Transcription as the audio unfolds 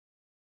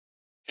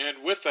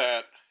And with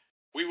that,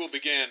 we will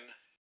begin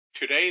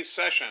today's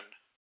session.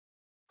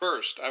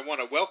 First, I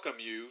want to welcome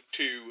you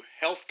to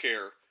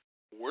Healthcare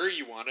Where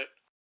You Want It,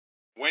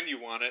 When You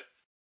Want It,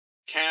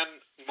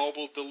 Can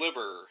Mobile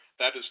Deliver?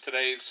 That is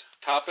today's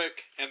topic,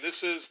 and this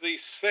is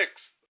the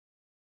sixth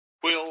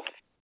Quill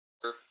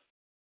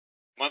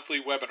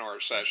monthly webinar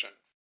session.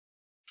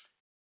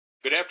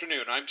 Good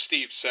afternoon. I'm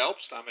Steve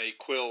Selps. I'm a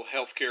Quill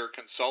healthcare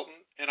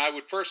consultant, and I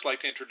would first like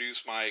to introduce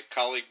my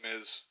colleague,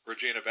 Ms.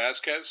 Regina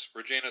Vasquez.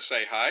 Regina,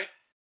 say hi.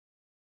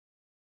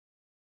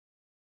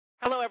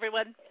 Hello,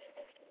 everyone.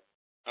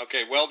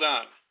 Okay, well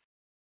done.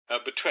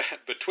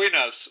 Between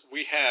us,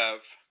 we have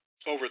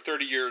over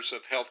 30 years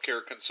of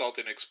healthcare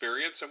consulting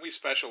experience, and we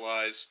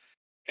specialize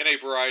in a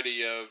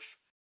variety of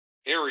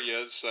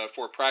areas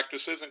for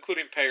practices,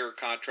 including payer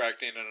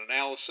contracting and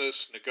analysis,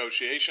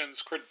 negotiations,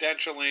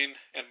 credentialing,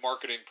 and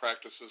marketing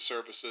practices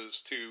services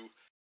to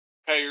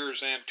payers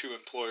and to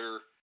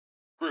employer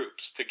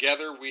groups.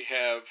 Together, we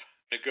have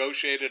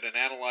negotiated and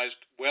analyzed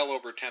well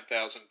over 10,000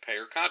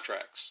 payer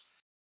contracts.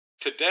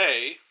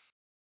 Today,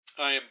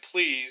 I am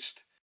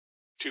pleased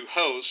to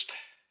host,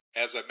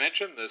 as I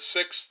mentioned, the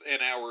sixth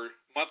in our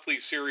monthly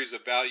series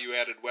of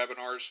value-added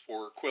webinars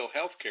for Quill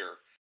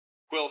Healthcare.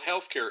 Quill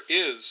Healthcare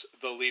is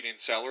the leading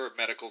seller of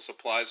medical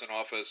supplies and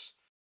office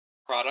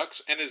products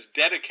and is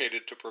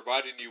dedicated to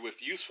providing you with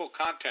useful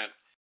content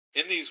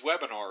in these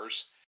webinars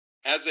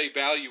as a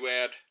value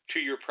add to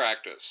your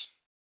practice.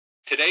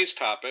 Today's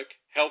topic,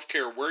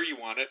 Healthcare Where You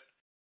Want It,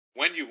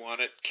 When You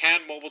Want It,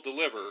 Can Mobile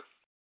Deliver,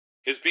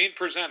 is being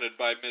presented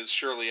by Ms.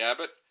 Shirley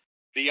Abbott,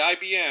 the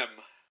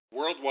IBM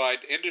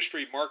Worldwide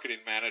Industry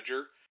Marketing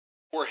Manager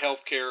for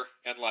Healthcare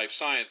and Life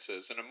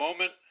Sciences. In a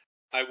moment,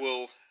 I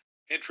will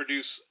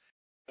introduce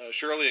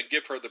Shirley and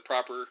give her the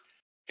proper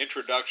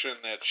introduction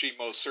that she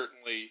most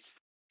certainly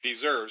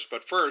deserves.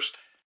 But first,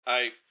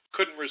 I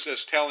couldn't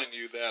resist telling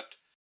you that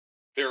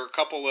there are a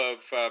couple of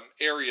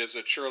areas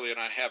that Shirley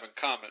and I have in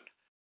common.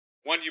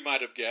 One you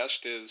might have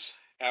guessed is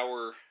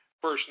our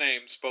first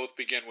names both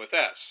begin with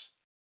S,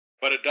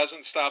 but it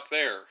doesn't stop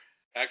there.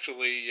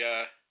 Actually,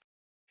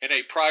 in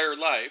a prior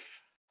life,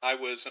 I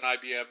was an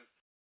IBM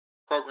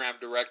program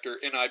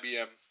director in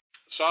IBM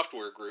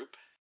Software Group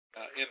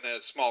in the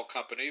small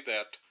company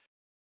that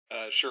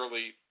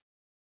Shirley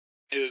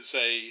is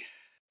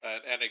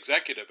an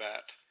executive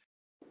at.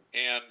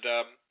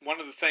 And one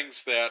of the things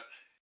that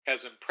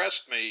has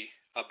impressed me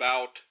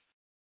about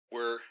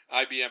where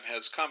IBM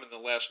has come in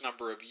the last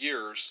number of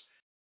years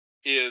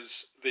is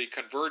the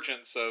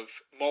convergence of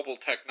mobile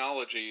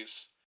technologies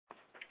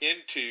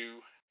into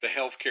the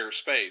healthcare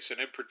space. And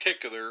in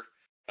particular,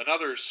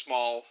 another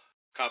small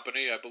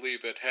company, I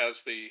believe it has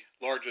the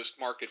largest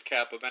market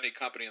cap of any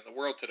company in the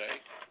world today,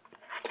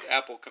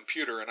 Apple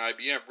Computer, and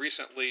IBM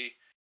recently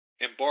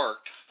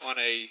embarked on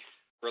a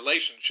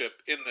relationship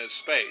in this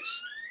space.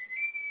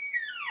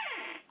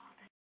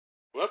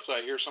 Whoops,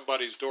 I hear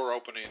somebody's door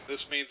opening.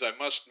 This means I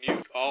must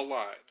mute all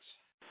lines.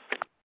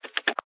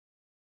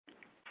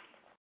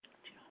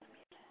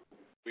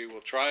 We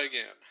will try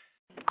again.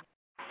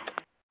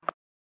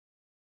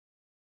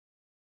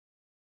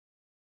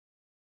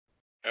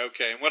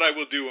 Okay, and what I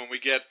will do when we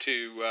get to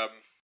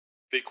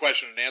the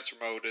question and answer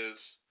mode is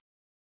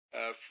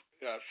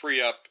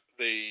free up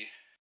the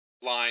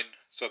line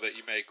so that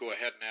you may go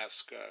ahead and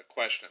ask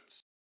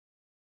questions.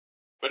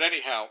 But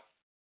anyhow,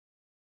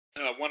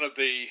 one of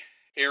the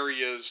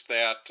areas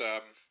that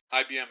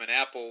IBM and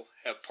Apple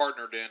have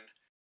partnered in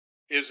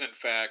is, in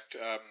fact,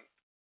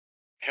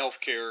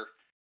 healthcare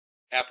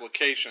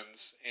applications,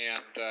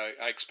 and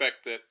I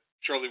expect that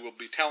Shirley will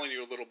be telling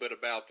you a little bit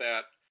about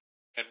that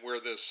and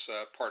where this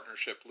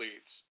partnership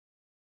leads.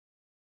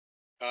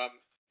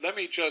 Let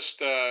me just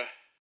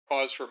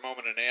pause for a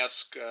moment and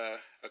ask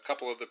a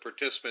couple of the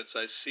participants.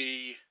 I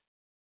see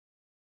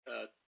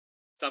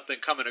something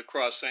coming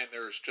across saying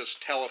there's just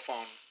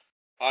telephone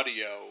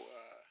audio.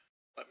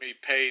 Let me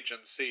page and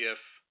see if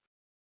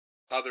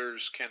others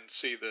can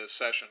see the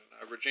session.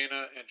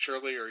 Regina and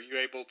Shirley, are you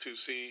able to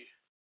see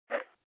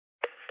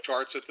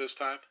charts at this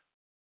time?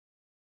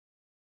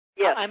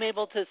 Yes. I'm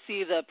able to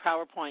see the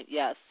PowerPoint,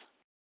 yes.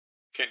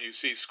 Can you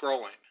see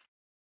scrolling?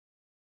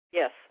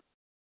 Yes.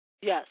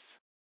 Yes.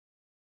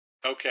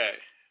 Okay.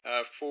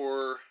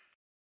 For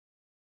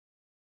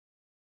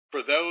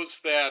those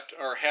that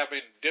are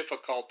having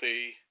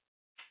difficulty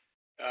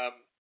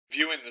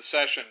viewing the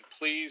session,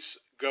 please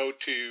go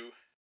to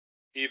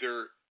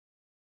either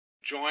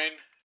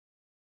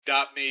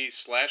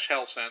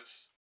join.me/HealthSense.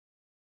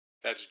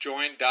 That's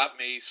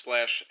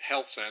join.me/HealthSense,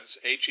 HealthCents,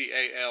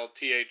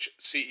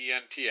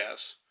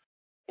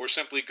 or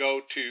simply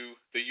go to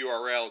the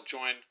URL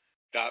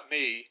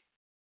join.me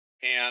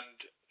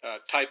and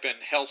type in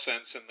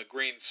HealthSense in the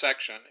green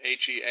section,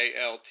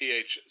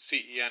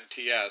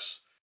 HealthCents,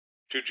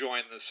 to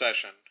join the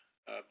session.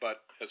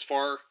 But as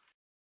far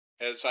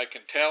as I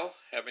can tell,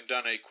 having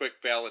done a quick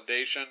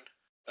validation,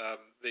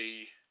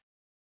 the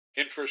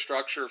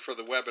infrastructure for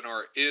the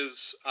webinar is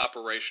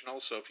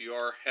operational. So if you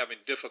are having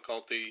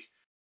difficulty,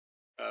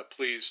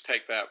 please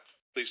take that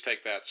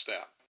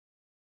step.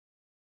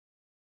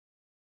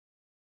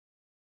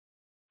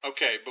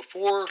 Okay,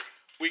 before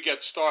we get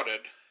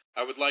started,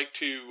 I would like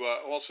to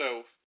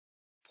also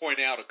point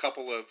out a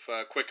couple of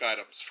quick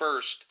items.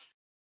 First,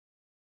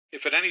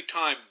 if at any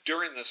time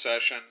during the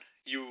session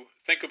you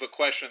think of a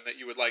question that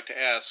you would like to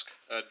ask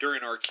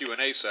during our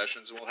Q&A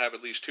sessions, and we'll have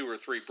at least 2 or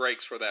 3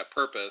 breaks for that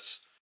purpose,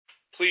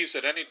 please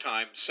at any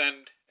time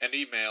send an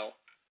email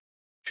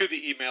to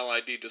the email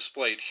ID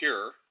displayed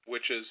here,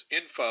 which is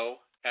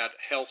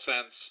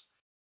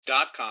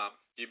info@healthsense.com.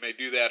 You may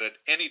do that at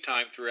any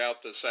time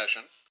throughout the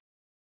session,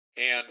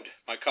 and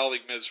my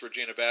colleague, Ms.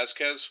 Regina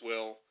Vasquez,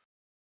 will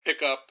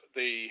pick up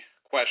the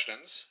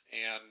questions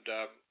and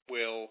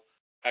will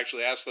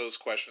actually ask those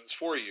questions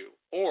for you.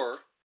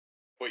 Or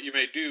what you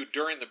may do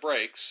during the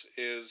breaks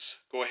is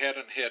go ahead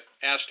and hit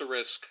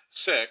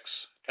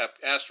 *6,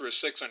 tap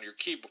 *6 on your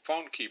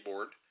phone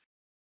keyboard,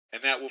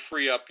 and that will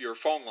free up your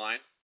phone line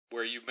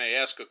where you may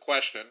ask a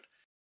question.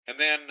 And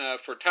then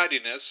for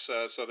tidiness,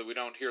 so that we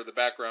don't hear the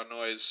background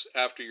noise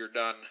after you're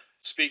done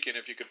speaking,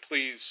 if you could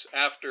please,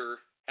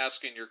 after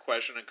asking your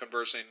question and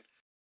conversing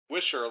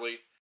with Shirley,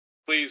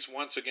 please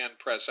once again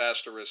press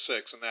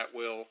 *6, and that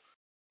will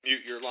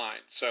mute your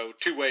line. So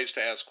 2 ways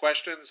to ask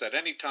questions at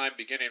any time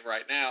beginning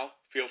right now.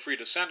 Feel free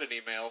to send an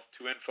email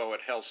to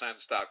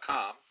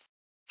info@healthsense.com.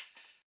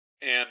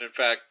 And in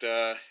fact,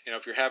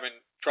 if you're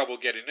having trouble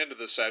getting into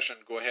the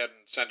session, go ahead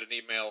and send an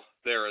email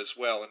there as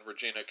well, and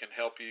Regina can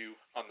help you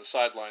on the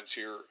sidelines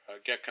here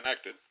get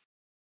connected.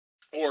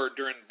 Or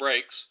during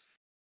breaks,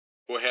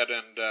 go ahead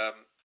and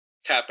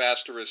tap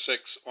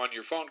 *6 on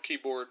your phone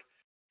keyboard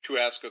to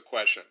ask a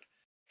question.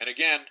 And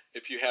again,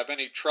 if you have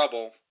any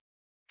trouble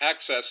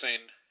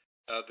accessing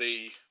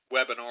the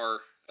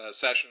webinar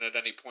session at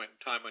any point in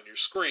time on your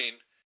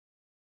screen,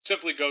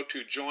 simply go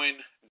to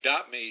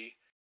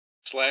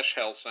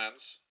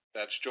join.me/healthsense.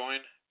 That's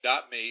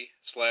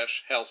join.me/healthsense,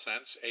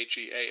 HEALTHCENTS,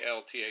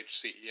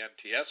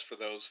 for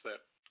those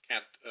that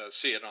can't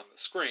see it on the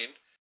screen,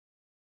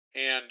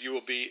 and you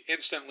will be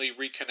instantly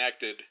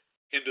reconnected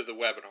into the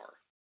webinar.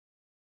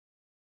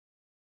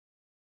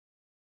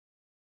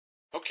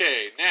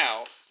 Okay,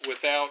 now,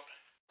 without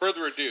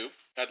further ado,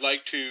 I'd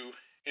like to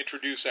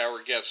introduce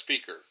our guest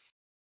speaker.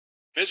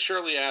 Ms.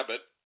 Shirley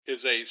Abbott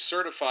is a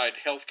certified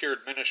healthcare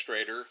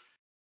administrator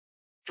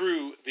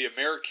through the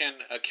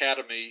American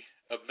Academy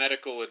of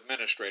Medical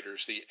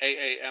Administrators, the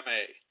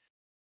AAMA.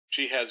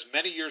 She has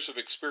many years of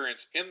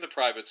experience in the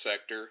private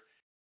sector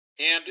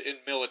and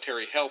in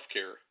military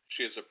healthcare.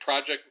 She is a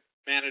Project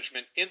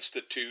Management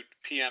Institute,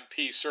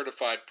 PMP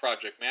certified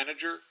project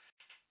manager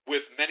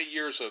with many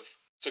years of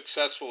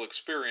successful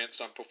experience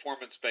on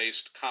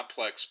performance-based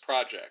complex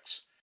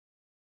projects.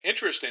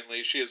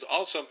 Interestingly, she is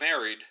also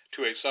married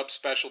to a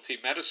subspecialty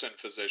medicine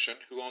physician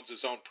who owns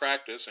his own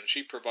practice, and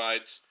she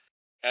provides,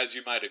 as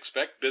you might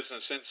expect,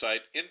 business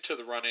insight into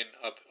the running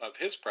of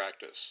his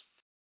practice.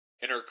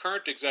 In her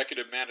current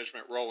executive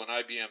management role in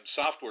IBM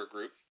Software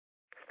Group,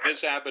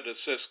 Ms. Abbott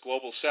assists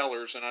global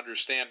sellers in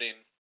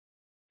understanding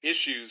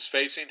issues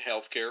facing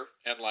healthcare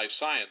and life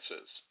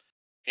sciences,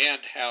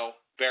 and how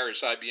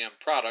various IBM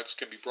products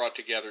can be brought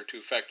together to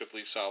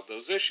effectively solve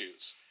those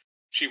issues.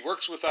 She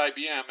works with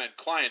IBM and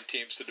client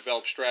teams to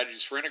develop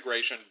strategies for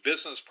integration,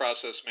 business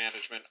process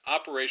management,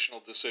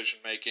 operational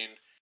decision-making,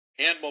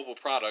 and mobile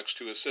products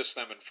to assist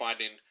them in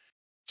finding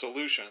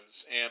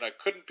solutions. And I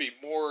couldn't be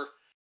more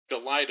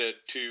delighted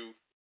to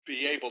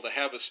be able to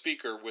have a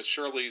speaker with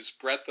Shirley's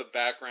breadth of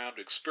background,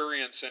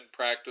 experience in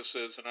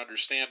practices, and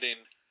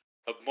understanding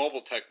of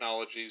mobile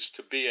technologies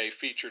to be a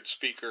featured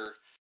speaker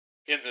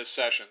in this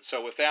session. So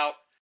without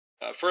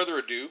further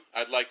ado,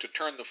 I'd like to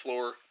turn the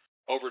floor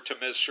over to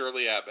Ms.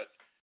 Shirley Abbott.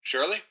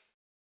 Shirley?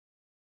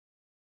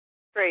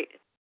 Great.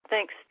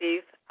 Thanks,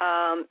 Steve.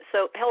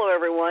 So hello,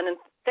 everyone, and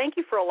thank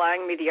you for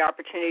allowing me the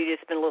opportunity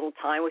to spend a little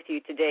time with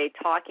you today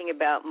talking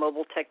about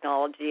mobile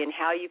technology and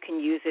how you can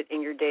use it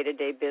in your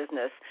day-to-day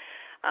business.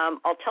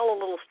 I'll tell a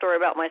little story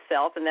about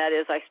myself, and that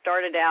is I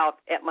started out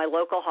at my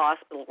local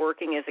hospital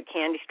working as a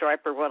candy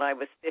striper when I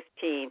was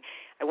 15.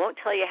 I won't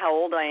tell you how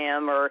old I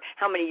am or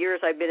how many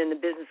years I've been in the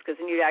business because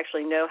then you'd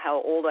actually know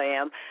how old I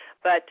am.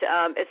 But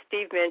as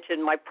Steve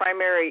mentioned, my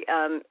primary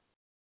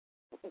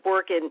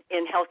work in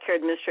healthcare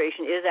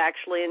administration is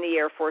actually in the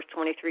Air Force,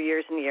 23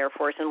 years in the Air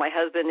Force, and my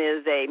husband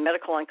is a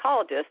medical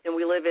oncologist, and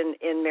we live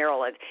in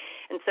Maryland.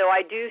 And so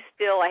I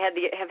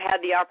have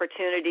had the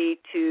opportunity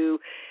to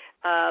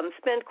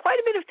spend quite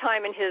a bit of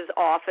time in his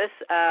office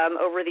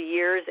over the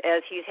years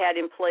as he's had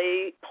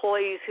employees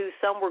who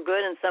some were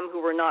good and some who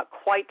were not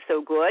quite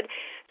so good.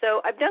 So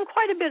I've done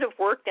quite a bit of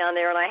work down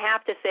there, and I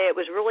have to say it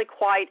was really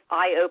quite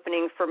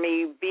eye-opening for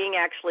me being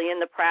actually in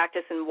the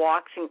practice and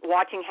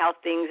watching how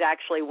things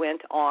actually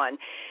went on.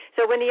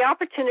 So when the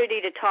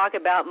opportunity to talk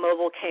about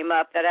mobile came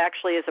up, that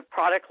actually is a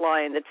product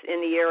line that's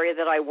in the area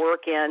that I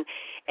work in.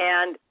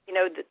 And, you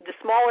know, the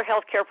smaller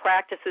healthcare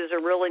practices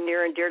are really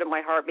near and dear to my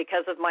heart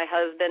because of my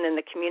husband and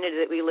the community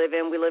that we live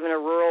in. We live in a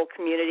rural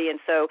community, and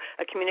so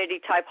a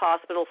community-type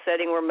hospital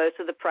setting where most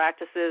of the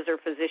practices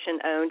are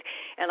physician-owned.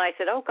 And I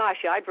said, oh,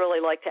 gosh, yeah, I'd really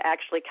like to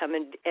actually come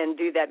and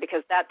do that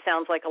because that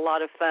sounds like a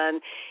lot of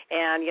fun.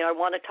 And, you know, I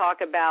want to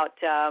talk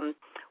about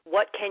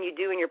what can you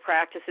do in your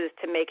practices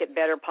to make it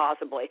better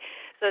possibly.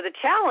 So the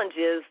challenge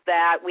is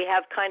that we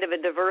have kind of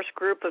a diverse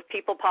group of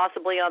people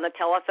possibly on the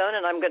telephone,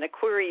 and I'm going to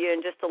query you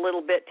in just a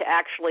little bit to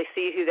actually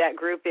see who that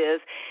group is.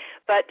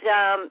 But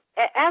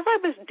as I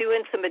was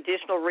doing some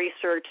additional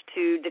research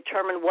to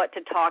determine what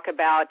to talk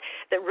about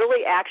that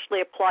really actually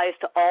applies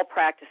to all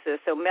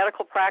practices, so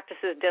medical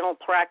practices, dental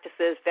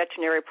practices,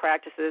 veterinary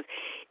practices,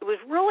 it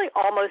was really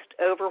almost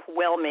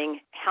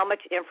overwhelming how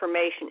much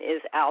information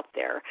is out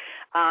there.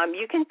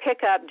 You can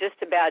pick up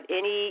just about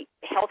any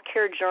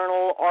healthcare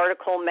journal,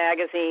 article,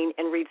 magazine,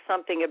 and read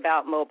something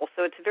about mobile.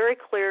 So it's very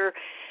clear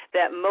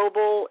that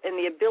mobile and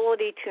the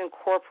ability to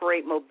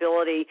incorporate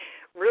mobility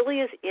really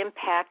is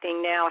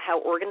impacting now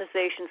how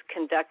organizations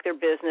conduct their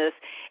business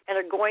and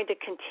are going to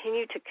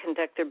continue to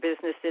conduct their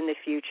business in the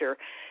future.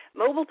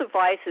 Mobile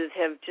devices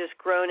have just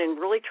grown and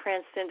really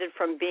transcended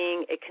from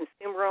being a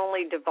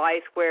consumer-only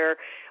device where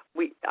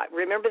I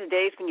remember the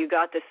days when you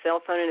got the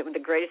cell phone and the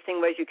greatest thing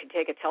was you could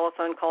take a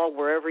telephone call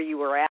wherever you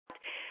were at,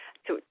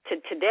 to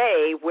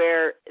today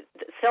where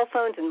cell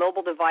phones and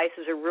mobile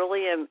devices are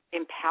really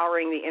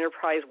empowering the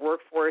enterprise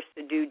workforce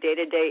to do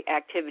day-to-day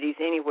activities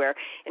anywhere.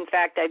 In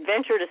fact, I'd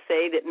venture to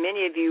say that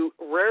many of you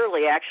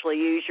rarely actually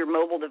use your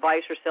mobile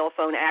device or cell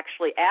phone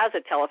actually as a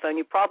telephone.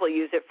 You probably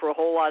use it for a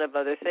whole lot of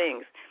other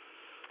things.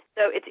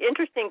 So it's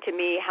interesting to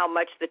me how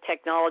much the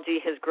technology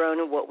has grown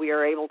and what we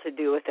are able to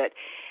do with it.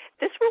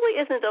 This really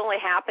isn't only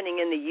happening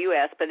in the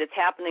U.S., but it's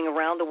happening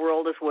around the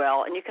world as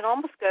well. And you can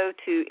almost go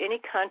to any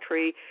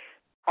country,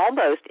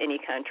 almost any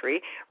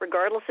country,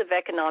 regardless of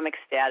economic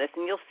status,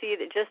 and you'll see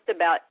that just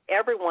about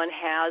everyone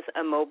has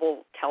a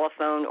mobile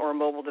telephone or a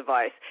mobile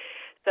device.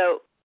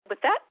 So with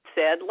that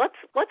said,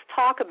 let's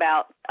talk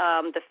about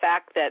the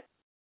fact that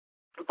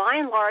by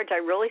and large, I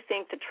really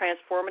think the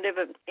transformative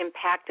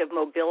impact of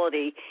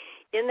mobility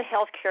in the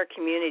healthcare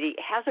community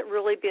hasn't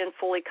really been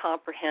fully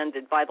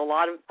comprehended by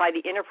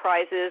the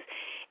enterprises,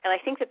 and I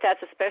think that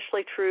that's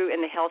especially true in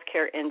the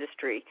healthcare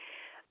industry.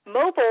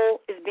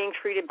 Mobile is being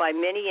treated by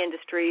many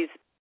industries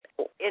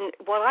in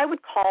what I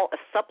would call a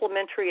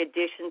supplementary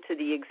addition to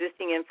the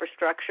existing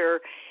infrastructure,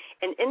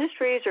 and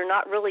industries are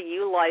not really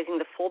utilizing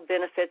the full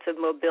benefits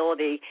of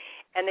mobility,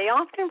 and they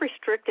often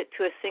restrict it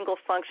to a single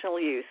functional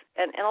use.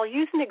 And I'll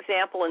use an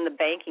example in the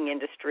banking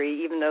industry,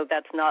 even though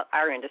that's not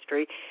our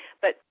industry,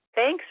 but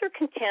banks are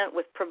content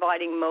with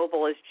providing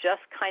mobile as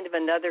just kind of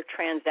another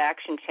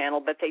transaction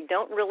channel, but they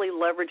don't really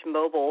leverage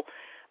mobile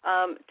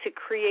to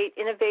create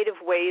innovative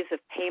ways of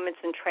payments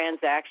and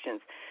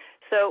transactions.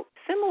 So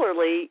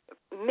similarly,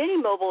 many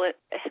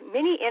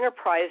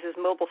enterprises'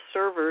 mobile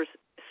serves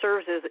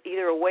as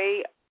either a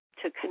way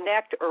to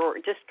connect or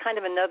just kind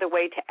of another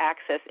way to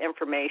access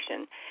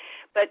information.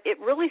 But it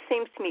really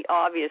seems to me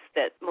obvious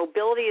that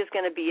mobility is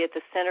going to be at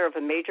the center of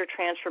a major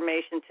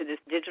transformation to this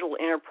digital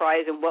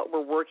enterprise and what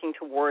we're working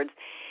towards.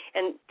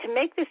 And to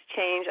make this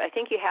change, I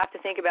think you have to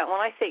think about, when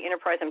I say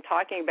enterprise, I'm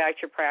talking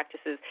about your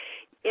practices.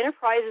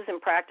 Enterprises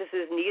and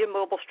practices need a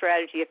mobile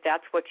strategy if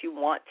that's what you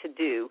want to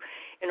do,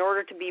 in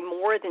order to be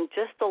more than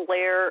just a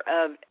layer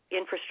of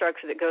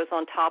infrastructure that goes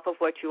on top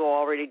of what you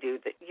already do.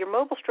 Your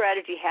mobile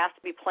strategy has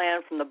to be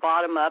planned from the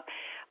bottom up,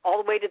 all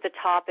the way to the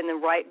top, and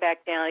then right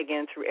back down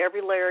again through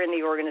every layer in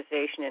the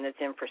organization and its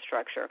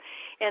infrastructure.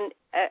 And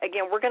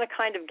again, we're going to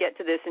kind of get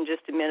to this in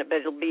just a minute,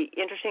 but it'll be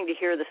interesting to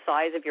hear the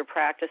size of your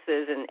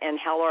practices and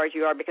how large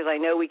you are, because I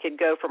know we could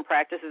go from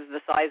practices the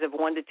size of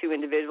 1 to 2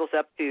 individuals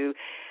up to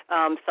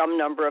some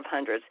number of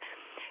hundreds.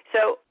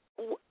 So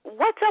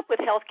what's up with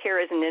healthcare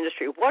as an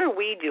industry? What are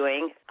we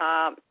doing?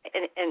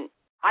 And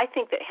I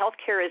think that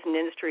healthcare as an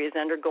industry is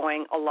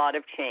undergoing a lot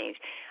of change.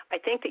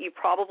 I think that you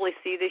probably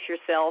see this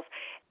yourself,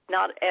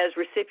 not as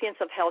recipients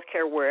of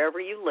healthcare wherever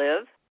you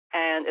live,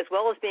 and as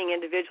well as being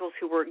individuals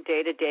who work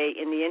day-to-day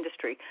in the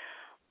industry.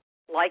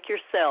 Like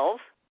yourselves,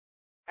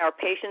 our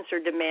patients are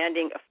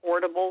demanding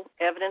affordable,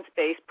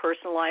 evidence-based,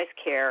 personalized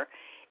care,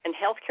 and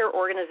healthcare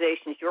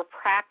organizations, your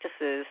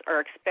practices, are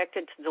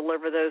expected to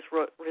deliver those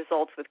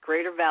results with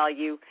greater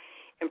value,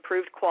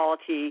 improved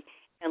quality,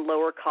 and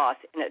lower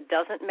costs. And it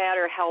doesn't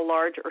matter how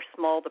large or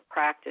small the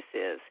practice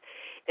is.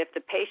 If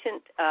the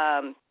patient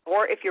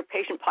or if your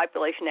patient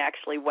population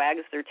actually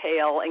wags their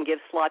tail and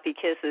gives sloppy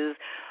kisses,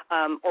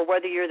 or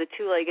whether you're the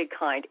two-legged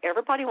kind,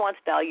 everybody wants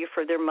value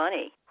for their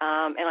money.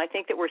 And I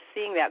think that we're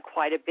seeing that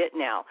quite a bit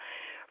now.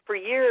 For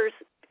years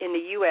in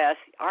the U.S.,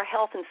 our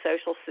health and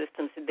social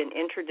systems have been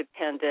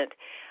interdependent,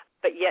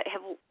 but yet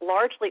have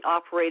largely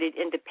operated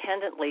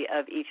independently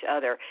of each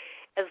other.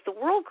 As the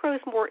world grows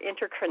more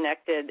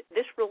interconnected,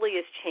 this really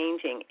is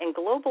changing, and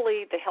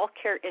globally the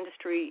healthcare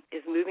industry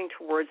is moving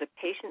towards a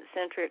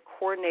patient-centric,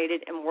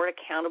 coordinated, and more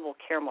accountable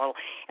care model.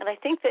 And I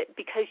think that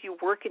because you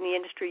work in the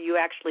industry, you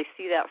actually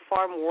see that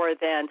far more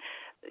than,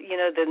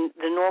 the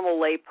normal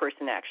lay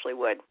person actually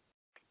would.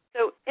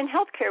 So in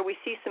healthcare, we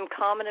see some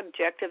common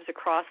objectives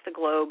across the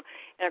globe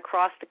and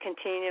across the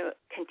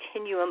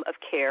continuum of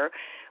care,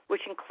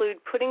 which include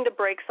putting the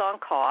brakes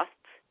on costs,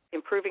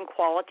 improving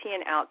quality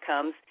and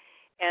outcomes,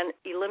 and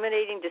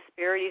eliminating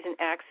disparities in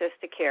access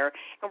to care.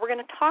 And we're going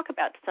to talk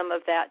about some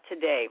of that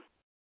today.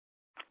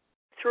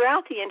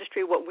 throughout the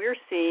industry, what we're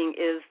seeing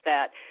is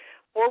that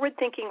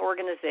forward-thinking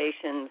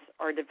organizations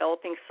are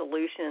developing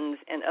solutions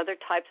and other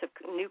types of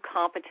new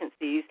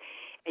competencies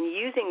and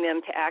using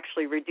them to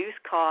actually reduce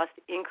cost,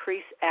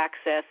 increase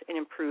access, and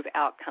improve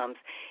outcomes.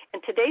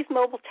 And today's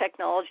mobile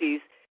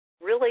technologies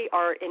really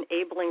are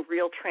enabling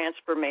real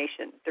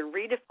transformation. They're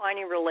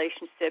redefining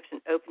relationships and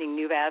opening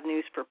new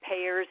avenues for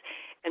payers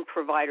and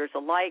providers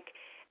alike.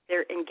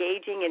 They're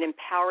engaging and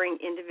empowering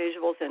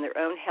individuals in their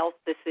own health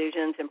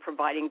decisions and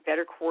providing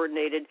better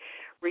coordinated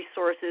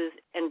resources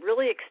and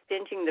really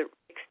extending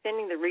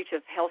the reach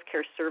of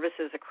healthcare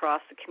services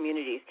across the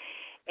communities.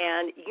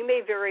 And you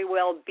may very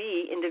well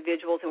be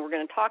individuals, and we're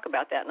going to talk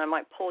about that, and I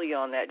might pull you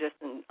on that just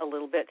in a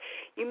little bit.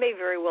 You may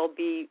very well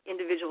be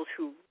individuals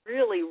who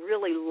really,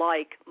 really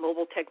like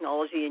mobile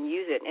technology and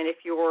use it. And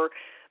if you're,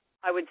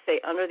 I would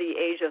say, under the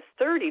age of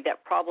 30,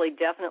 that probably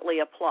definitely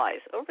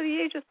applies. Over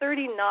the age of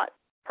 30, not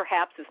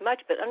perhaps as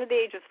much, but under the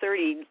age of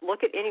 30,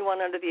 look at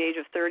anyone under the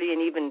age of 30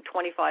 and even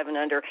 25 and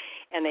under,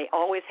 and they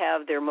always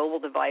have their mobile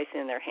device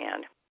in their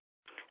hand.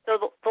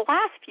 So the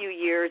last few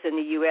years in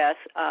the U.S.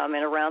 And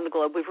around the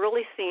globe, we've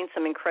really seen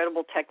some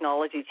incredible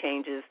technology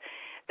changes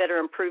that are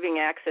improving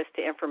access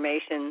to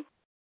information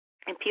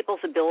and people's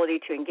ability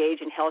to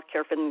engage in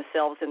healthcare for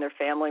themselves and their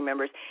family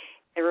members.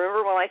 And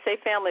remember, when I say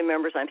family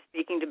members, I'm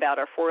speaking about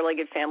our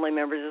four-legged family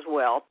members as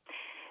well.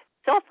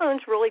 Cell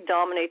phones really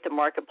dominate the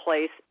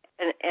marketplace,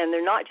 and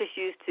they're not just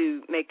used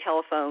to make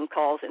telephone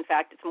calls. In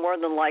fact, it's more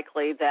than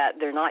likely that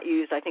they're not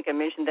used. I think I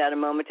mentioned that a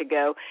moment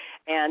ago.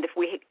 And if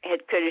we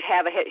could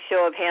have a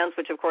show of hands,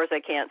 which of course I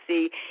can't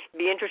see, it'd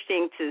be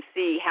interesting to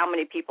see how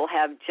many people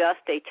have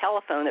just a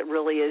telephone that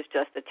really is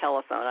just a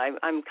telephone.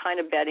 I'm kind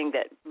of betting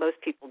that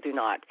most people do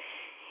not.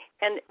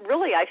 And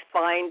really, I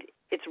find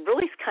it's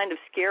really kind of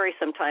scary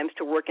sometimes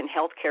to work in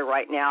healthcare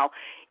right now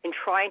in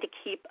trying to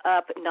keep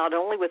up not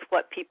only with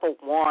what people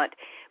want,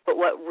 but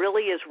what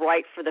really is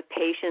right for the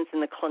patients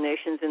and the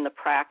clinicians in the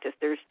practice.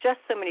 There's just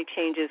so many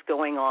changes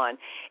going on.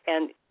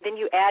 And then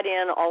you add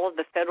in all of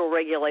the federal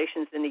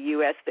regulations in the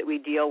U.S. that we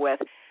deal with.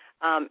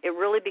 It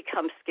really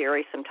becomes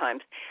scary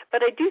sometimes.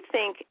 But I do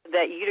think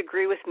that you'd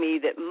agree with me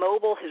that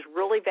mobile has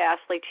really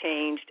vastly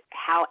changed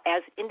how,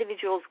 as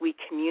individuals, we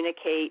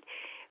communicate,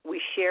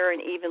 we share,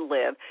 and even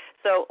live.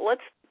 So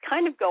let's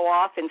kind of go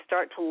off and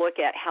start to look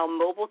at how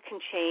mobile can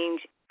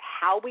change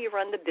how we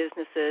run the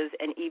businesses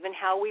and even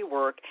how we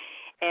work.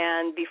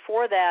 And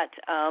before that,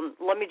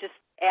 let me just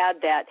add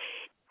that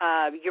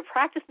your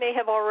practice may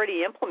have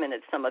already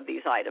implemented some of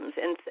these items.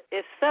 And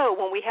if so,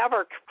 when we have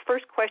our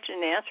first question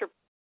and answer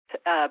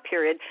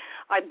period,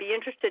 I'd be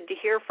interested to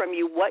hear from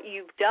you what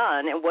you've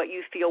done and what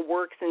you feel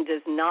works and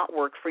does not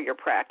work for your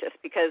practice.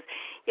 Because,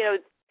 you know,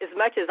 as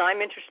much as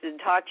I'm interested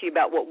to talk to you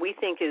about what we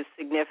think is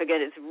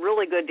significant, it's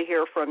really good to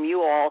hear from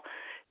you all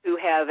who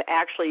have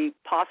actually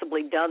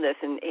possibly done this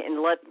and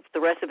let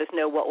the rest of us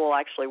know what will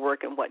actually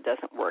work and what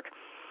doesn't work.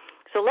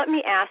 So let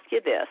me ask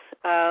you this.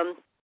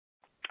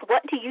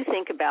 What do you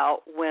think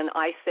about when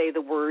I say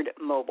the word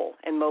mobile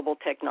and mobile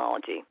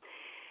technology?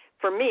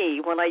 For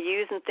me, when I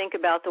use and think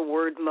about the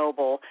word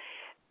mobile,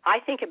 I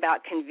think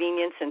about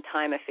convenience and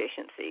time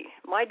efficiency.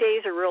 My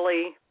days are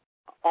really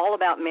all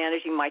about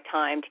managing my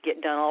time to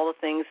get done all the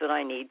things that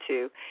I need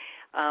to,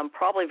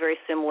 probably very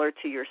similar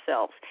to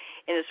yourselves.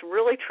 And it's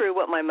really true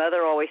what my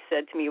mother always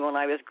said to me when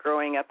I was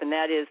growing up, and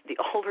that is the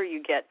older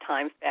you get,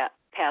 time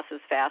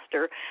passes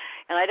faster.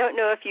 And I don't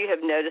know if you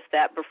have noticed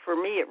that, but for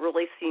me it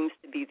really seems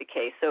to be the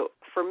case. So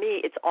for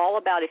me, it's all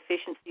about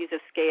efficiencies of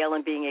scale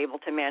and being able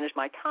to manage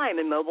my time,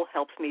 and mobile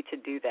helps me to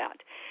do that.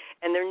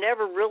 And there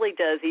never really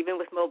does, even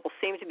with mobile,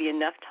 seem to be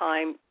enough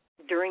time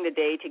during the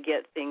day to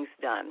get things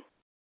done.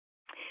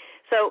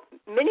 So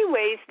there's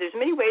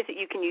many ways that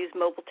you can use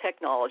mobile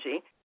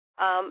technology,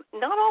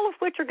 not all of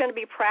which are going to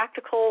be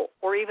practical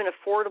or even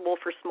affordable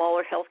for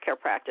smaller healthcare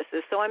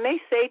practices. So I may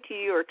say to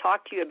you or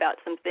talk to you about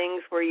some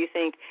things where you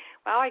think,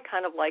 wow, I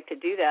kind of like to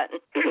do that,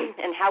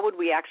 and how would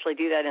we actually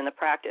do that in the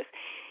practice?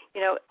 You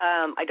know,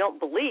 I don't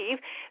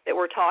believe that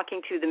we're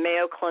talking to the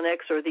Mayo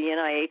Clinics or the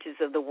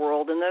NIHs of the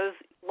world, and those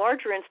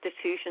larger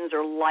institutions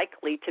are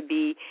likely to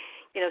be,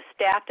 you know,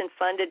 staffed and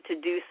funded to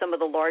do some of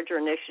the larger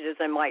initiatives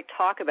I might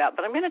talk about.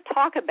 But I'm going to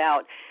talk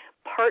about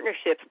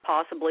partnerships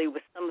possibly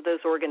with some of those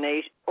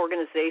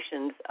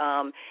organizations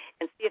and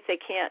see if they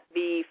can't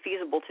be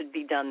feasible to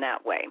be done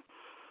that way.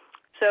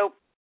 So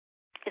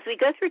as we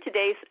go through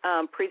today's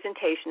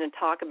presentation and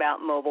talk about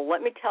mobile,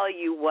 let me tell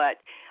you what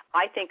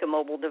I think a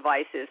mobile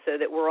device is so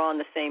that we're on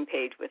the same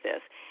page with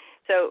this.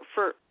 So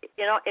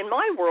in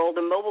my world,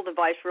 a mobile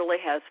device really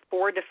has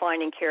four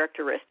defining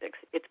characteristics.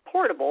 It's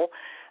portable,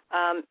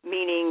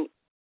 meaning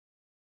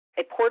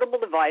a portable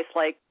device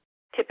like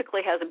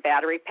typically has a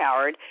battery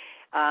powered,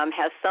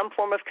 has some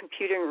form of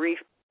computing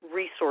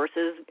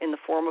resources in the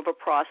form of a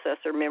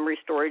processor, memory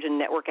storage, and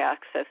network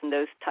access, and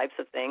those types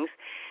of things.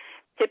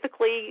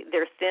 Typically,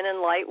 they're thin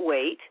and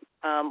lightweight,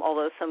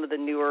 although some of the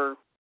newer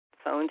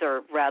phones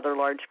are rather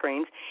large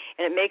screens,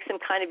 and it makes them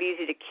kind of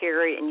easy to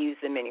carry and use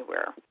them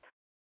anywhere.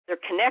 They're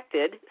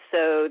connected,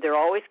 so they're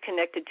always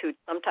connected to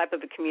some type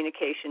of a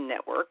communication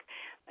network.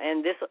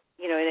 And this,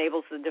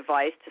 enables the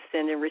device to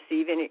send and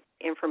receive any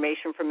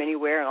information from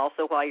anywhere, and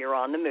also while you're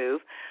on the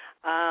move.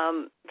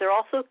 They're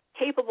also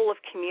capable of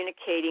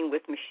communicating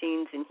with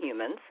machines and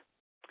humans.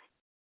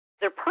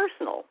 They're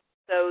personal,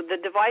 so the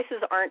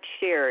devices aren't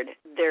shared.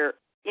 They're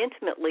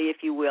intimately,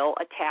 if you will,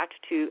 attached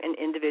to an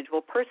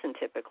individual person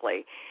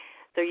typically.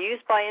 They're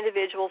used by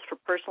individuals for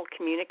personal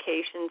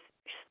communications,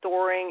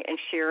 storing and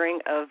sharing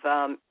of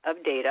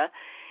data,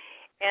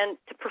 and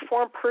to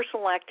perform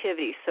personal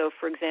activities. So,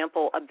 for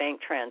example, a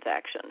bank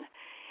transaction.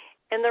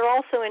 And they're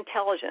also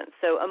intelligent.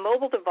 So a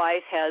mobile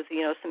device has,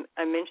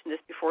 I mentioned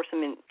this before,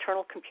 some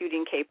internal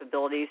computing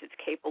capabilities. It's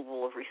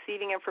capable of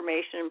receiving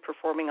information,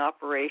 performing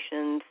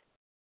operations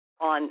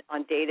on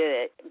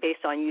data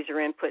based on user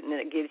input, and then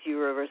it gives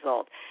you a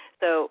result.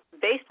 So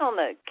based on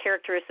the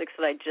characteristics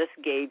that I just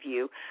gave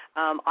you,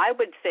 I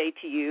would say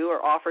to you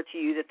or offer to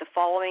you that the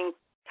following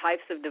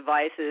types of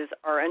devices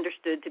are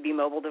understood to be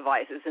mobile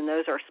devices, and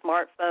those are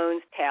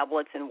smartphones,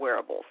 tablets, and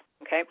wearables.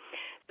 Okay?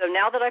 So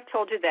now that I've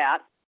told you that,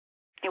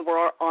 and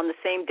we're on the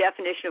same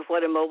definition of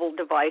what a mobile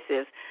device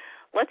is,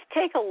 let's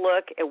take a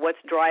look at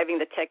what's driving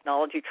the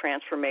technology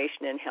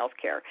transformation in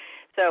healthcare.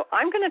 So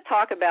I'm going to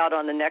talk about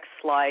on the next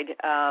slide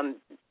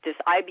this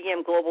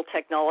IBM Global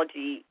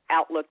Technology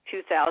Outlook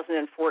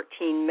 2014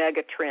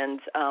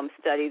 Megatrends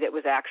study that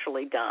was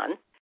actually done.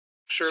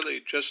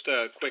 Shirley, just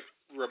a quick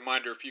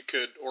reminder, if you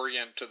could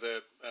orient to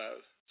the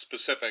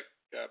specific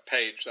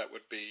page, that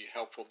would be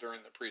helpful during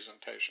the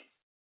presentation.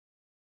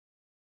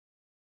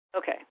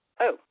 Okay.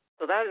 Oh,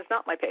 so that is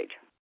not my page.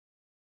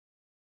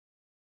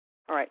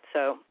 All right,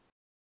 so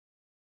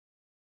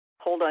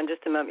hold on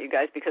just a moment, you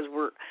guys, because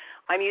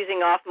I'm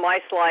using off my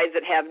slides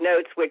that have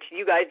notes, which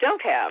you guys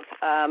don't have.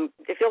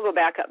 If you'll go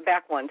back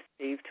one,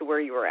 Steve, to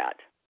where you were at.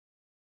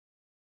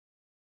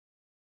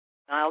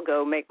 I'll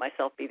go make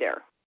myself be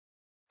there.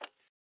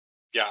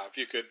 Yeah, if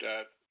you could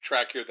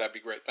track here, that'd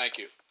be great. Thank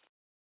you.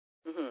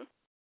 Mm-hmm.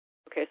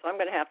 Okay, so I'm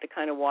going to have to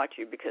kind of watch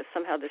you because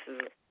somehow this is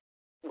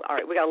 – all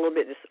right, we got a little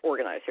bit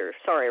disorganized here.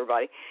 Sorry,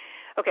 everybody.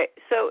 Okay,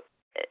 so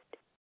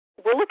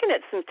we're looking at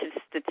some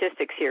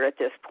statistics here at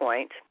this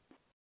point.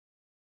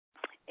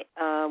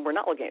 We're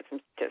not looking at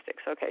some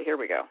statistics. Okay, here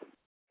we go.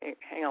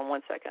 Hang on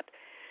one second.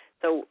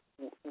 So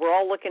we're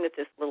all looking at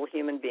this little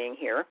human being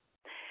here.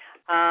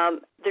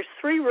 There's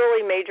three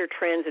really major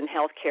trends in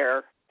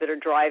healthcare that are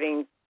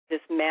driving this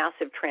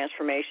massive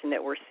transformation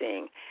that we're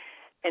seeing.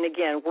 And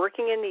again,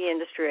 working in the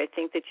industry, I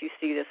think that you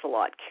see this a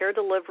lot. Care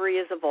delivery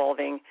is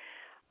evolving.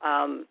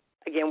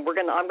 Again,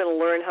 I'm going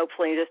to learn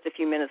hopefully in just a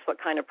few minutes what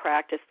kind of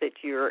practice that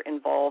you're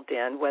involved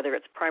in, whether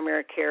it's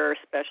primary care,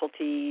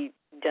 specialty,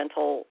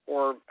 dental,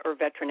 or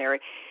veterinary.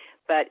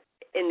 But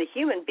in the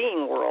human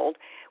being world,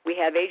 we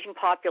have aging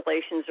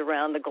populations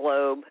around the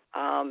globe.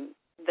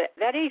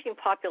 That aging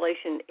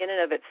population in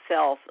and of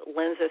itself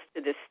lends us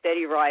to this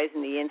steady rise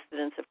in the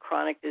incidence of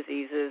chronic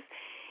diseases.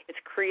 It's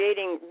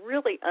creating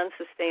really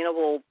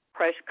unsustainable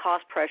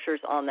cost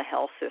pressures on the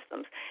health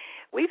systems.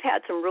 We've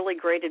had some really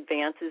great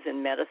advances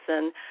in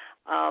medicine,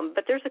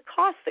 but there's a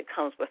cost that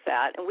comes with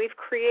that, and we've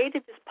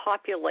created this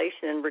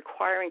population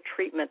requiring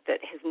treatment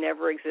that has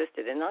never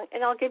existed. And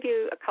I'll give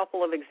you a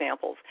couple of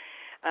examples.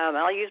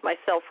 I'll use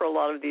myself for a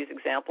lot of these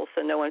examples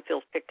so no one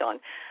feels picked on.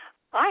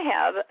 I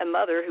have a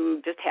mother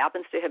who just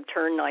happens to have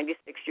turned 96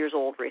 years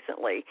old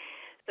recently.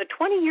 So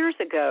 20 years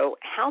ago,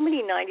 how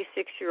many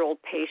 96-year-old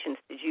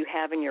patients did you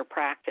have in your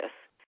practice?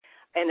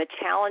 And the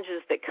challenges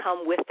that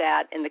come with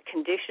that and the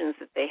conditions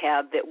that they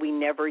have that we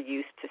never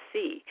used to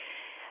see.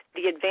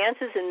 The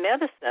advances in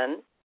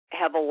medicine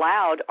have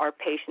allowed our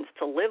patients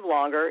to live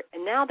longer,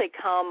 and now they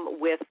come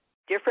with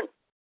different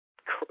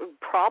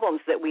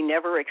problems that we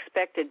never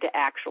expected to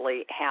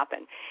actually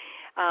happen.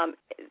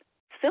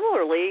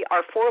 Similarly,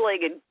 our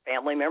four-legged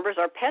family members,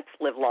 our pets,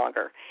 live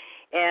longer,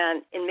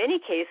 and in many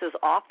cases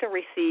often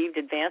received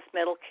advanced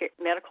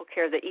medical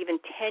care that even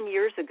 10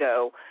 years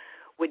ago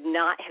would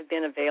not have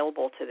been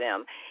available to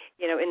them.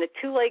 In the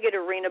two-legged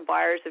arena,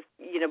 buyers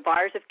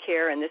of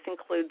care, and this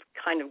includes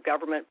kind of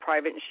government,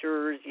 private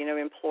insurers,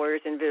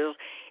 employers, individuals,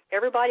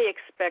 everybody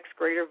expects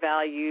greater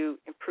value,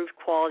 improved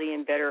quality,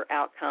 and better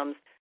outcomes.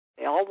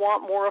 They all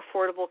want more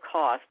affordable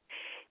costs.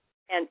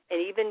 And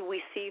even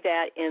we see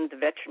that in the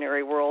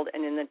veterinary world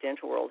and in the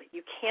dental world.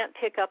 You can't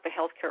pick up a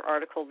healthcare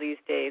article these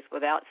days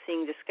without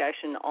seeing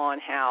discussion on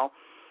how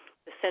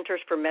the Centers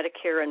for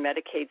Medicare and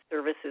Medicaid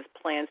Services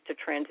plans to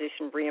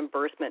transition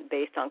reimbursement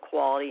based on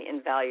quality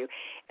and value.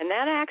 And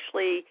that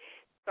actually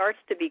starts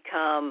to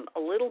become a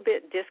little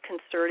bit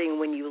disconcerting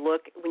when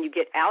you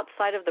get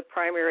outside of the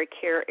primary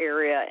care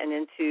area and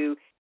into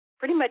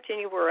pretty much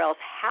anywhere else.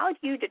 How do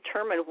you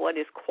determine what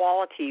is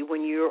quality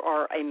when you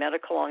are a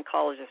medical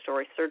oncologist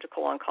or a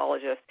surgical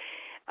oncologist?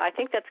 I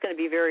think that's going to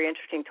be very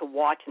interesting to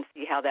watch and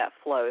see how that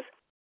flows.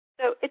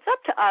 So it's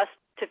up to us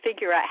to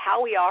figure out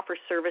how we offer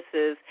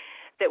services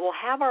that will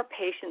have our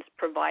patients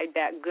provide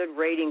back good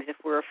ratings if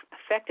we're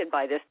affected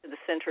by this to the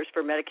Centers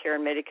for Medicare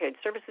and Medicaid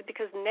Services,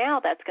 because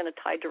now that's going to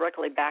tie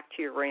directly back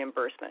to your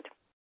reimbursement.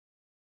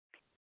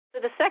 So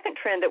the second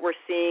trend that we're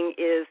seeing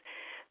is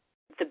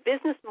the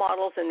business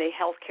models in the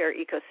healthcare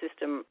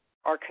ecosystem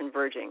are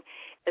converging.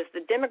 As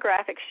the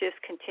demographic shifts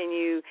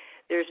continue,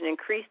 there's an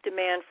increased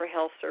demand for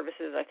health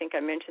services. I think I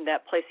mentioned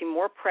that, placing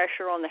more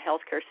pressure on the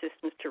healthcare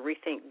systems to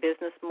rethink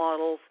business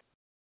models,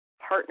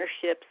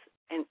 partnerships,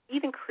 and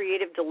even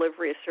creative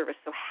delivery of service.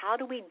 So how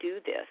do we do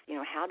this?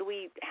 How do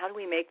we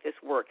make this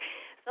work?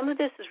 Some of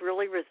this is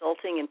really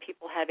resulting in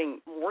people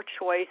having more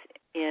choice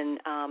in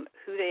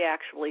who they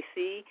actually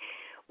see.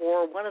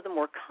 Or one of the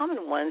more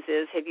common ones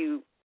is, have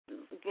you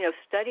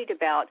studied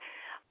about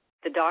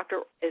the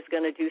doctor is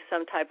going to do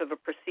some type of a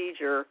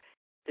procedure.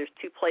 There's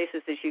two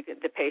places that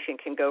the patient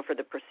can go for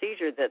the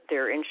procedure that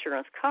their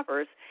insurance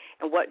covers.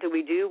 And what do?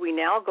 We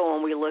now go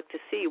and we look to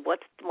see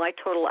what's my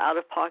total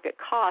out-of-pocket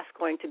cost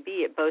going to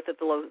be at both of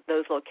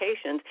those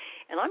locations,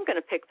 and I'm going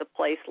to pick the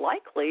place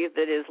likely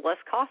that is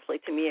less costly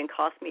to me and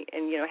cost me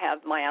and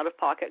have my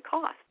out-of-pocket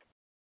cost.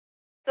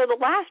 So the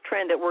last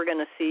trend that we're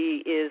going to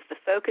see is the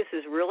focus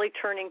is really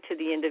turning to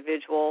the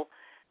individual.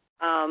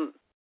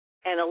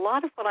 And a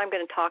lot of what I'm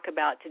going to talk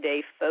about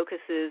today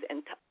focuses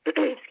and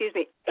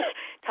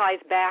ties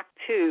back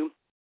to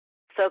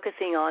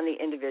focusing on the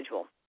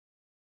individual.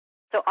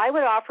 So I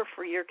would offer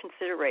for your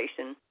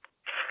consideration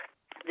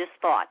this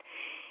thought,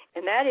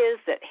 and that is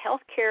that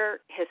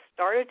healthcare has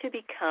started to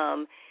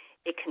become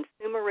a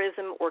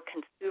consumerism or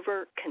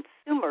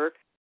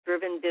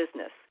consumer-driven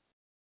business.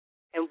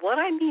 And what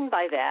I mean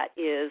by that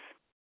is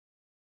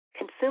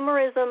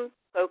consumerism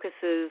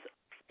focuses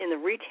in the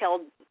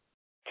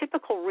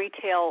typical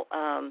retail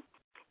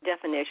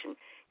definition.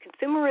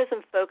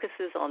 Consumerism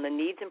focuses on the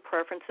needs and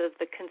preferences of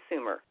the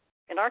consumer.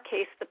 In our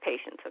case, the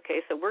patients,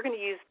 okay? So we're going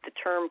to use the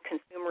term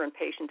consumer and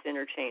patients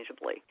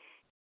interchangeably.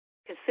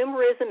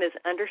 Consumerism is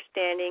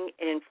understanding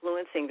and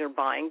influencing their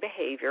buying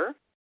behavior,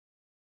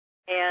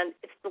 and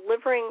it's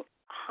delivering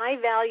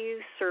high-value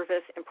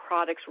service and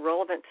products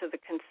relevant to the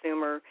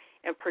consumer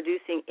and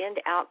producing end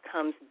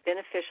outcomes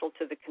beneficial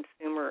to the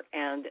consumer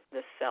and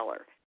the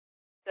seller.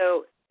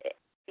 So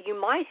you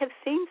might have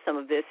seen some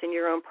of this in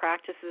your own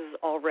practices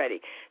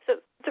already. So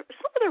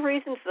some of the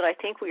reasons that I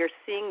think we are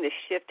seeing this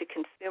shift to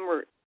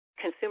consumerism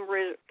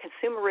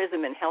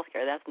in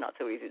healthcare, that's not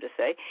so easy to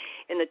say,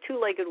 in the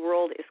two-legged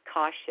world is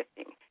cost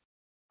shifting.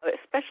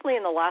 Especially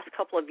in the last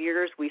couple of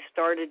years, we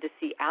started to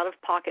see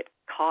out-of-pocket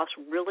costs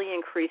really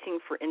increasing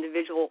for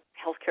individual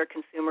healthcare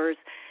consumers.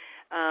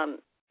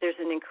 There's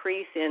an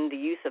increase in the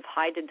use of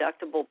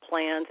high-deductible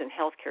plans and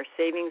healthcare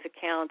savings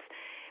accounts,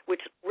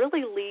 which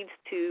really leads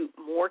to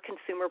more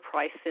consumer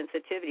price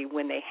sensitivity.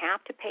 When they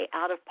have to pay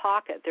out of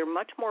pocket, they're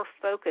much more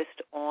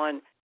focused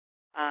on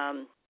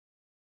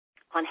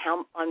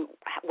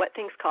what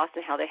things cost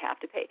and how they have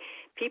to pay.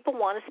 People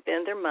want to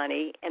spend their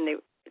money, and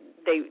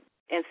they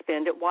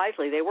spend it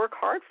wisely. They work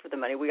hard for the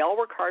money. We all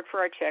work hard for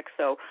our checks,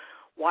 so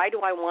why do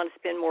I want to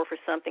spend more for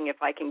something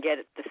if I can get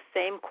it the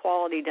same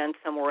quality done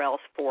somewhere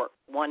else for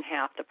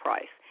one-half the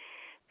price?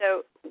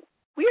 So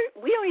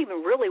we don't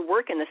even really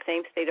work in the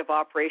same state of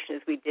operation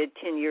as we did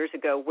 10 years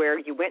ago, where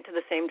you went to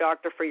the same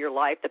doctor for your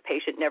life, the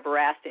patient never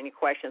asked any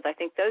questions. I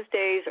think those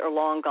days are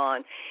long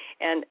gone.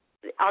 And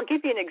I'll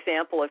give you an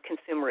example of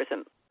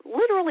consumerism.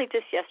 Literally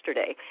just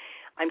yesterday,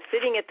 I'm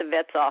sitting at the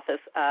vet's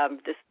office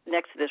just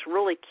next to this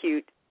really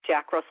cute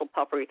Jack Russell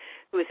puppy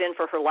who is in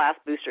for her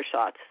last booster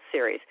shots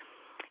series.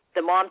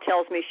 The mom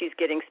tells me she's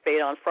getting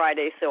spayed on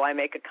Friday, so I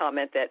make a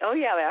comment that, oh,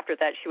 yeah, after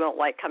that she won't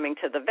like coming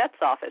to the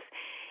vet's office.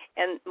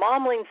 And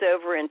Mom leans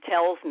over and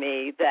tells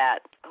me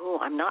that, oh,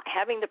 I'm not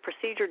having the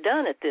procedure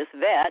done at this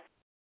vet.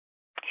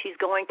 She's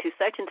going to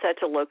such and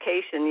such a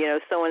location,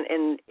 so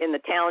in the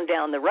town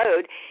down the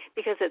road,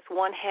 because it's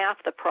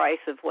one-half the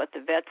price of what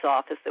the vet's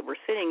office that we're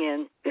sitting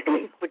in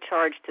would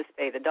charge to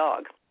spay the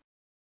dog.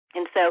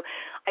 And so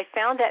I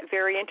found that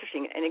very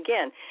interesting. And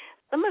again,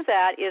 some of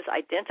that is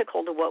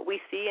identical to what we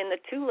see in the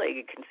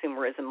two-legged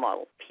consumerism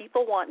model.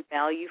 People want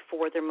value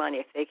for their money.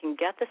 If they can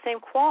get the same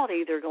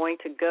quality, they're going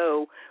to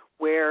go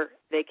where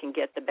they can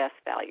get the best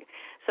value.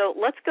 So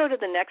let's go to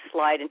the next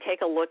slide and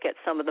take a look at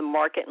some of the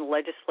market and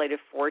legislative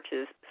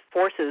forces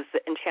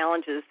and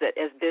challenges that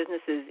as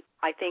businesses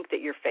I think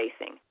that you're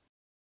facing.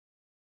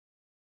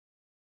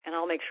 And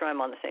I'll make sure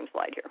I'm on the same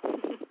slide here.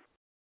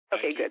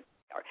 Okay, good.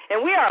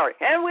 And we are,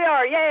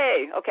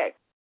 yay! Okay.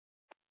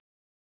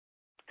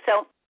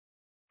 So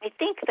I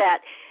think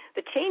that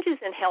the changes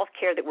in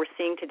healthcare that we're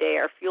seeing today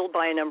are fueled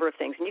by a number of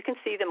things, and you can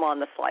see them on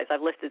the slides.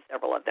 I've listed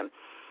several of them.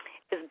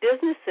 As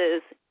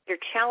businesses, you're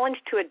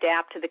challenged to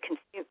adapt to the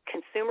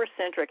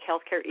consumer-centric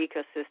healthcare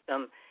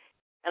ecosystem,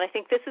 and I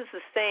think this is the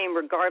same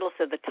regardless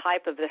of the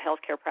type of the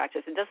healthcare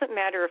practice. It doesn't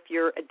matter if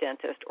you're a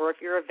dentist or if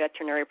you're a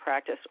veterinary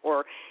practice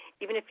or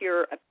even if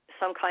you're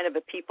some kind of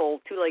a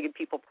two-legged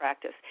people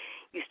practice.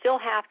 You still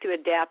have to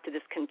adapt to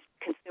this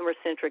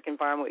consumer-centric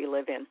environment we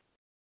live in.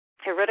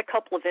 I read a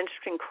couple of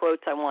interesting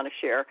quotes I want to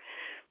share.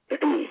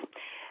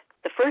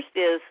 The first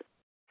is,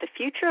 the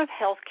future of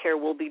healthcare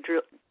will be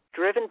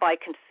driven by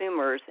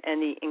consumers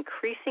and the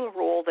increasing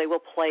role they will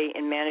play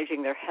in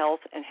managing their health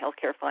and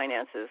healthcare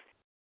finances.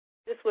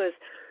 This was,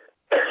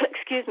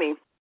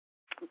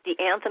 the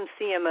Anthem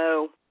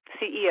CEO,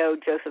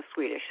 Joseph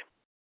Swedish.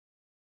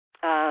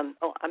 I'm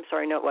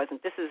sorry, no, it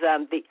wasn't. This is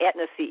the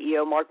Aetna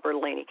CEO, Mark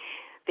Bertolini.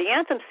 The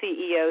Anthem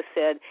CEO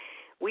said,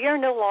 "We are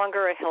no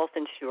longer a health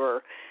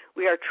insurer.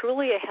 We are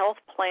truly a health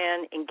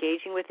plan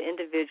engaging with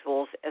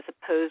individuals as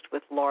opposed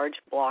with large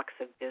blocks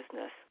of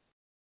business."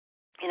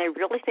 And I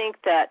really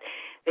think that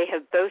they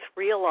have both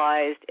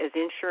realized as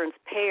insurance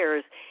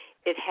payers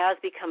it has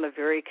become a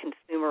very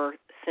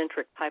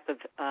consumer-centric type of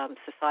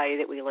society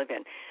that we live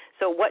in.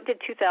 So what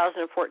did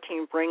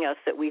 2014 bring us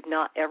that we've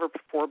not ever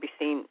before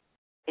seen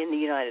in the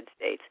United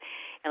States?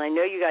 And I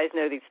know you guys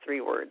know these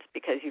three words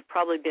because you've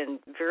probably been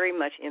very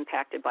much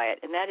impacted by it,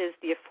 and that is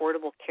the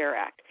Affordable Care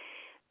Act.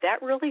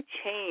 That really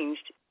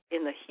changed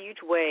in a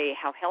huge way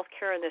how health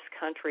care in this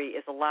country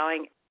is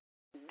allowing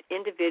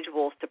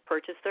individuals to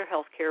purchase their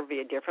health care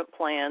via different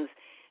plans,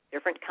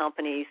 different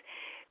companies,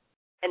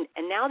 and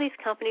now these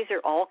companies are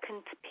all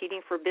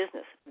competing for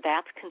business.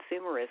 That's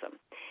consumerism.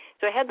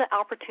 So I had the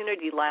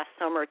opportunity last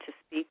summer to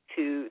speak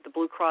to the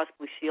Blue Cross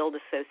Blue Shield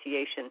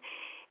Association,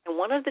 and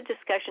one of the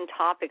discussion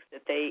topics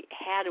that they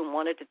had and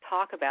wanted to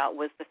talk about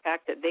was the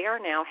fact that they are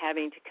now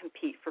having to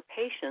compete for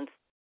patients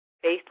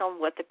based on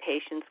what the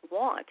patients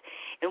want.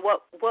 And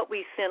what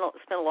we spent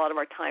a lot of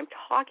our time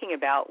talking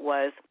about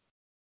was,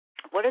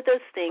 what are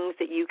those things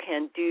that you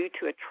can do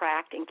to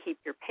attract and keep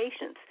your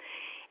patients?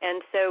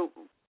 And so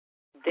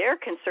their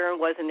concern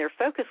was, and their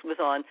focus was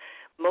on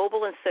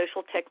mobile and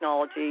social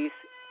technologies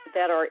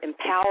that are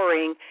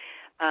empowering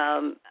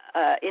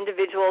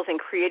individuals and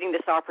creating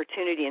this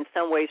opportunity in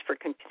some ways for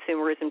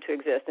consumerism to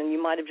exist. And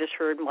you might have just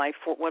heard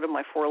one of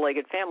my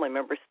four-legged family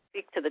members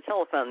speak to the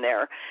telephone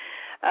there.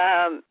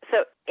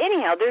 So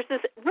anyhow, there's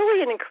this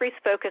really an increased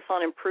focus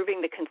on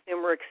improving the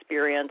consumer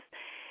experience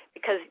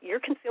because your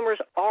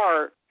patients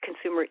are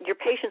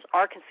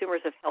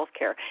consumers of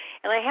healthcare.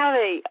 And I have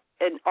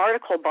an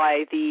article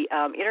by the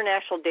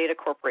International Data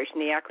Corporation.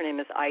 The acronym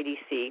is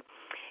IDC,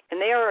 and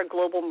they are a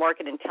global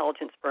market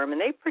intelligence firm. And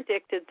they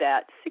predicted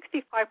that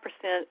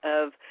 65%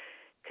 of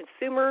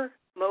consumer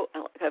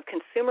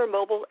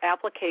mobile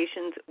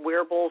applications,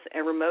 wearables,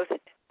 and remote.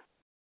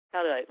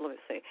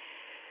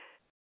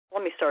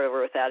 Let me start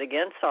over with that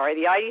again. Sorry.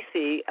 The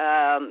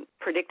IDC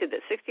predicted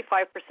that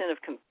 65%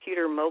 of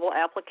computer mobile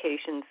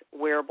applications,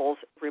 wearables,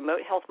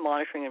 remote health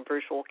monitoring, and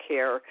virtual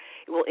care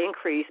will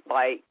increase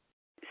by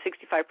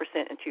 65%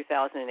 in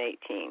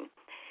 2018.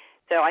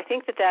 So I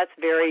think that that's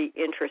very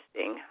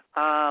interesting.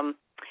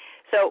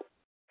 So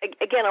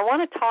again, I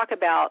want to talk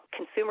about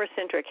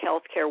consumer-centric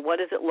healthcare. What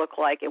does it look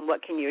like, and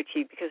what can you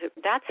achieve? Because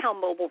that's how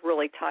mobile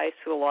really ties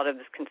to a lot of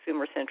this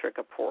consumer-centric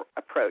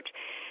approach.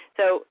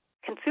 So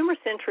consumer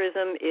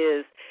centrism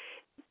is,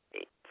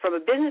 from a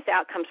business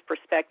outcomes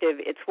perspective,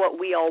 it's what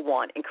we all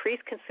want: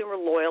 increased consumer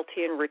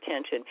loyalty and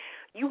retention.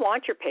 You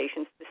want your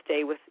patients to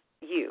stay with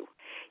you.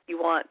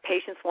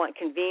 Patients want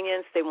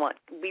convenience.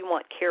 We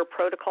want care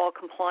protocol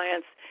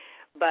compliance,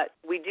 but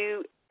we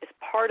do, as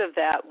part of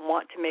that,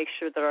 want to make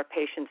sure that our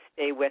patients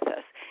stay with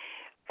us.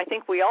 I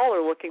think we all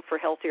are looking for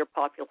healthier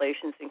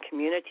populations and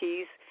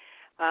communities.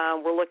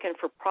 We're looking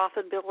for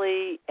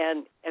profitability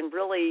and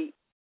really,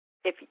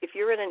 if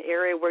you're in an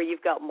area where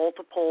you've got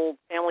multiple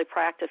family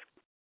practices,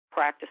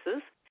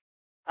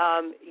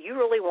 you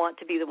really want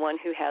to be the one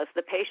who has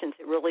the patients.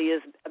 It really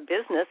is a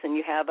business, and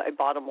you have a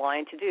bottom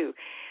line to do.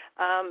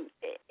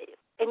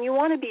 And you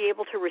want to be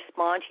able to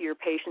respond to your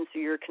patients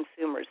or your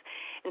consumers.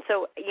 And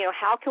so,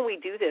 how can we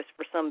do this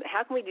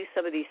how can we do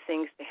some of these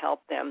things to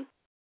help them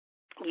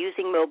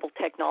using mobile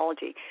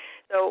technology?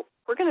 So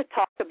we're going to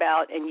talk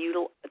about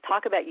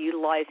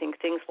utilizing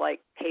things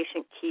like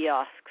patient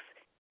kiosks,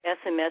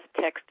 SMS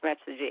text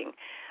messaging,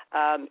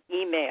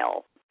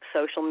 email,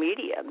 social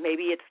media.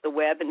 Maybe it's the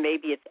web and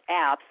maybe it's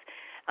apps.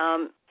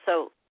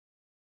 So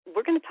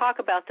we're going to talk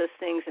about those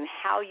things and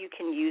how you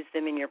can use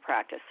them in your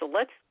practice. So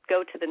let's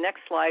go to the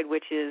next slide,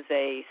 which is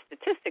a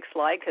statistics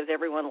slide, because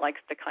everyone likes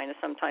to kind of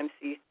sometimes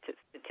see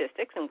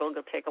statistics, and we'll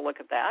go take a look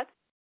at that.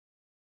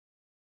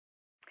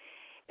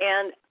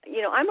 And,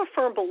 I'm a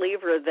firm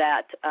believer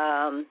that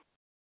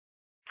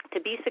to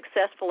be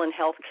successful in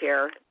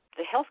healthcare,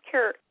 the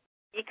healthcare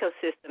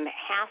ecosystem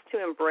has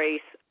to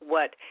embrace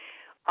what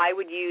I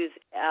would use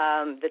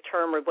the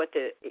term, or what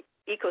the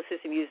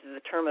ecosystem uses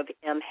the term of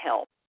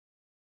mHealth.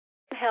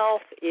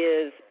 mHealth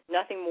is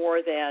nothing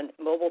more than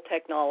mobile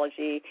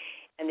technology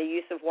and the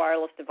use of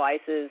wireless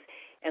devices,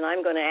 and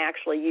I'm going to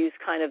actually use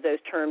kind of those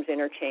terms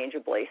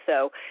interchangeably.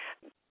 So,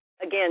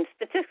 again,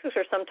 statistics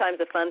are sometimes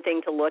a fun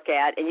thing to look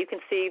at, and you can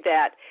see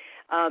that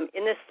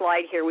in this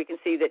slide here, we can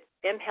see that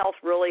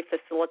mHealth really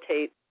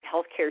facilitates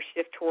healthcare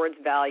shift towards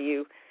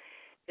value.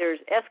 There's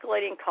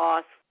escalating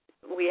costs.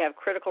 We have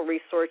critical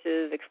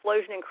resources,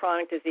 explosion in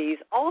chronic disease.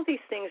 All of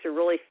these things are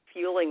really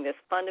fueling this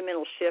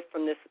fundamental shift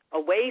from this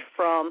away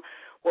from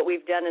what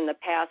we've done in the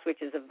past,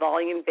 which is a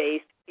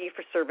volume-based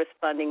fee-for-service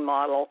funding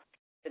model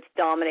that's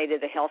dominated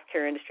the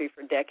healthcare industry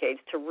for decades,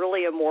 to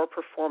really a more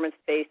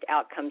performance-based,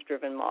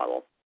 outcomes-driven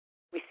model.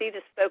 We see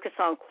this focus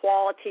on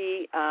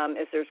quality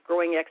as there's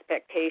growing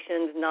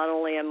expectations not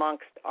only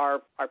amongst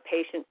our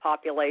patient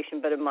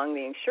population but among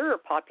the insurer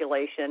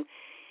population.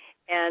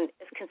 And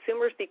as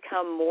consumers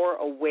become more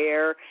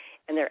aware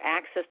and their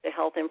access to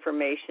health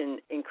information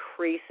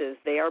increases,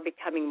 they are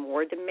becoming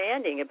more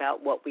demanding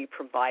about what we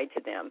provide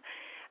to them.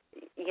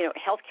 You know,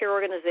 healthcare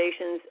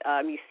organizations,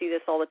 you see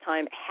this all the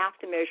time, have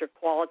to measure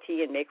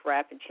quality and make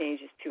rapid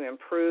changes to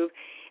improve.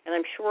 And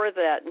I'm sure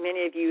that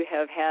many of you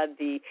have had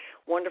the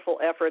wonderful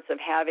efforts of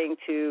having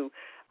to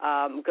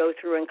go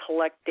through and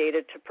collect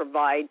data to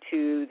provide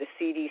to the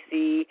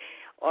CDC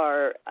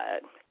or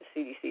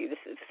CDC, the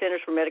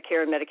Centers for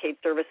Medicare and Medicaid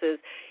Services,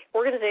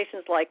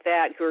 organizations like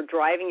that who are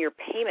driving your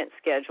payment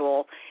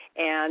schedule,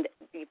 and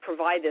you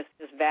provide this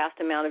vast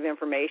amount of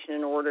information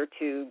in order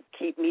to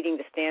keep meeting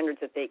the standards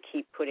that they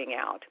keep putting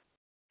out.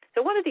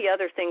 So one of the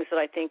other things that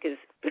I think is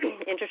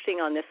interesting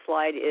on this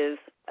slide is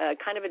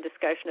kind of a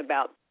discussion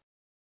about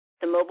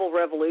the mobile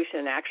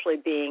revolution actually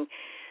being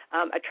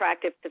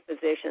attractive to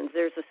physicians.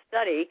 There's a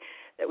study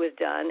that was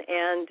done,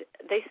 and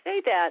they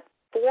say that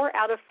 4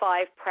 out of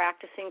 5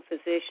 practicing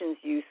physicians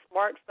use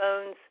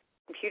smartphones,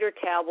 computer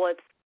tablets,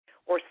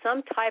 or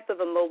some type of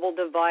a mobile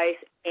device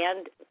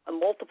and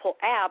multiple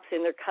apps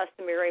in their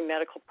customary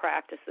medical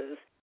practices.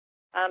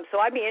 So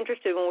I'd be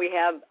interested when we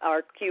have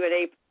our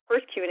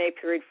first Q&A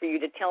period for you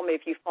to tell me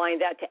if you find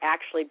that to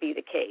actually be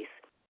the case.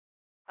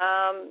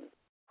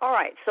 All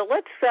right, so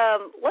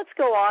let's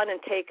go on and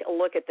take a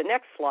look at the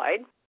next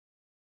slide.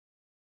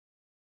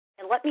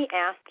 And let me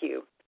ask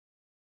you,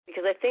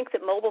 because I think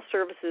that mobile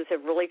services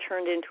have really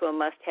turned into a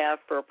must-have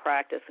for a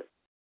practice,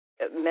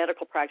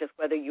 medical practice,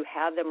 whether you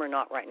have them or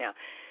not right now.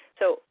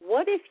 So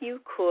what if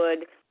you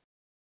could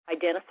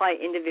identify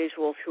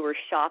individuals who are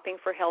shopping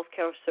for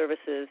healthcare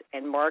services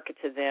and market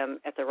to them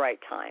at the right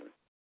time?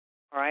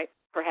 All right?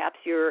 Perhaps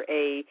you're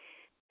a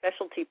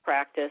specialty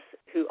practice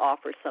who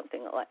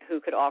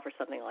could offer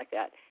something like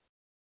that.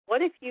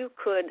 What if you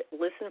could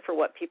listen for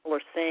what people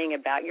are saying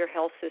about your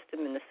health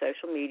system in the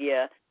social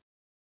media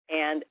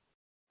and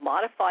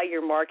modify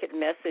your market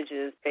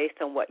messages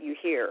based on what you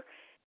hear?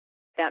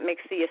 That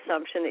makes the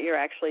assumption that you're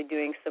actually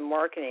doing some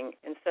marketing.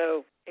 And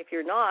so if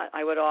you're not,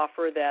 I would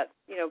offer that,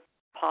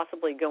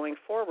 possibly going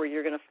forward,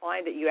 you're going to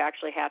find that you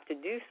actually have to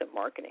do some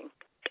marketing.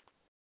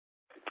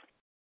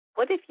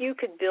 What if you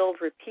could build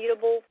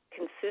repeatable,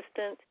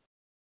 consistent,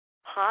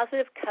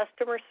 positive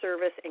customer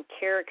service and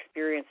care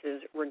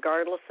experiences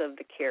regardless of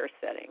the care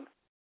setting?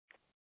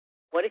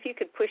 What if you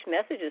could push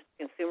messages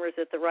to consumers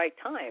at the right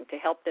time to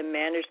help them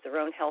manage their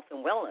own health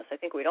and wellness? I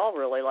think we'd all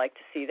really like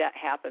to see that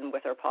happen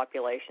with our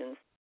populations.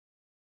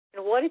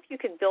 And what if you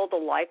could build a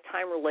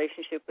lifetime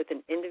relationship with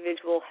an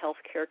individual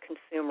healthcare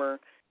consumer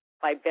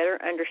by better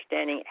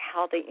understanding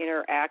how they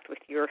interact with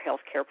your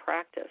healthcare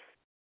practice?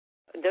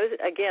 Those,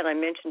 again, I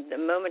mentioned a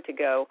moment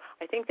ago,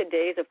 I think the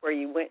days of where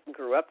you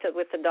grew up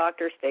with the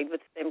doctor, stayed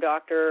with the same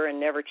doctor, and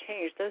never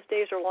changed, those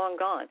days are long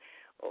gone.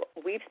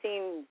 We've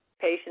seen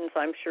patients,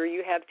 I'm sure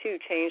you have too,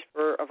 change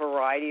for a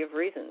variety of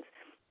reasons.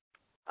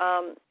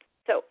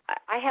 So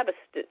I have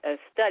a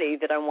study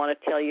that I want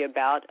to tell you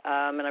about,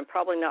 and I'm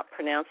probably not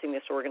pronouncing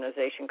this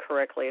organization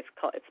correctly. It's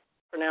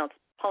pronounced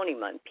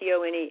Ponemon,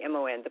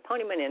 P-O-N-E-M-O-N. The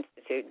Ponemon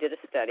Institute did a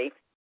study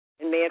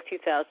in May of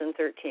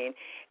 2013.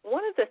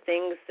 One of the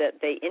things that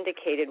they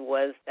indicated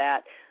was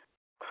that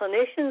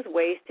clinicians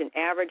waste an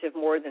average of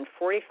more than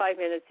 45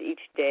 minutes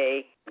each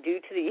day due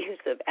to the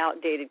use of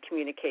outdated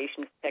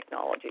communications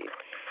technologies.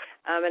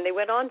 And they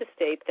went on to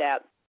state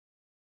that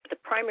the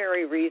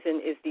primary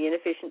reason is the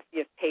inefficiency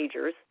of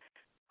pagers,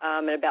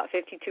 and about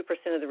 52%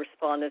 of the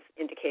respondents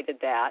indicated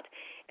that.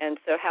 And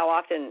so how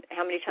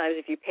many times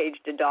have you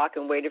paged a doc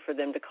and waited for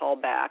them to call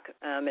back,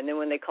 and then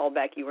when they called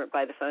back, you weren't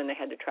by the phone, they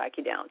had to track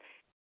you down.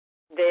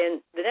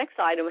 Then the next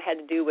item had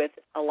to do with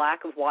a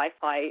lack of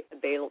Wi-Fi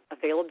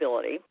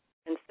availability.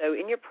 And so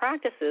in your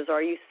practices,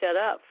 are you set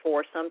up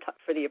for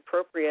the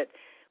appropriate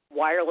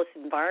wireless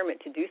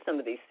environment to do some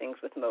of these things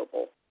with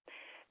mobile?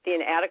 The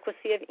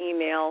inadequacy of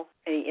email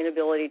and the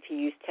inability to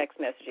use text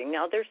messaging.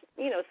 Now, there's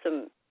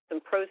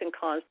some pros and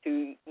cons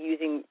to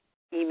using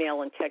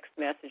email and text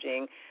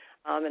messaging,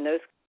 and those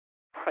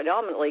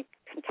predominantly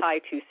can tie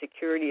to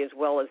security as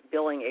well as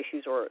billing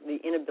issues or the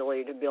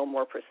inability to bill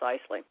more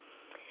precisely.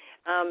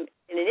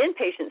 In an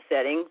inpatient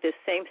setting, this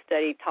same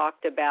study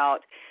talked about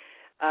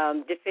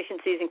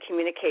deficiencies in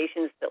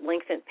communications that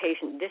lengthen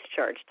patient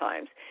discharge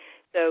times.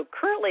 So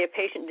currently a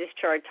patient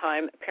discharge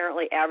time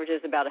apparently averages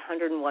about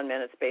 101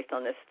 minutes based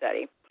on this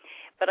study.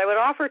 But I would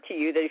offer to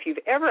you that if you've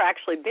ever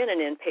actually been an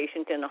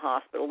inpatient in a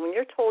hospital, when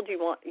you're told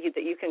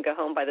that you can go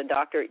home by the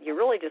doctor, you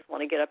really just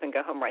want to get up and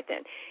go home right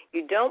then.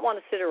 You don't want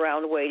to sit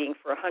around waiting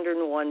for 101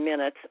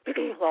 minutes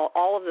while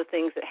all of the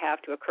things that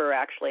have to occur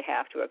actually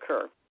have to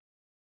occur.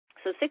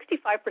 So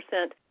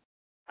 65%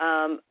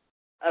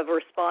 of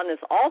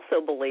respondents also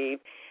believe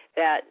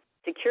that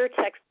secure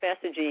text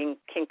messaging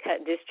can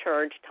cut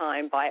discharge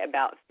time by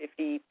about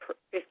 50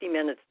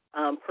 minutes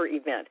per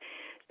event.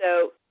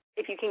 So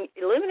if you can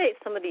eliminate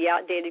some of the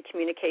outdated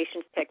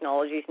communications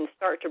technologies and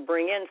start to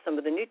bring in some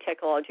of the new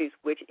technologies,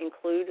 which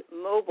include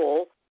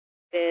mobile,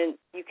 then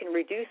you can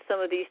reduce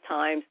some of these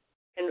times.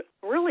 And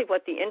really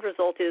what the end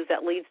result is,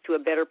 that leads to a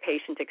better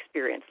patient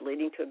experience.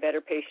 Leading to a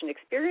better patient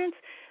experience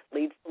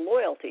leads to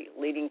loyalty.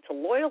 Leading to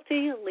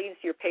loyalty leads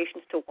your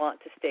patients to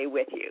want to stay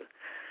with you.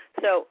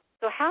 So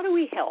how do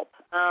we help?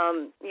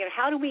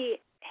 How do we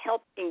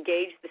help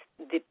engage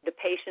the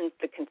patient,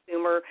 the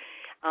consumer,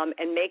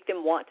 and make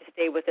them want to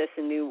stay with us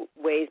in new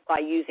ways by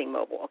using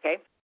mobile, okay?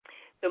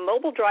 So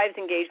mobile drives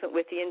engagement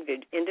with the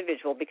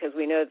individual because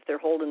we know that they're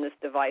holding this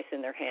device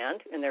in their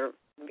hand, and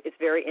it's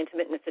very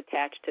intimate and it's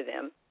attached to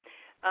them.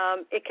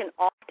 It can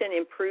often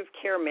improve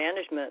care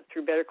management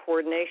through better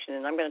coordination,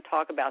 and I'm going to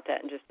talk about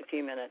that in just a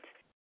few minutes.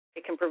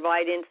 It can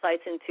provide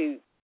insights into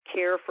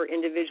care for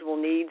individual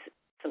needs,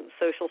 some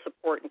social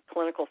support and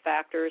clinical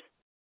factors.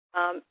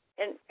 And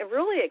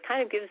really, it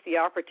kind of gives the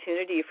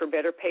opportunity for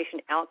better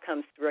patient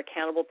outcomes through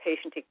accountable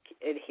patient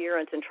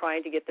adherence and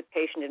trying to get the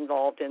patient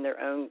involved in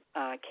their own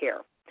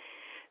care.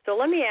 So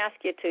let me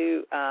ask you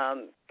to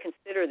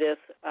consider this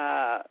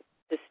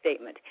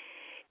statement.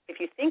 If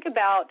you think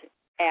about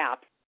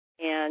apps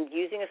and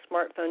using a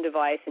smartphone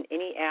device and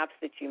any apps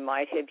that you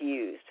might have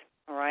used,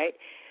 all right,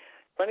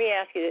 let me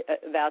ask you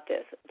about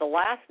this.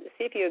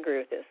 See if you agree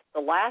with this. The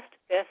last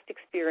best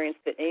experience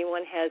that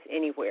anyone has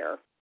anywhere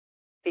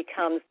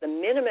becomes the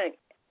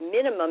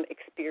minimum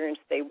experience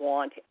they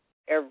want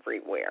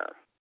everywhere.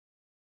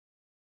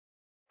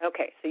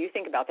 Okay, so you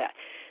think about that.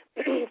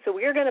 So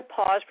we are going to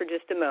pause for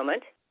just a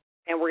moment,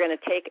 and we're going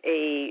to take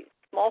a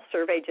small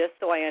survey just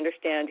so I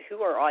understand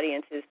who our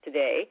audience is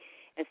today.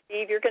 And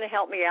Steve, you're going to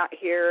help me out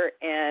here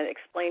and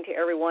explain to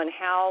everyone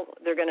how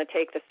they're going to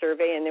take the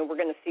survey, and then we're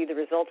going to see the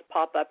results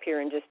pop up here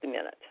in just a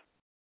minute.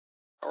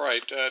 All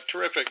right,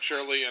 terrific,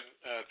 Shirley, and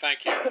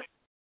thank you.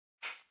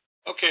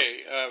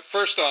 Okay,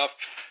 first off,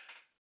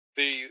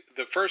 the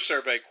first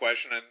survey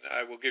question, and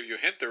I will give you a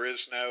hint, there is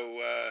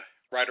no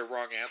right or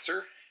wrong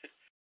answer,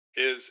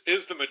 is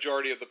the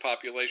majority of the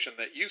population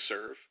that you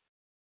serve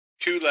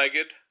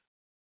two-legged,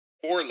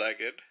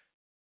 four-legged,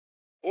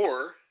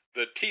 or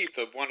the teeth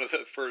of one of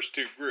the first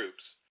two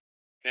groups?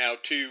 Now,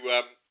 to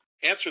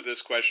answer this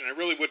question, it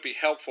really would be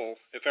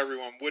helpful if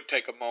everyone would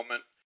take a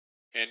moment,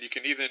 and you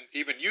can even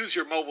use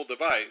your mobile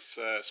device,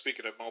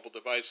 speaking of mobile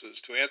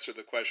devices, to answer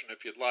the question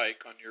if you'd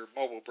like on your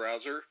mobile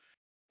browser,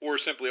 or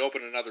simply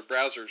open another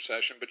browser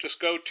session. But just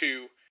go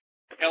to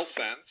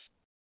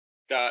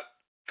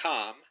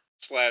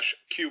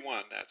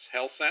healthsense.com/Q1. That's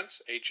healthsense,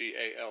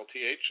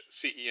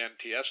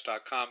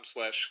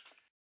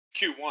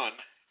 HealthCents.com/Q1,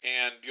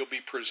 and you'll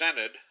be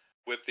presented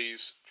with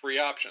these three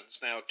options.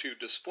 Now, to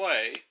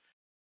display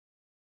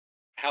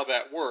how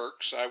that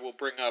works, I will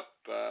bring up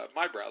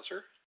my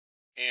browser,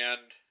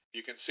 and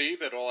you can see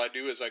that all I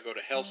do is I go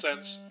to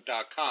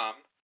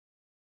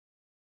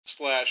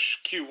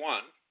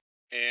healthsense.com/Q1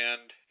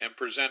 and am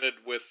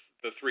presented with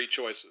the three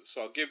choices.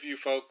 So I'll give you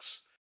folks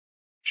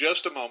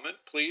just a moment,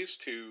 please,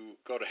 to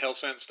go to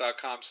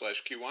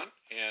healthsense.com/Q1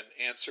 and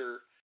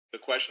answer the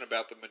question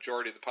about the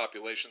majority of the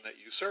population that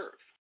you serve.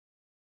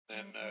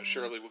 And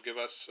Shirley will give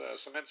us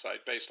some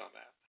insight based on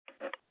that.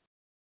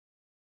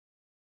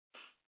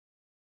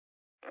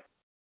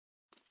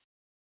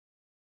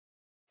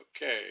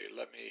 Okay,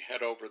 let me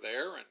head over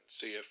there and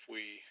see if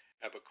we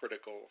have a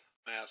critical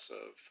mass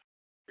of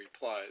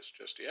replies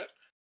just yet.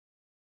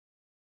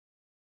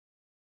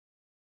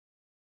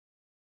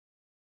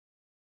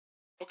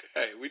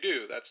 Okay, we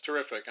do. That's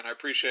terrific, and I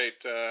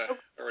appreciate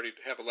already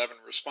have 11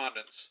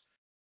 respondents.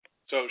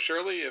 So,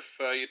 Shirley, if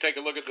you take a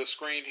look at the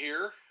screen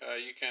here,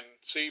 you can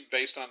see,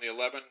 based on the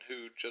 11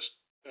 who just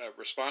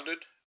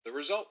responded, the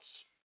results.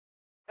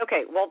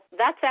 Okay, well,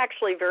 that's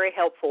actually very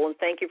helpful, and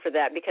thank you for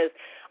that, because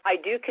I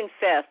do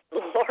confess the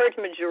large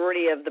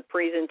majority of the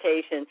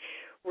presentation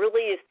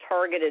really is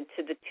targeted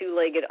to the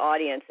two-legged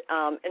audience.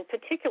 In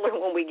particular,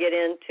 when we get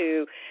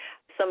into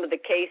some of the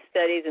case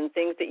studies and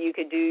things that you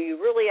could do, you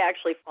really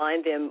actually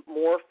find them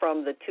more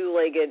from the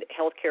two-legged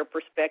healthcare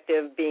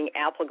perspective being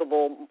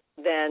applicable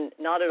than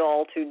not at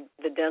all to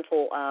the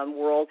dental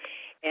world,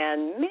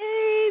 and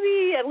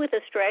maybe with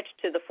a stretch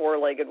to the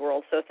four-legged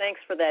world. So thanks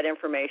for that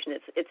information.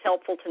 It's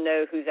helpful to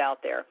know who's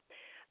out there.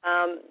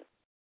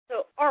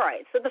 So, all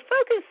right, so the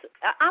focus,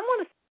 I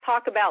want to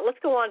talk about, let's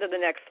go on to the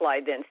next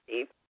slide then,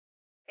 Steve.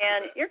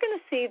 And you're going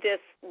to see this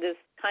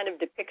kind of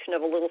depiction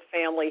of a little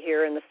family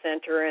here in the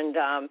center, and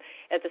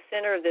at the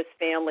center of this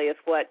family is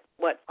what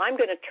I'm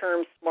going to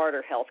term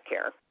smarter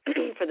healthcare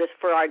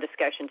for our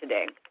discussion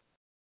today.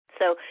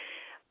 So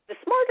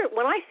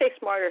when I say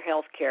smarter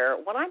healthcare,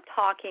 what I'm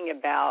talking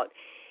about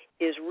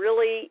is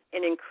really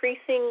an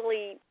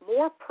increasingly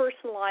more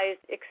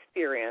personalized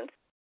experience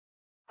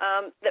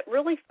that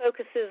really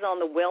focuses on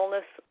the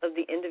wellness of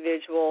the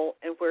individual,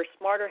 and where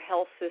smarter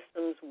health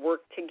systems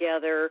work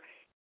together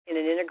in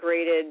an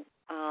integrated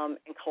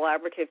and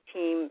collaborative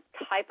team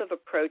type of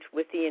approach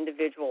with the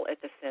individual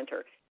at the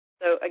center.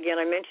 So again,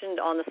 I mentioned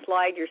on the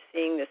slide, you're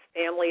seeing this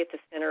family at the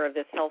center of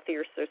this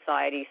healthier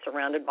society,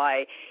 surrounded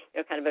by,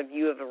 kind of a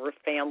view of a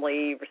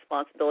family,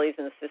 responsibilities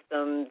in the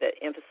system that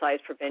emphasize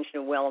prevention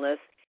and wellness.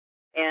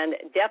 And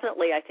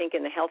definitely, I think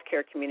in the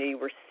healthcare community,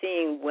 we're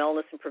seeing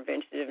wellness and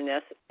preventative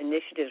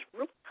initiatives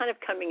really kind of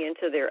coming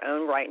into their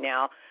own right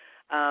now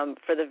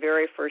for the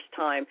very first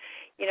time.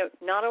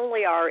 Not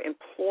only are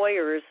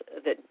employers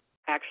that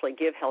actually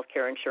give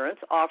healthcare insurance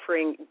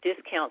offering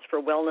discounts for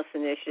wellness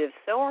initiatives,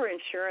 so are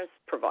insurance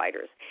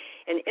providers.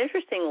 And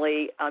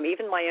interestingly,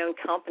 even my own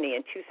company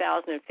in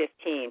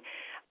 2015,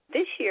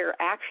 this year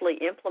actually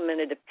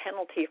implemented a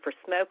penalty for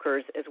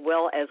smokers as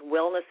well as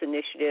wellness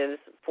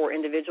initiatives for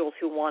individuals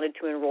who wanted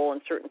to enroll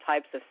in certain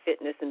types of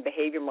fitness and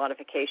behavior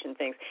modification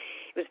things.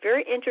 It was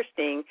very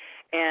interesting,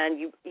 and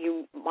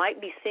you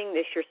might be seeing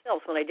this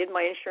yourselves. When I did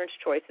my insurance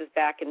choices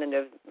back in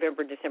the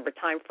November-December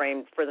time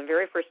frame, for the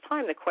very first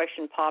time the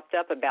question popped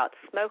up about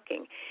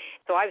smoking.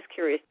 So I was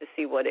curious to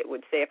see what it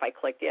would say if I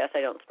clicked yes.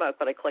 I don't smoke,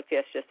 but I clicked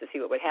yes just to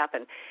see what would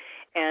happen.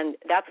 And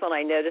that's when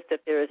I noticed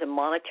that there is a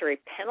monetary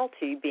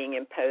penalty being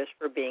imposed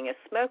for being a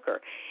smoker.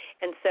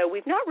 And so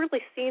we've not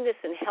really seen this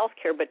in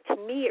healthcare, but to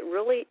me it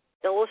really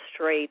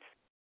illustrates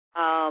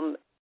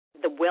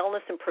the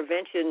wellness and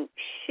prevention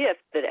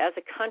shift that as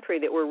a country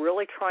that we're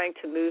really trying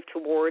to move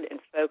toward and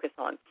focus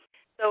on.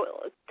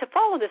 So to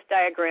follow this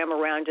diagram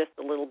around just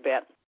a little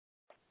bit,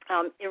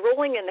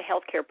 enrolling in the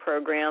healthcare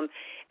program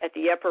at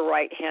the upper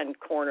right-hand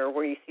corner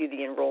where you see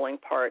the enrolling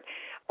part,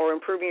 or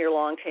improving your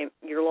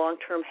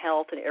long-term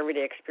health and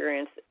everyday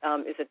experience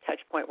is a touch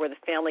point where the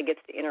family gets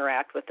to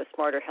interact with the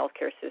smarter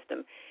healthcare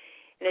system.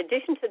 In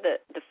addition to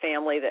the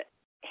family, the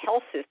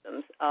health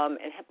systems,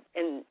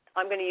 and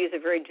I'm going to use a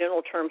very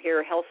general term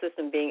here, health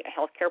system being a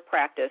healthcare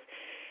practice,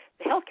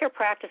 the healthcare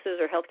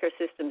practices or healthcare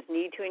systems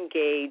need to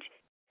engage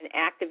and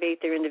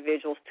activate their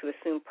individuals to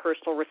assume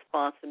personal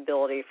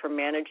responsibility for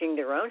managing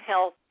their own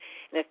health,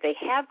 and if they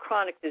have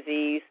chronic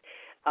disease,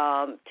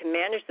 to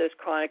manage those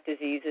chronic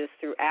diseases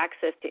through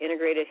access to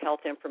integrated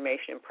health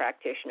information and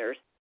practitioners.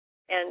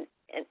 And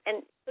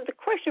so the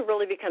question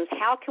really becomes,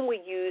 how can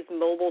we use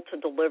mobile to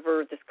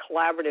deliver this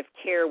collaborative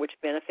care which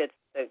benefits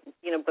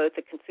both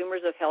the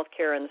consumers of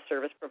healthcare and the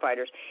service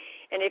providers?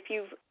 And if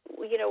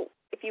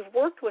you've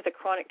worked with a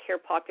chronic care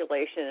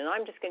population, and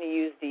I'm just going to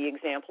use the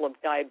example of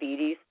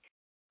diabetes,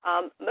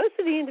 most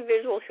of the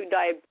individuals who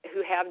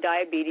have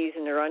diabetes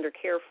and they're under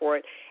care for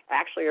it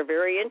actually are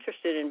very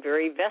interested and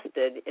very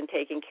vested in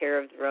taking care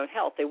of their own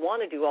health. They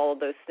want to do all of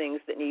those things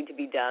that need to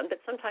be done,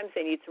 but sometimes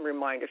they need some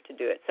reminders to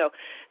do it. So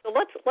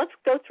let's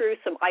go through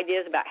some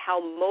ideas about how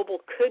mobile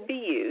could be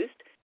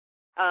used,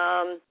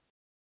 and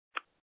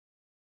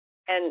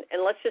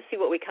let's just see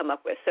what we come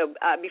up with. So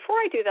before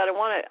I do that, I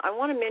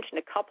want to mention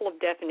a couple of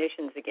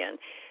definitions again.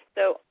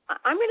 So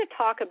I'm going to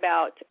talk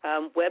about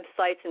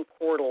websites and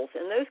portals,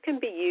 and those can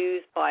be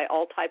used by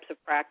all types of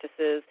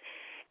practices,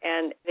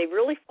 and they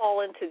really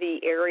fall into the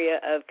area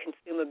of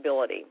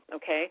consumability,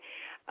 okay?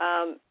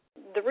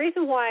 The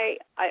reason why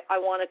I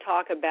want to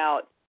talk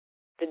about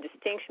the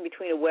distinction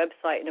between a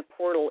website and a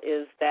portal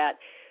is that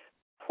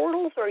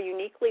portals are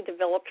uniquely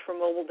developed for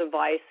mobile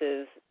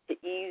devices to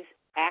ease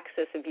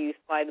access of use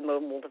by the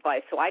mobile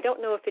device. So I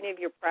don't know if any of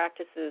your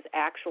practices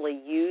actually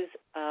use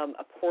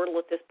a portal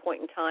at this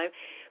point in time,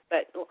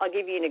 but I'll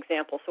give you an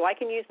example. So I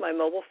can use my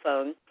mobile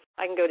phone.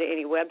 I can go to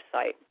any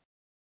website.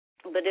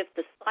 But if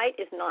the site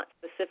is not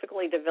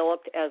specifically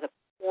developed as a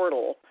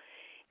portal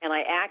and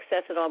I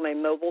access it on my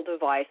mobile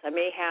device, I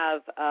may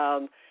have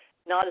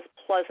not as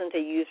pleasant a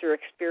user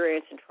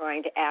experience in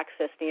trying to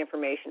access the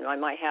information. I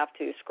might have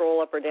to scroll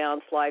up or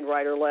down, slide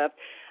right or left,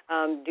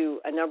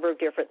 do a number of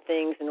different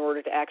things in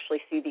order to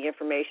actually see the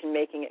information,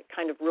 making it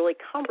kind of really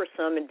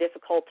cumbersome and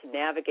difficult to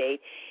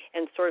navigate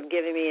and sort of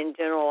giving me in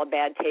general a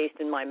bad taste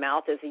in my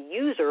mouth as a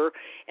user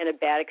and a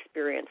bad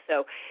experience.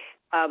 So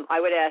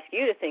I would ask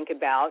you to think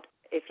about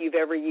if you've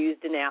ever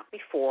used an app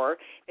before,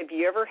 if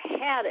you ever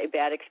had a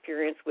bad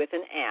experience with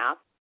an app,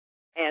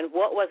 and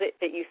what was it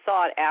that you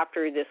thought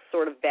after this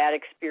sort of bad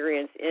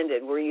experience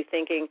ended? Were you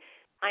thinking,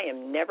 I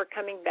am never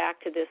coming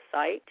back to this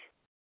site?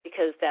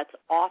 Because that's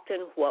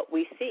often what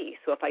we see.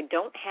 So if I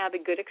don't have a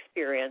good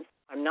experience,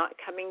 I'm not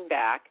coming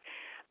back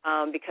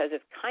because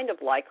it's kind of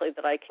likely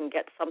that I can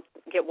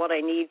get what I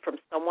need from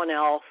someone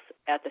else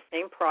at the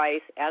same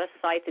price at a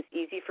site that's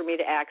easy for me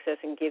to access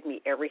and give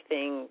me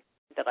everything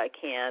that I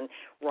can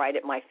right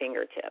at my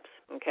fingertips,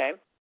 okay?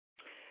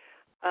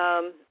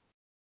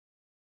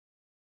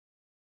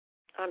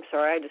 I'm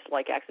sorry, I just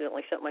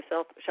accidentally shut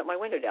my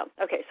window down.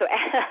 Okay, so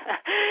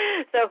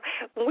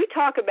when we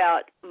talk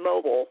about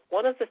mobile,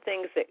 one of the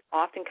things that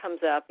often comes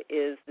up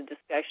is the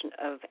discussion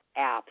of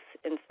apps.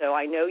 And so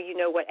I know you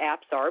know what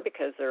apps are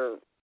because they're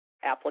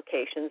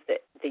applications that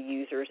the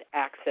users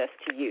access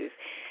to use.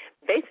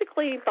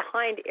 Basically,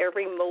 behind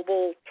every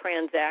mobile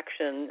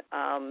transaction,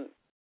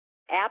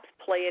 apps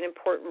play an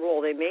important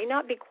role. They may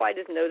not be quite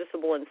as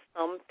noticeable in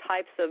some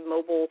types of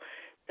mobile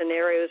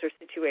scenarios or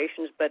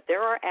situations, but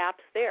there are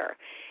apps there.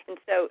 And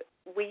so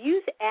we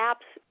use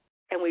apps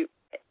and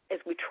as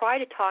we try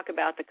to talk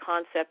about the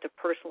concept of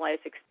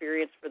personalized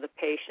experience for the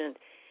patient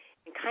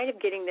and kind of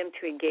getting them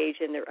to engage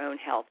in their own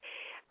health.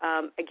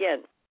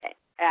 Again,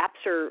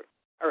 apps are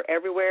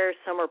everywhere.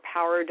 Some are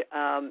powered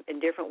in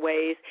different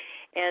ways.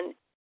 And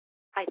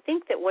I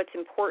think that what's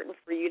important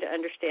for you to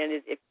understand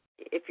is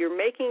if you're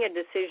making a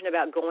decision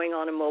about going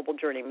on a mobile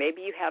journey,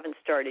 maybe you haven't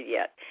started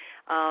yet,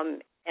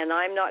 and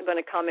I'm not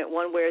going to comment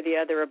one way or the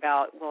other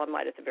about, well, I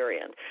might at the very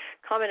end,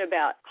 comment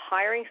about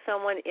hiring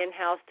someone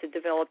in-house to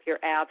develop your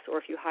apps, or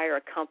if you hire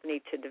a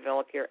company to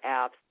develop your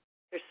apps.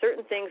 There's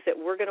certain things that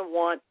you are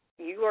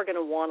going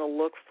to want to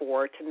look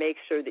for to make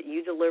sure that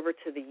you deliver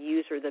to the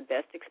user the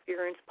best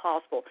experience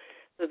possible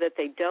so that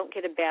they don't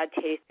get a bad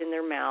taste in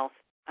their mouth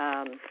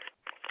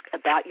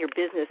about your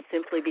business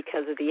simply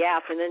because of the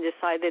app, and then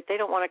decide that they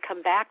don't want to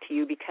come back to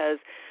you because,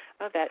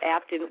 oh, that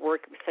app didn't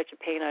work. It was such a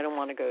pain. I don't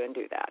want to go and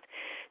do that.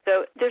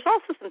 So there's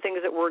also some things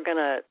that we're going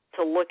to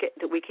look at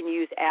that we can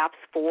use apps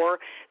for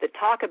that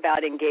talk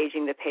about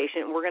engaging the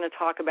patient, and we're going to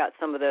talk about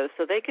some of those.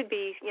 So they could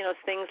be,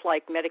 things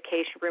like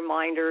medication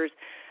reminders,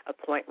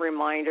 appointment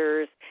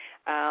reminders.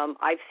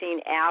 I've seen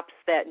apps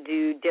that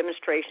do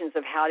demonstrations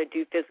of how to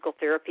do physical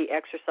therapy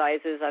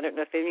exercises. I don't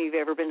know if any of you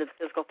have ever been to the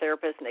physical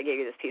therapist and they gave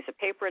you this piece of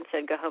paper and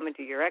said, go home and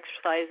do your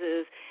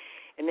exercises.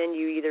 And then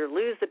you either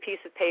lose the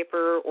piece of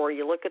paper or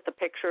you look at the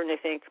picture and you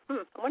think,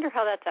 I wonder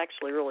how that's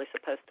actually really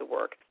supposed to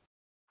work.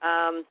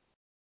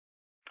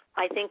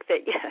 I think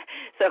that,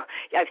 so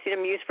I've seen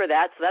them used for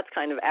that, so that's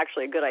kind of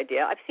actually a good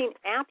idea. I've seen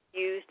apps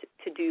used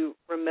to do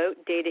remote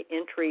data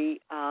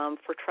entry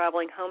for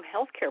traveling home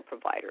healthcare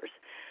providers.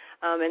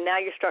 And now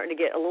you're starting to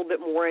get a little bit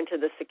more into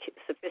the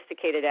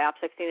sophisticated apps.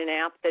 I've seen an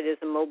app that is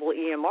a mobile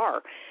EMR.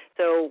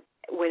 So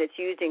when it's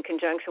used in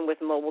conjunction with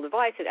a mobile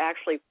device, it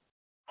actually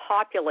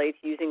populates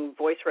using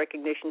voice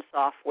recognition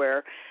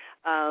software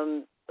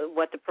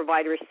what the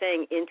provider is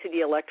saying into the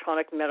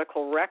electronic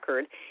medical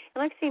record.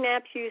 And I've seen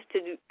apps used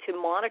to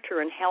monitor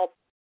and help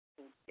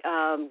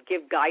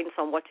give guidance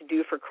on what to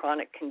do for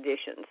chronic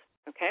conditions.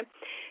 Okay,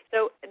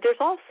 so there's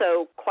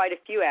also quite a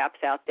few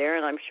apps out there,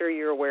 and I'm sure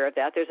you're aware of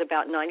that. There's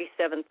about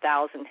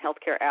 97,000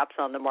 healthcare apps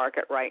on the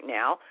market right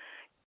now.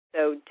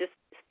 So just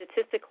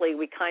statistically,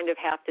 we kind of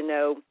have to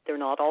know they're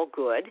not all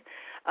good.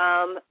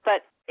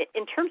 But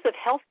in terms of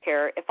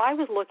healthcare, if I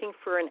was looking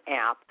for an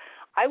app,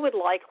 I would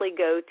likely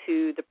go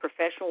to the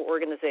professional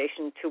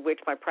organization to which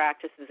my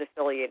practice is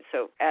affiliated.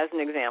 So as an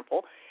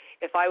example,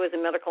 if I was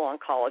a medical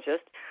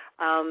oncologist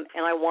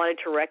and I wanted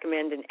to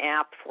recommend an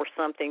app for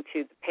something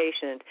to the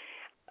patient,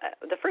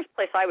 the first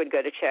place I would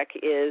go to check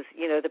is,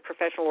 the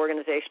professional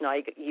organization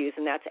I use,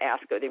 and that's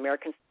ASCO, the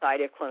American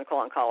Society of Clinical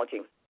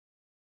Oncology.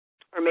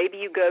 Or maybe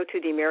you go to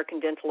the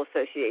American Dental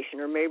Association,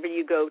 or maybe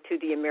you go to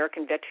the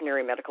American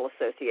Veterinary Medical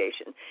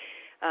Association.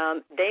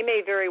 They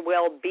may very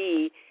well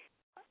be,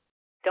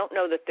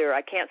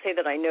 I can't say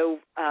that I know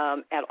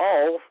at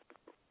all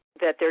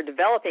that they're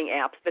developing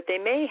apps, but they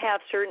may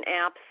have certain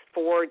apps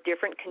for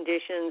different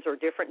conditions or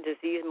different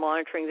disease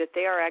monitoring that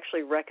they are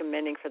actually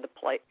recommending for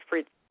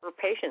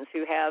patients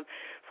who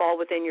fall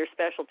within your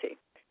specialty.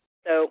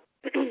 So,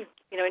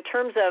 in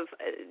terms of,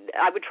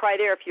 I would try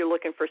there if you're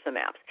looking for some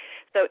apps.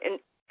 So in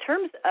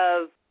terms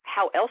of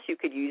how else you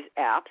could use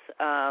apps,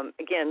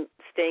 again,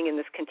 staying in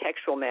this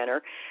contextual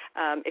manner,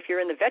 if you're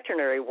in the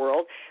veterinary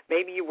world,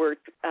 maybe you were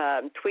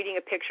tweeting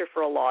a picture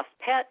for a lost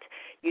pet,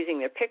 using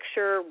their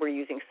picture. We're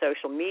using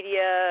social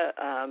media.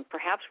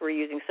 Perhaps we're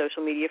using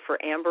social media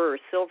for amber or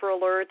silver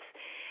alerts.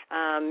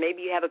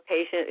 Maybe you have a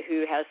patient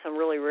who has some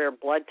really rare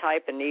blood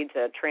type and needs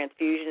a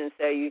transfusion, and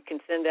so you can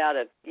send out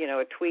a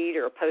tweet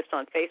or a post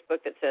on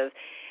Facebook that says,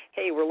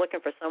 hey, we're looking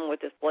for someone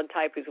with this blood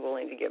type who's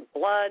willing to give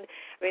blood.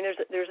 I mean,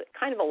 there's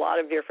kind of a lot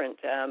of different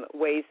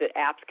ways that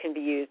apps can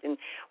be used. And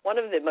one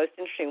of the most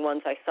interesting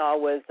ones I saw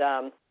was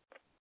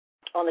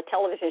on the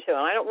television show,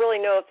 and I don't really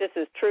know if this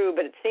is true,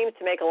 but it seems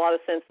to make a lot of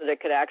sense that it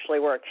could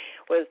actually work,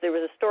 there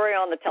was a story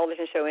on the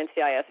television show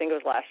NCIS, I think it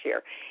was last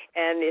year,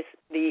 and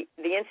the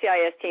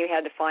NCIS team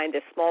had to find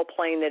this small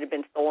plane that had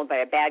been stolen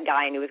by a bad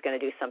guy and who was going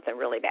to do something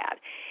really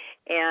bad.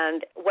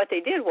 And what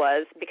they did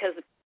was, because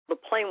the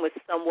plane was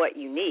somewhat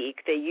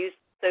unique, they used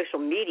social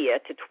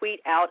media to tweet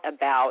out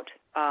about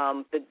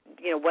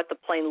what the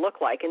plane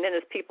looked like. And then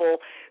as people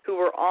who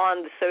were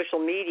on the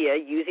social media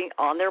using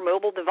on their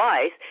mobile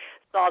device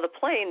saw the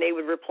plane, they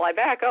would reply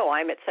back, oh,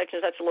 I'm at such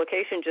and such a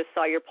location, just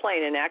saw your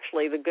plane. And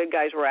actually the good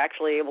guys were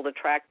actually able to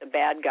track the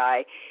bad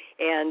guy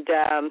and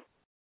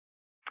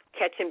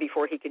catch him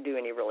before he could do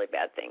any really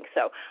bad things.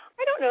 So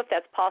I don't know if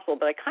that's possible,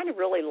 but I kind of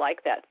really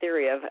like that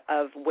theory of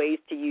ways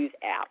to use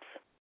apps.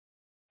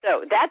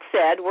 So that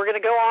said, we're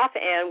going to go off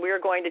and we're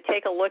going to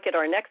take a look at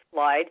our next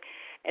slide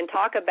and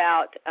talk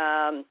about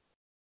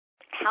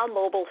how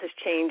mobile has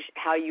changed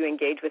how you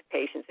engage with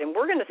patients. And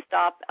we're going to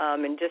stop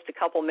in just a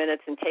couple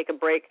minutes and take a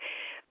break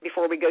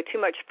before we go too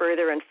much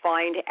further and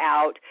find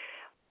out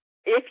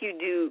if you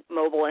do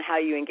mobile and how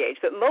you engage.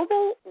 But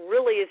mobile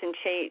really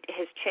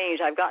has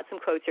changed. I've got some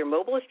quotes here.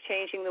 Mobile is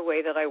changing the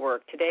way that I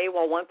work. Today,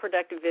 while one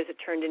productive visit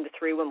turned into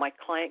 3 when my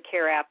client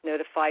care app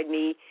notified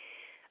me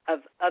of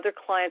other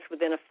clients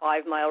within a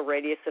 5-mile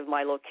radius of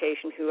my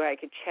location who I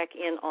could check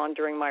in on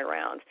during my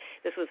rounds.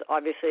 This was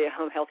obviously a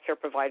home health care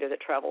provider that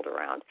traveled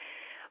around.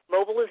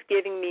 Mobile is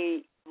giving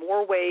me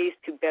more ways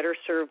to better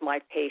serve my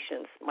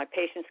patients. My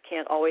patients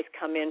can't always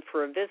come in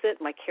for a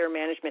visit. My care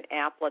management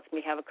app lets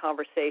me have a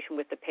conversation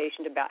with the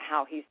patient about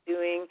how he's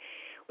doing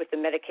with the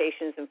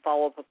medications and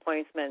follow-up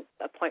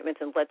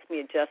appointments and lets me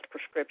adjust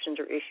prescriptions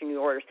or issue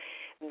new orders.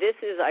 This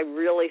is, I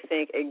really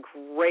think, a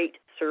great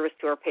service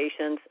to our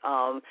patients.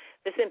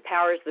 This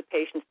empowers the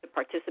patients to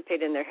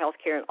participate in their health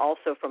care and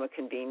also from a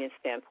convenience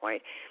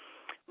standpoint.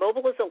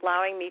 Mobile is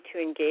allowing me to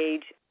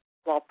engage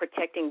while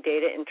protecting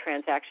data and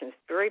transactions.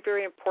 Very,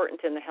 very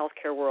important in the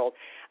healthcare world.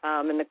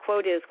 And the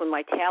quote is, when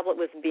my tablet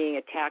was being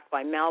attacked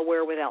by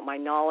malware without my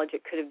knowledge,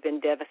 it could have been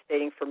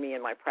devastating for me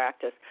and my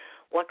practice.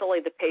 Luckily,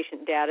 the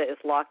patient data is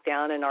locked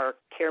down in our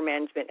care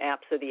management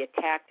app, so the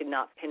attack did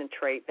not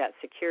penetrate that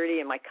security,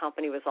 and my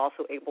company was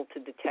also able to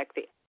detect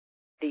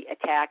the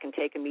attack and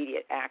take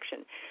immediate action.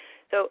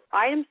 So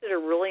items that are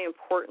really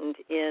important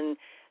in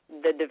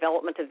the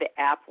development of the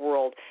app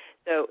world.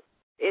 So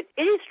it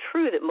is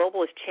true that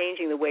mobile is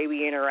changing the way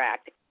we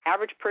interact.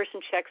 Average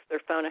person checks their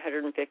phone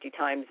 150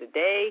 times a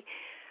day.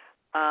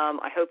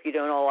 I hope you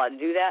don't all want to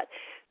do that.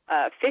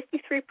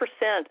 53%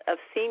 of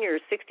seniors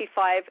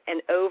 65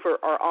 and over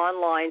are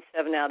online.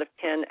 7 out of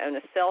 10 own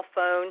a cell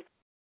phone.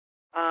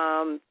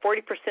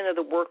 40% of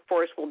the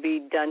workforce will be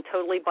done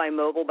totally by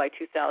mobile by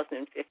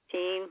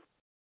 2015.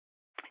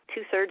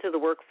 2/3 of the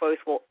workforce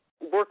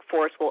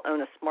will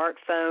own a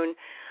smartphone.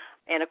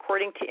 And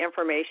according to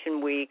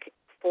Information Week,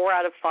 4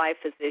 out of 5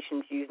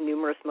 physicians use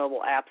numerous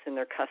mobile apps in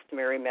their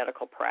customary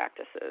medical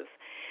practices.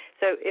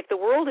 So if the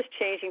world is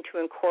changing to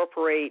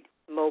incorporate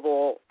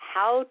mobile,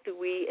 how do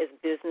we as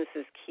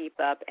businesses keep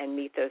up and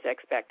meet those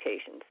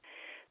expectations?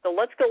 So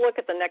let's go look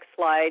at the next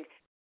slide,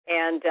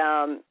 and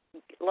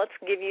let's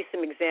give you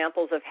some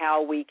examples of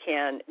how we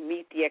can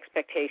meet the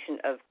expectation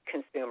of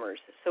consumers.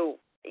 So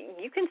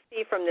you can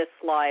see from this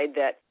slide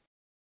that,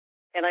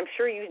 and I'm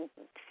sure you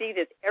see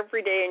this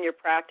every day in your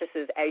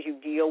practices as you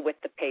deal with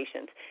the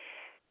patients.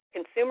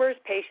 Consumers,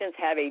 patients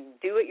have a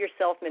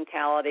do-it-yourself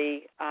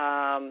mentality.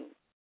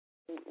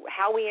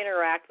 How we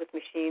interact with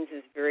machines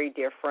is very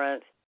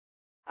different.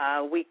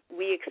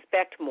 We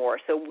expect more.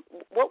 So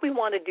what we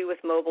want to do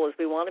with mobile is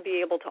we want to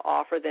be able to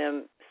offer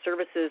them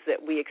services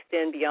that we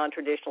extend beyond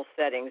traditional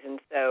settings. And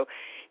so,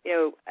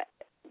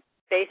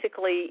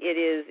 basically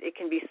it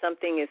can be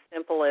something as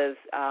simple as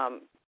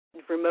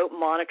remote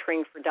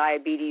monitoring for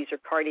diabetes or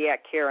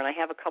cardiac care. And I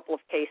have a couple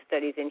of case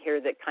studies in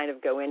here that kind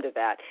of go into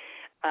that.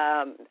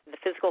 The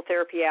physical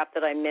therapy app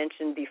that I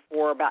mentioned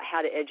before about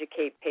how to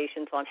educate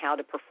patients on how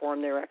to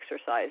perform their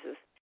exercises.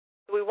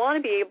 So we want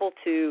to be able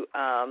to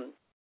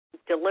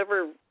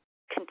deliver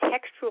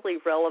contextually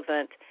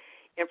relevant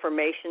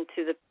information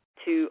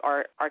to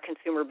our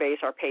consumer base,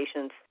 our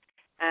patients,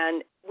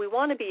 and we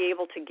want to be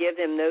able to give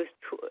them those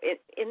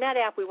in that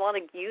app. We want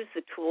to use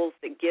the tools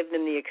that give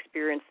them the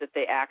experience that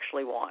they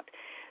actually want.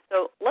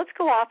 So let's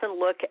go off and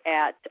look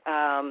at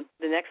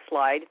the next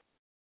slide.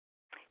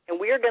 And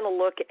we are going to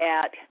look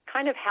at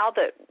kind of how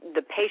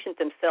the patient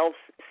themselves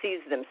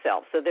sees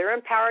themselves. So they're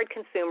empowered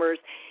consumers,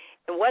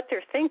 and what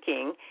they're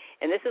thinking,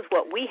 and this is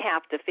what we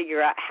have to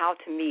figure out how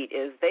to meet,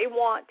 is they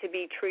want to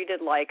be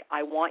treated like,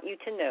 I want you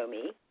to know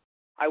me,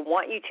 I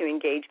want you to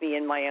engage me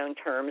in my own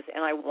terms,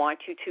 and I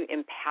want you to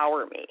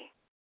empower me.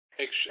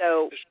 Hey,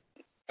 so,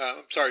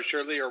 I'm sorry,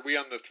 Shirley, are we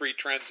on the 3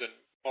 trends in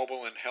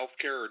mobile and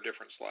healthcare or a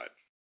different slide?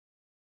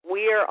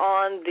 We are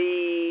on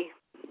the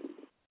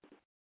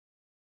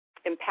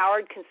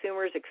Empowered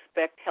Consumers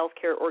Expect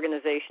Healthcare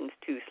Organizations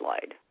 2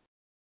 slide.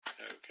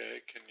 Okay,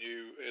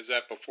 is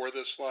that before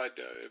this slide?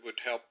 It would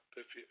help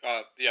if you,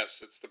 yes,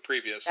 it's the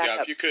previous.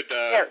 If you could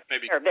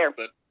maybe there.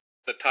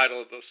 The title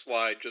of the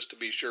slide just to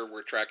be sure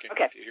we're tracking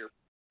with you here.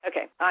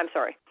 Okay, I'm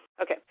sorry.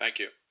 Okay. Thank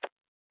you.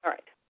 All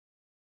right.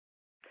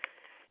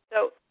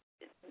 So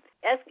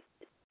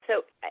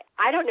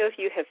I don't know if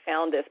you have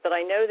found this, but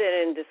I know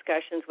that in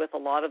discussions with a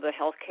lot of the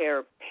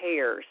healthcare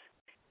payers,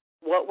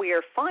 what we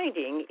are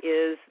finding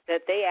is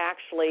that they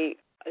actually,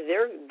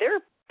 their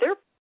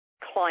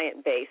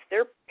client base,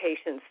 their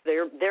patients,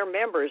 their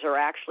members are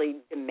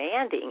actually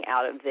demanding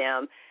out of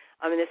them.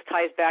 I mean, this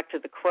ties back to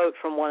the quote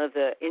from one of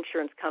the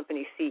insurance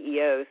company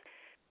CEOs.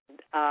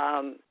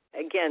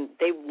 Again,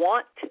 they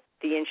want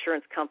the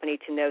insurance company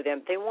to know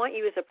them. They want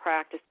you as a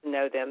practice to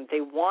know them.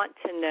 They want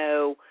to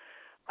know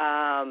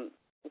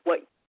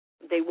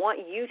they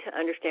want you to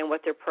understand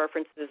what their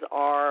preferences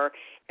are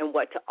and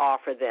what to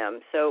offer them.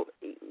 So,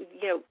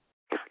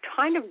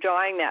 kind of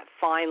drawing that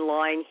fine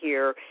line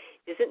here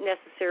isn't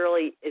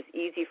necessarily as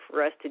easy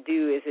for us to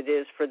do as it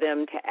is for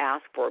them to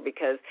ask for,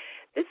 because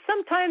this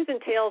sometimes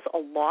entails a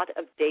lot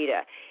of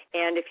data.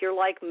 And if you're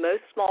like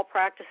most small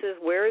practices,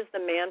 where is the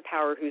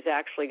manpower who's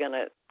actually going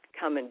to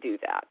come and do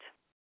that?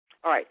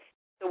 All right,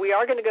 so we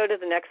are going to go to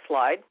the next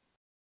slide,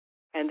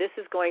 and this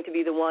is going to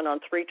be the one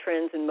on 3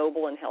 trends in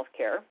mobile and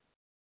healthcare.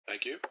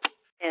 Thank you.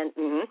 And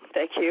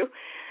thank you.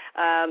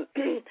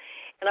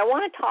 And I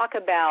want to talk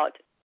about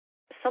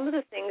some of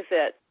the things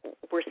that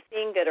we're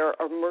seeing that are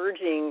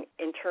emerging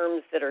in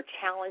terms that are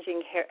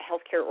challenging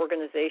healthcare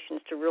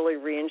organizations to really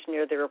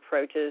re-engineer their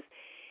approaches.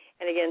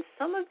 And again,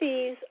 some of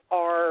these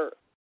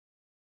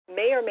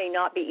may or may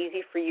not be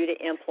easy for you to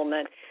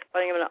implement, but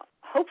I'm going to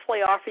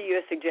hopefully offer you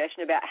a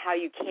suggestion about how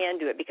you can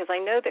do it, because I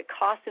know that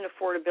cost and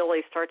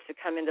affordability starts to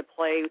come into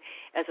play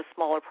as a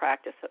smaller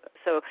practice.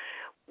 So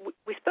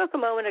we spoke a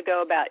moment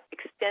ago about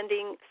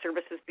extending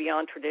services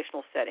beyond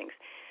traditional settings.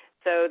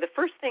 So the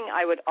first thing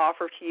I would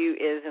offer to you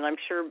is, and I'm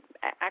sure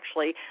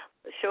actually,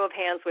 show of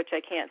hands, which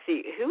I can't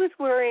see, who is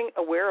wearing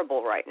a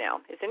wearable right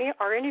now?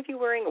 Are any of you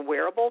wearing a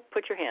wearable?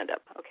 Put your hand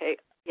up. Okay.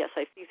 Yes,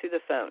 I see through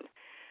the phone.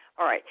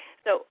 All right.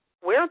 So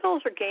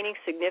wearables are gaining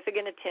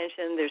significant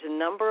attention. There's a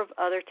number of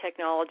other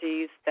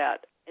technologies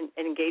and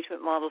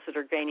engagement models that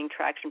are gaining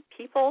traction.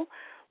 People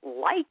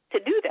like to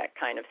do that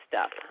kind of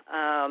stuff.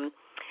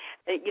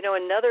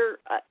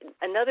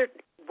 Another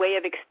way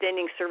of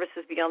extending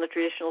services beyond the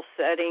traditional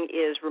setting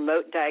is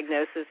remote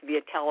diagnosis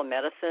via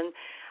telemedicine.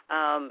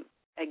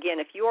 Again,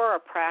 if you are a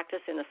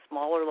practice in a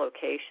smaller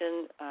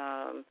location,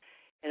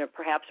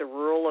 perhaps a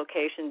rural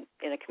location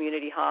in a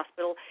community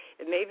hospital,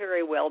 it may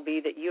very well be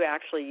that you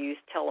actually use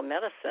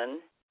telemedicine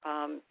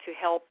to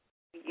help,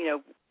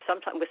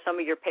 sometimes with some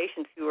of your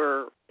patients who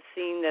are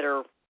seen that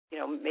are,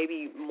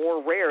 maybe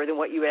more rare than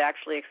what you would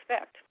actually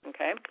expect,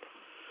 okay?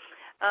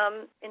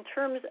 In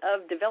terms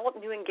of develop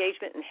new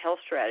engagement and health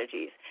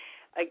strategies,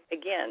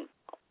 again,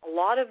 a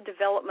lot of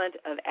development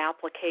of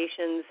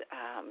applications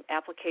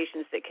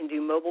that can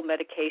do mobile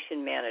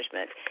medication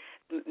management,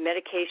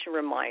 medication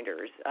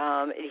reminders,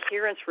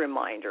 adherence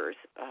reminders,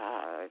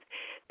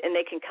 and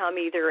they can come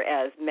either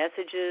as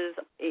messages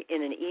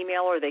in an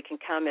email, or they can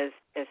come as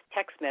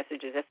text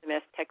messages,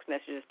 SMS text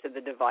messages to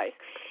the device.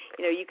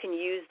 You can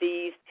use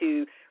these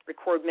to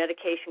record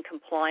medication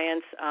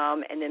compliance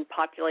and then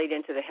populate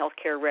into the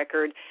healthcare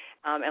record.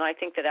 And I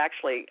think that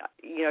actually,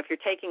 if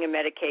you're taking a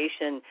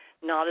medication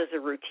not as a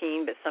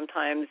routine, but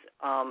sometimes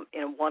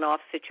in a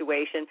one-off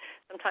situation,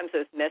 sometimes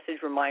those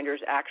message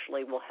reminders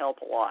actually will help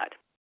a lot.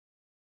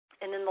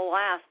 And then the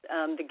last,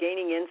 the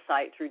gaining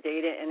insight through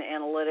data and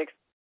analytics.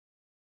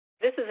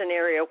 This is an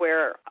area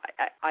where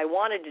I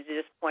wanted to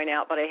just point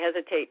out, but I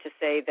hesitate to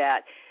say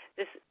that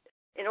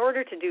in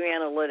order to do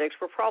analytics,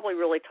 we're probably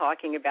really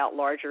talking about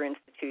larger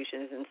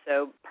institutions, and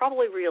so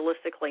probably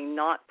realistically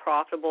not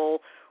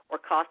profitable or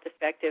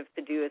cost-effective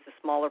to do as a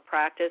smaller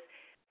practice.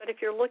 But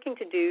if you're looking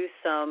to do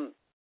some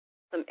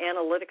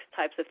analytics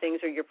types of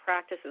things, or your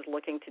practice is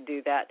looking to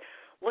do that,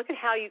 look at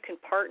how you can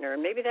partner.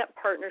 And maybe that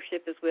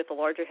partnership is with a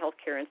larger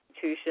healthcare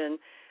institution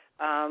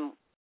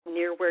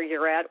near where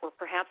you're at, or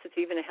perhaps it's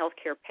even a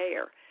healthcare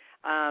payer.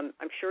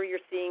 I'm sure you're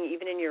seeing,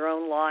 even in your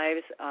own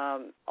lives,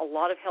 a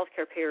lot of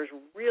healthcare payers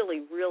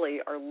really,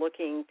 really are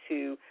looking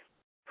to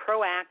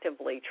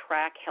proactively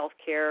track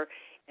healthcare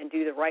and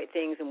do the right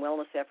things and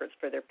wellness efforts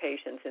for their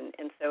patients.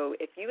 And so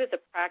if you as a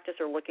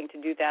practice are looking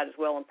to do that as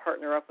well and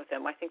partner up with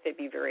them, I think they'd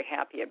be very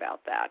happy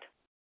about that.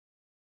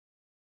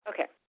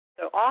 Okay,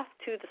 so off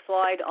to the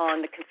slide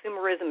on the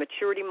consumerism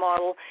maturity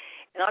model.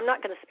 And I'm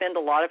not going to spend a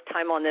lot of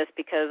time on this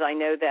because I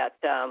know that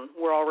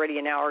we're already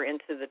an hour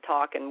into the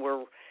talk and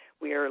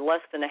we are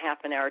less than a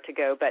half an hour to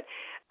go. But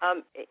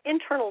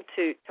internal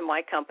to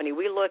my company,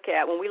 when we look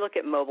at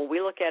mobile, we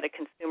look at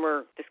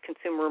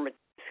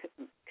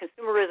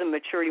consumerism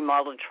maturity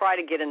model to try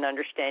to get an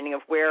understanding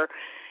of where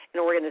an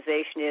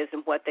organization is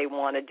and what they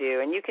want to do.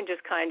 And you can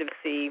just kind of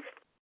see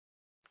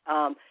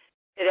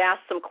it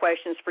asks some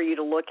questions for you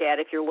to look at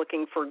if you're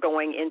looking for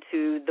going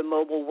into the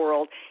mobile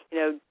world.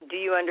 Do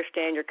you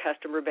understand your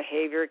customer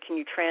behavior? Can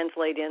you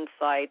translate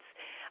insights?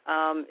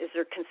 Is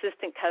there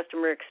consistent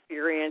customer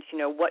experience?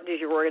 Where does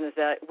your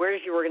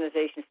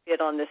organization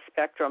fit on this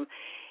spectrum?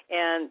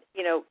 And,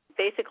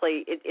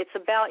 basically it's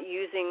about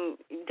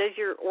does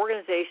your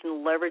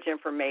organization leverage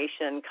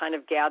information kind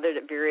of gathered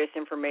at various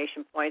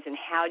information points, and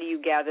how do you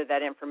gather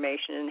that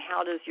information, and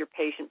how does your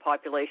patient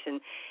population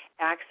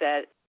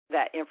access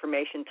that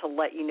information to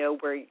let you know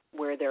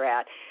where they're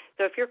at?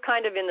 So if you're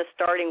kind of in the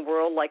starting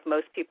world like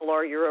most people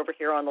are, you're over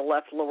here on the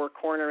left lower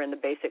corner in the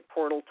basic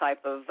portal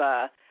type of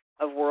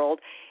world.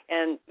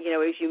 And,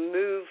 as you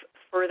move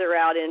further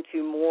out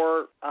into a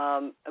more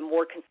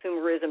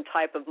consumerism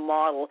type of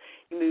model,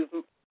 you move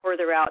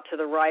further out to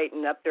the right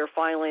and up there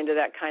finally into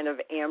that kind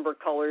of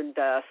amber-colored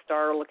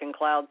star-looking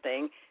cloud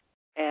thing.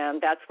 And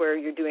that's where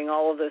you're doing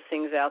all of those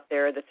things out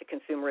there. That's a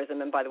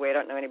consumerism. And by the way, I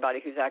don't know anybody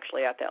who's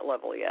actually at that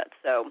level yet.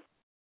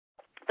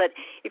 But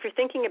if you're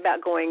thinking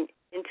about going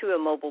into a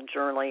mobile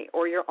journey,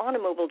 or you're on a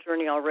mobile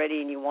journey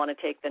already and you want to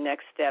take the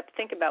next step,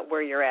 think about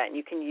where you're at, and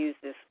you can use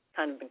this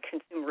kind of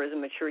consumerism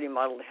maturity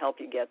model to help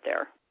you get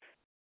there.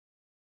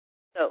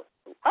 So,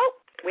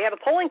 we have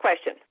a polling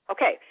question.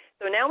 Okay,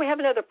 so now we have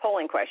another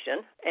polling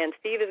question, and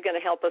Steve is going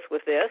to help us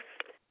with this.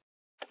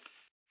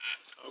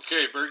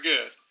 Okay, very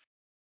good.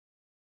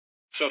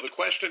 So the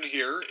question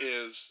here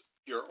is,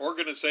 your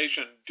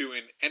organization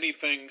doing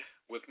anything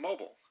with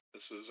mobile?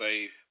 This is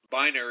a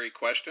binary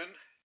question,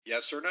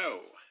 yes or no.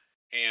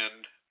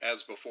 And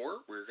as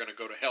before, we're going to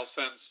go to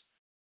HealthSense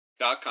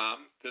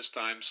this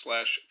time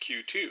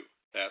 /Q2.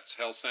 That's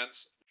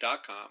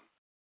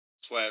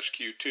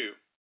healthsense.com/Q2.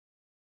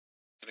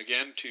 And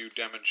again, to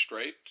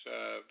demonstrate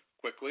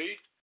quickly,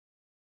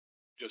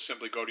 just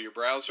simply go to your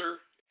browser,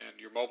 and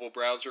your mobile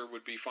browser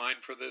would be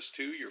fine for this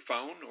too, your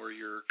phone or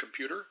your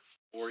computer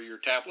or your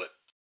tablet.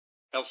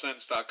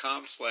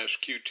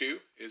 healthsense.com/Q2.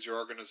 Is your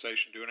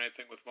organization doing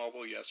anything with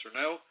mobile, yes or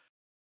no?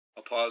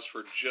 I'll pause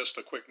for just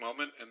a quick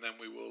moment, and then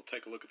we will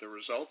take a look at the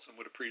results, and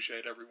would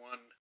appreciate everyone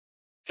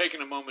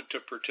taking a moment to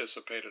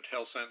participate at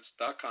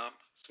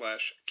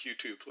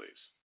healthsense.com/Q2,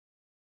 please.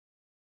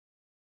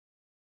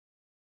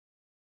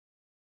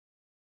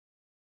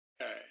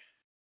 Okay,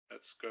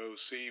 let's go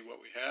see what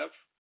we have.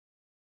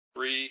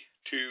 3,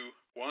 2,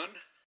 1.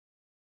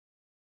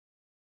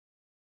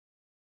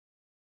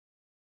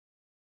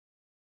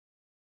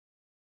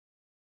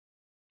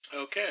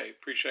 Okay,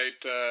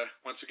 appreciate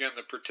once again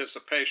the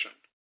participation.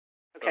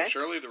 Okay. So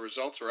Shirley, the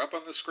results are up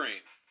on the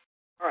screen.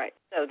 All right,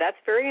 so that's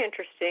very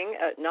interesting.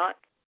 Not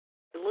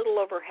a little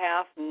over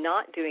half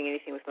not doing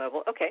anything with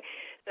mobile. Okay,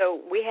 so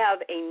we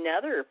have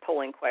another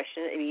polling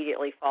question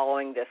immediately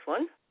following this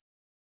one.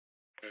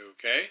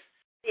 Okay.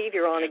 Steve,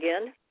 you're on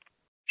again.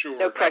 Sure.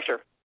 No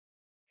pressure.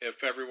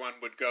 If everyone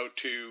would go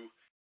to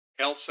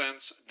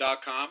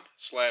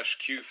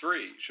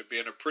healthsense.com/Q3, should be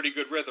in a pretty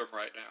good rhythm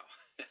right now.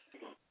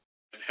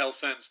 And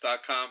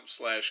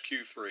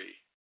healthsense.com/Q3.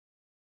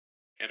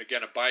 And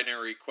again, a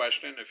binary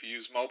question. If you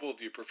use mobile,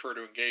 do you prefer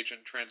to engage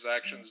in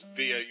transactions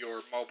via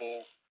your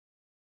mobile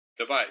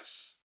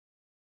device?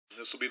 And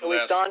this will be the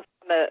last. We've gone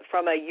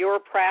from a your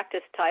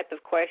practice type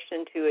of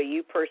question to a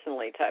you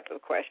personally type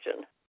of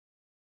question.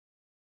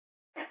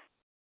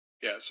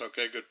 Yes,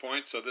 okay, good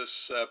point. So this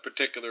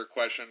particular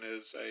question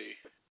is a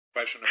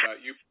question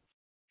about you.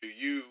 Do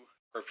you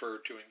prefer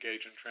to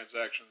engage in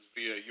transactions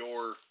via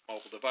your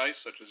mobile device,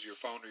 such as your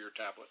phone or your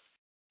tablet?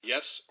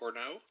 Yes or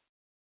no?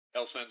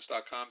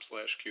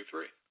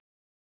 healthsense.com/Q3.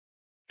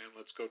 And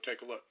let's go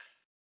take a look.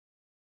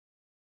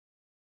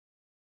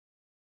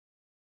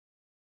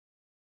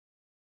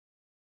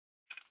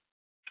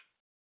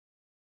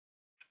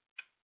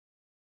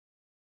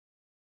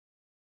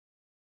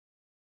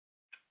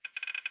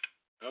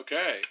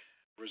 Okay,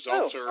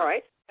 results are... All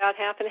right, about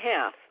half and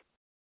half.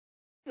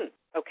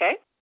 Okay.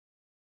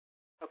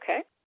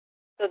 Okay.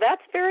 So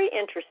that's very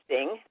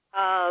interesting.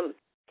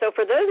 So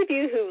for those of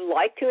you who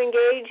like to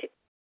engage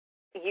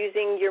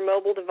using your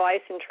mobile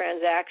device in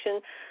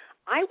transaction,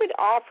 I would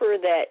offer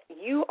that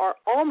you are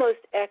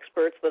almost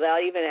experts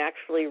without even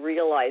actually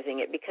realizing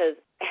it, because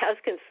as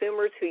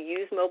consumers who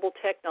use mobile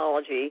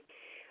technology,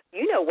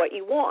 you know what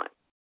you want,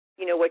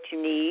 you know what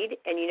you need,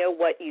 and you know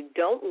what you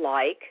don't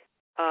like.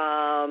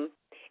 And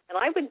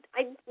I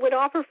would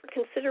offer for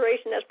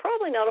consideration that's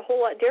probably not a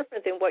whole lot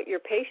different than what your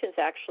patients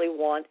actually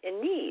want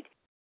and need.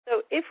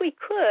 So if we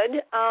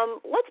could,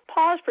 let's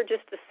pause for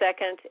just a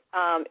second,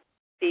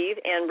 Steve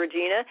and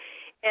Regina,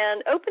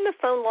 and open the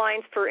phone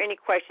lines for any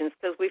questions,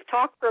 because we've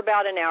talked for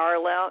about an hour.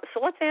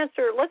 So let's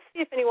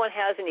see if anyone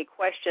has any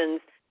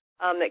questions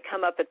that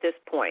come up at this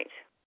point.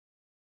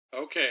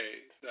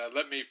 Okay,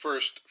 let me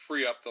first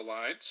free up the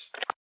lines.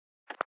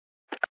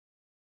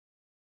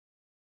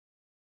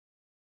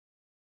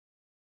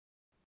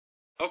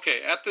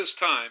 Okay, at this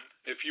time,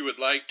 if you would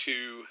like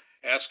to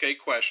ask a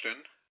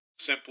question,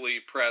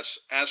 simply press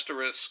 *6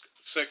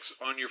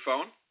 on your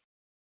phone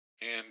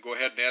and go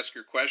ahead and ask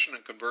your question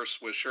and converse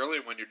with Shirley.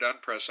 And when you're done,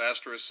 press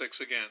 *6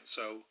 again.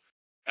 So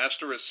 *6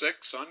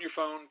 on your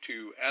phone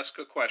to ask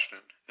a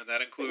question, and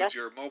that includes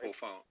your mobile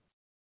phone.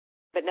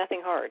 But nothing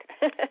hard.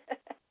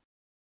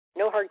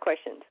 No hard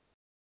questions.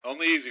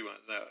 Only easy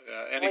ones. No,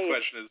 any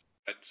question is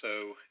good.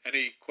 So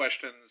any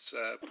questions,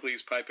 please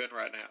pipe in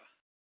right now.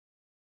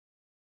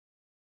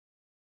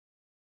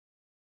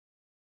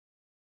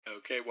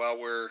 Okay, while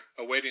we're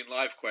awaiting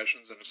live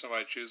questions, and if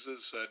somebody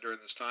chooses during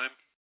this time,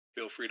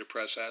 feel free to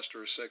press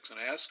 *6 and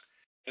ask.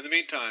 In the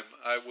meantime,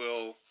 I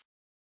will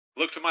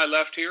look to my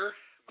left here,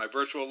 my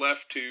virtual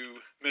left, to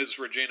Ms.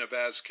 Regina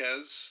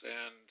Vasquez,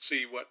 and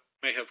see what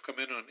may have come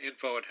in on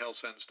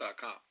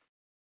info@healthsense.com.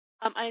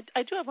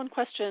 I do have one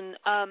question.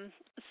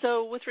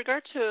 So with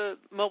regard to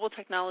mobile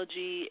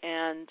technology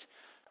and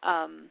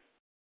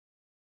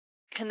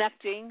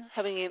connecting,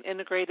 having an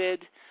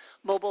integrated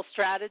mobile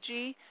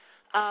strategy,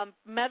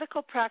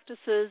 medical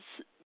practices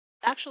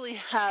actually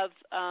have,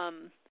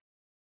 2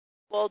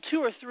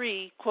 or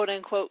 3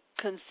 quote-unquote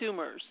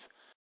consumers,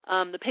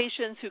 the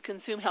patients who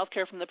consume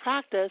healthcare from the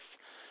practice,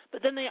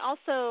 but then they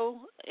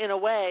also, in a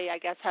way, I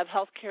guess, have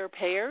healthcare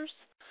payers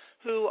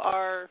who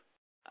are,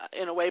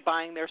 in a way,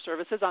 buying their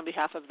services on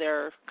behalf of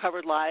their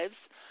covered lives.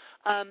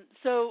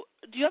 So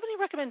do you have any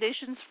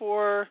recommendations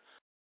for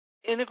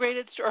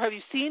integrated, or have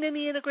you seen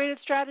any integrated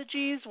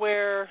strategies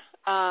where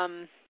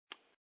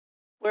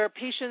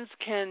patients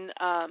can,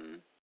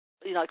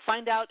 like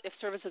find out if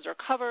services are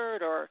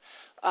covered, or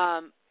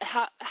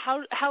how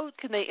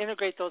can they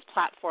integrate those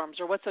platforms,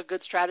 or what's a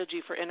good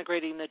strategy for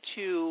integrating the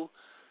two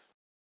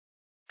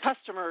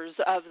customers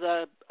of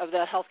the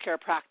healthcare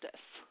practice?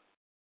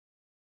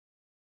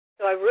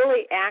 So I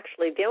really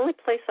actually, the only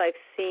place I've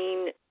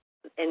seen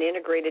an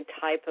integrated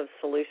type of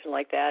solution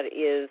like that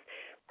is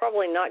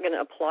probably not going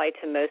to apply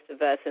to most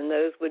of us, and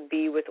those would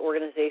be with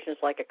organizations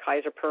like a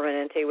Kaiser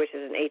Permanente, which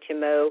is an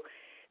HMO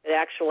that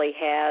actually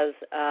has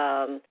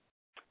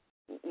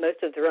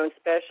most of their own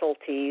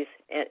specialties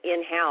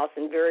in-house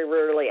and very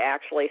rarely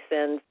actually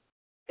sends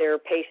their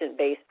patient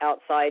base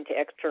outside to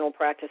external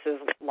practices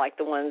like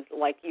the ones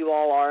like you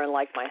all are and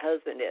like my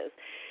husband is.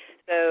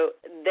 So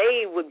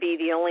they would be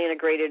the only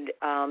integrated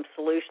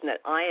solution that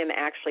I am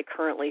actually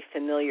currently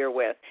familiar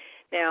with.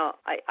 Now,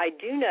 I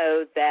do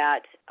know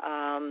that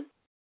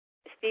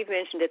Steve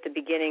mentioned at the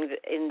beginning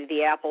in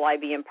the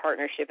Apple-IBM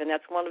partnership, and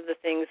that's one of the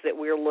things that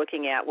we're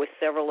looking at with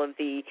several of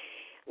the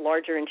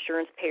larger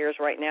insurance payers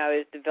right now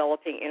is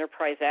developing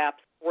enterprise apps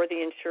for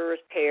the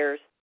insurance payers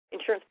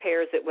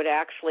that would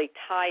actually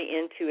tie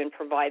into and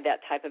provide that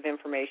type of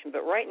information.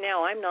 But right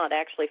now, I'm not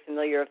actually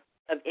familiar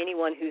of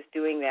anyone who's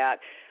doing that,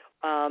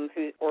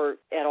 or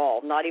at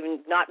all. Not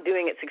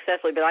doing it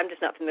successfully, but I'm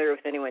just not familiar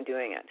with anyone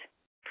doing it.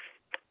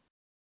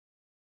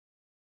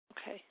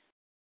 Okay.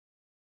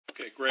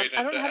 Okay, great.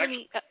 I don't have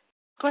any.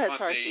 Go ahead,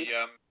 sorry, Steve.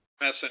 On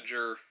the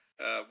messenger,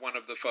 one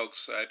of the folks,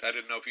 I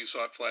didn't know if you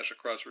saw it flash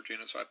across,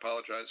 Regina, so I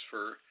apologize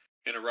for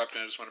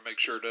interrupting. I just want to make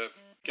sure to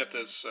get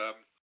this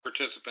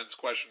participant's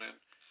question in.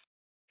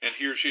 And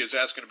he or she is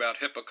asking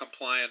about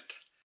HIPAA-compliant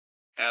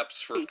apps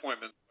for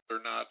appointments, whether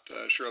or not,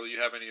 Shirley,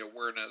 you have any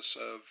awareness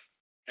of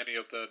any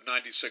of the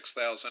 96,000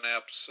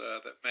 apps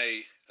that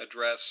may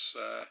address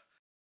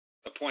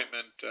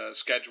appointment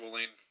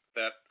scheduling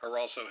that are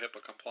also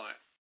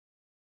HIPAA-compliant?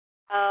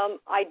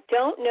 I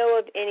don't know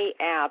of any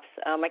apps.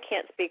 I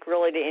can't speak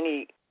really to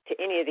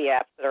any of the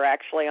apps that are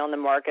actually on the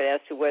market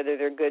as to whether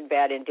they're good,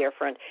 bad,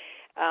 indifferent.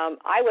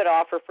 I would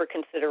offer for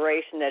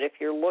consideration that if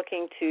you're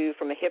looking to,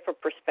 from a HIPAA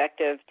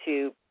perspective,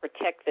 to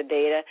protect the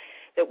data,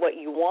 that what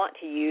you want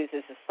to use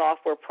is a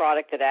software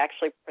product that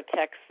actually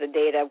protects the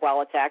data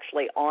while it's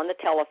actually on the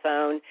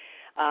telephone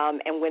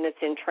and when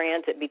it's in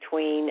transit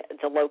between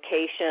the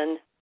location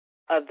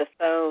of the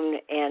phone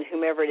and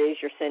whomever it is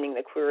you're sending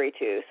the query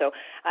to. So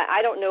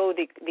I don't know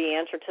the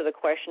answer to the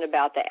question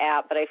about the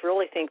app, but I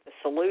really think the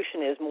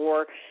solution is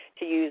more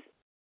to use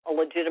a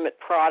legitimate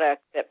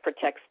product that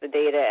protects the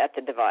data at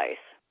the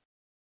device.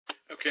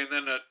 Okay, and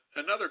then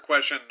another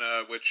question,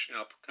 which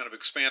kind of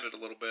expanded a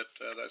little bit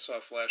that I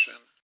saw flash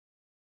in,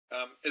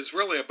 is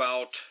really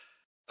about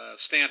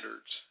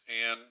standards.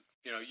 And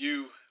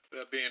you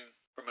being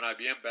from an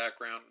IBM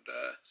background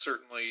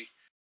certainly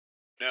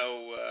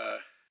know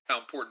how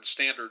important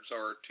standards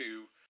are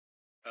to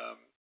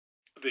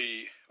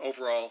the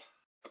overall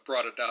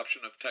broad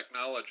adoption of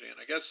technology. And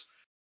I guess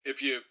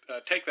if you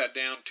take that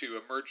down to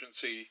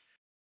emergency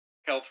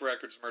health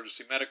records,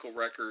 emergency medical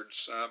records,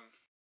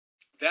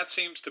 that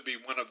seems to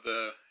be one of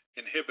the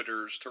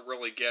inhibitors to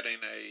really getting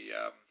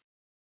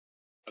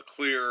a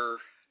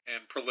clear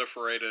and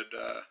proliferated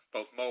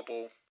both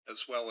mobile as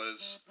well as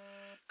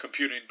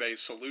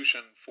computing-based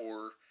solution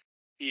for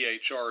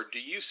EHR.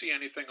 Do you see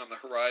anything on the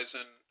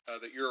horizon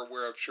that you're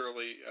aware of,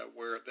 Shirley,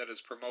 where that is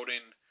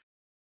promoting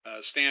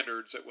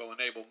standards that will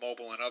enable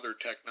mobile and other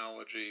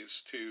technologies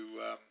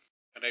to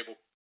enable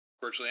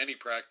virtually any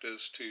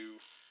practice to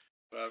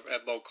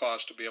at low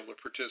cost to be able to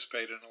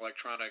participate in an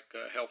electronic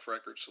health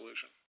record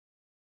solution?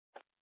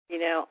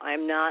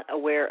 I'm not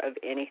aware of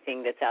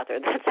anything that's out there.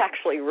 That's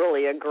actually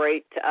really a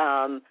great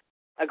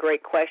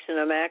question.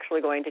 I'm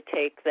actually going to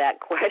take that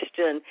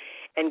question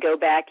and go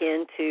back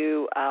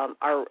into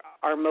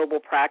our mobile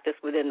practice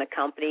within the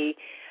company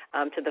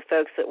to the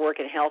folks that work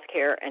in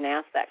healthcare and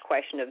ask that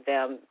question of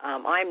them.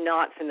 I'm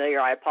not familiar.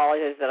 I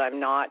apologize that I'm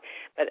not,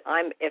 but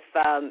if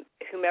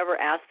whomever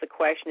asks the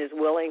question is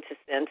willing to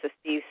send to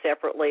Steve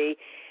separately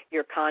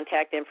your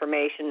contact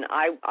information,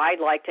 I'd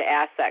like to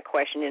ask that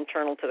question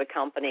internal to the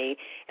company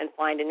and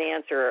find an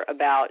answer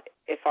about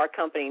if our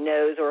company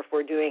knows or if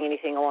we're doing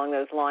anything along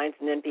those lines,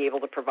 and then be able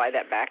to provide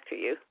that back to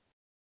you.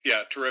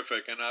 Yeah,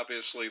 terrific. And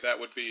obviously that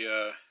would be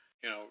a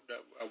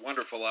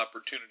wonderful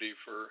opportunity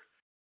for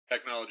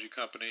technology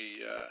company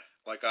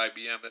like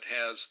IBM that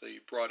has the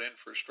broad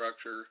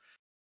infrastructure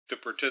to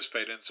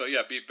participate in. So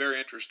yeah, be very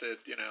interested,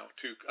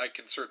 I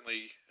can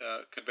certainly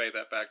convey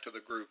that back to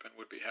the group and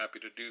would be happy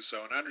to do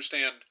so. And I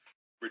understand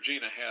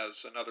Regina has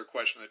another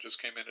question that just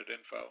came in at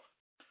info.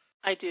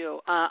 I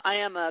do. I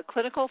am a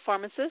clinical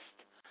pharmacist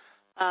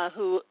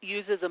who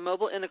uses a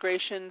mobile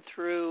integration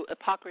through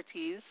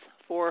Epocrates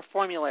for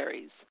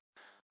formularies,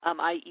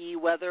 i.e.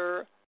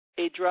 whether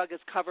a drug is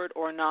covered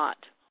or not,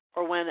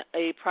 or when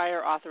a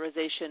prior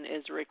authorization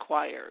is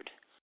required.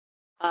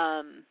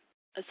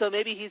 So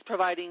maybe he's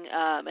providing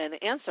an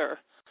answer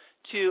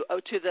to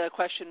the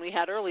question we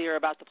had earlier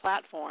about the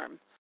platform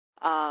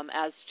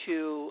as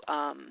to...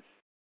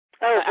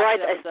 right.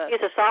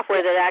 It's a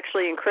software that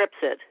actually encrypts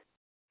it.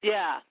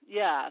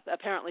 Yeah,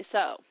 apparently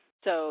so.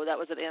 So that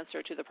was an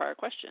answer to the prior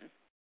question,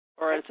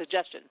 or a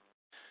suggestion.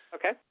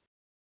 Okay.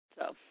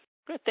 So,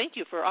 good. Thank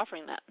you for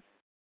offering that.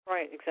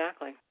 Right,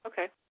 exactly.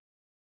 Okay.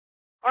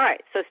 All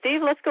right. So,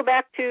 Steve, let's go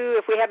back to,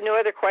 if we have no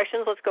other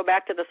questions, let's go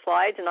back to the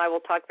slides, and I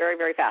will talk very,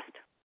 very fast.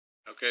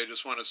 Okay.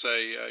 Just want to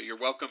say you're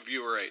welcome,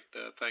 viewer 8.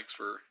 Thanks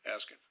for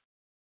asking.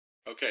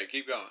 Okay.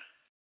 Keep going.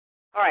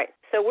 All right.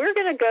 So we're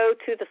going to go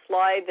to the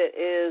slide that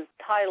is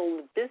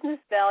titled Business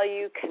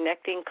Value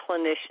Connecting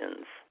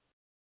Clinicians.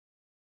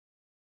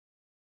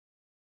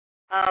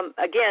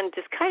 Again,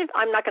 just kind of,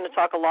 I'm not going to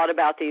talk a lot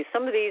about these.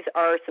 Some of these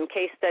are some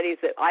case studies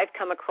that I've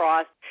come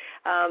across.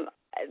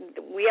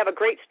 We have a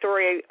great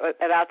story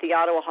about the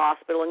Ottawa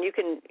Hospital, and you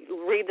can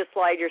read the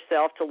slide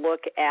yourself to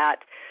look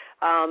at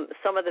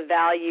some of the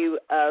value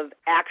of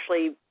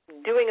actually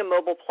doing a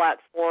mobile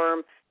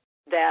platform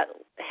that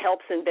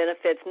helps and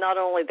benefits not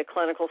only the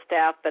clinical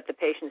staff but the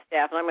patient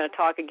staff. And I'm going to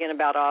talk again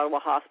about Ottawa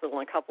Hospital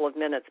in a couple of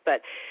minutes.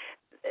 But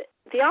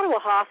the Ottawa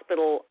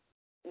Hospital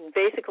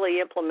basically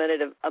implemented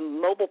a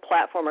mobile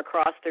platform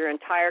across their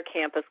entire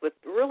campus with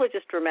really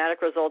just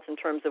dramatic results in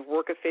terms of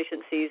work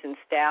efficiencies and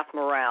staff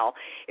morale.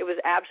 It was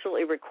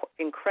absolutely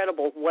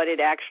incredible what it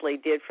actually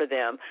did for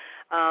them.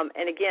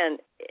 And again,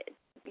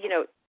 you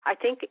know, I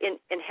think in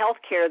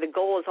healthcare, the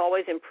goal is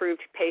always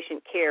improved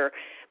patient care,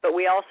 but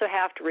we also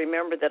have to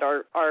remember that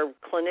our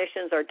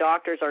clinicians, our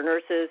doctors, our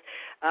nurses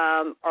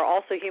are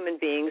also human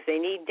beings. They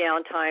need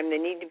downtime.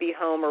 They need to be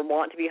home or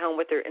want to be home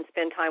and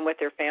spend time with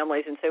their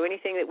families. And so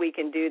anything that we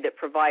can do that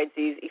provides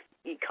these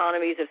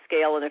economies of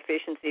scale and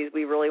efficiencies,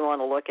 we really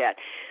want to look at.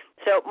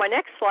 So my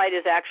next slide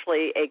is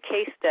actually a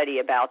case study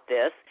about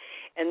this.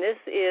 And this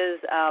is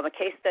a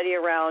case study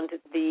around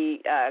the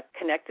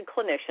connected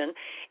clinician,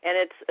 and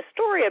it's a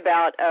story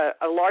about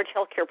a large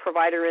healthcare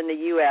provider in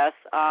the U.S.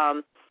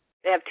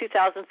 They have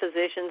 2,000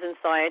 physicians and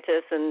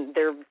scientists, and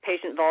their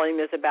patient volume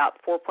is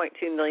about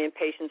 4.2 million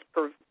patients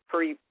per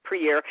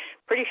year.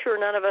 Pretty sure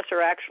none of us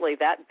are actually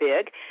that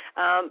big,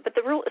 but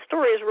the real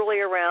story is really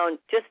around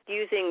just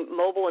using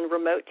mobile and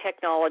remote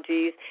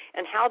technologies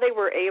and how they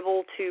were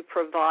able to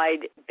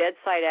provide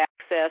bedside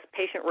access,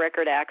 patient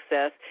record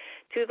access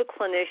to the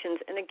clinicians,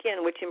 and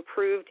again, which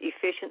improved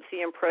efficiency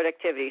and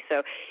productivity.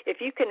 So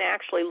if you can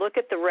actually look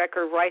at the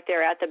record right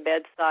there at the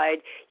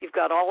bedside, you've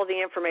got all of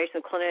the information.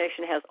 The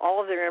clinician has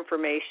all of their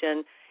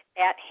information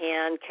at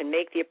hand, can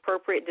make the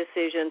appropriate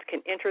decisions,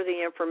 can enter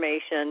the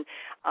information,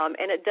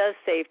 and it does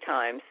save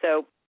time.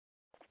 So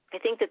I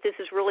think that this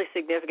is really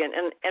significant.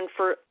 And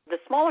for the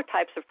smaller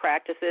types of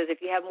practices, if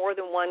you have more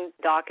than one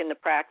doc in the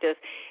practice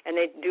and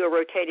they do a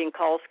rotating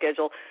call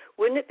schedule,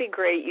 wouldn't it be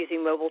great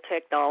using mobile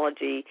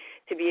technology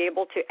to be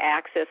able to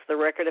access the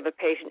record of a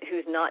patient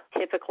who's not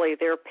typically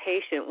their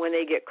patient when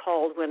they get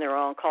called when they're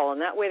on call?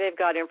 And that way they've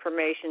got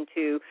information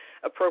to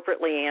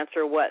appropriately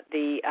answer what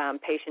the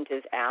patient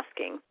is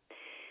asking.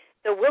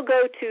 So we'll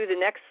go to the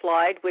next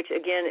slide, which,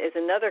 again, is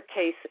another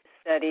case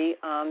study.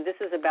 This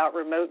is about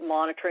remote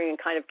monitoring and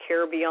kind of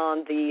care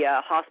beyond the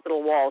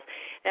hospital walls.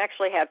 I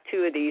actually have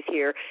two of these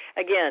here.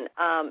 Again,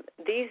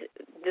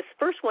 this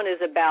first one is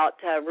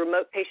about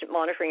remote patient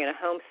monitoring in a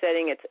home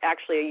setting. It's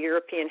actually a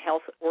European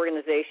health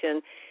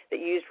organization that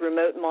used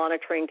remote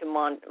monitoring to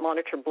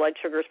monitor blood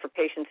sugars for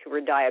patients who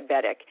were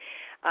diabetic.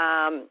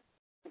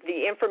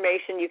 The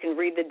information, you can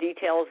read the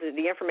details.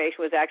 The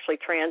information was actually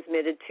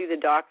transmitted to the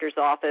doctor's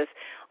office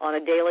on a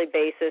daily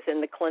basis,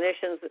 and the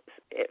clinicians,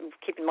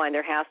 keep in mind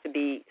there has to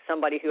be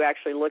somebody who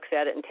actually looks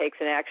at it and takes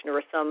an action,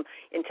 or some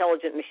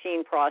intelligent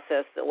machine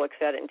process that looks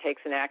at it and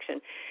takes an action.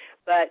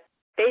 But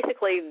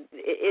basically,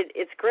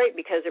 it's great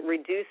because it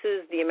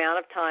reduces the amount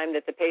of time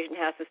that the patient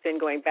has to spend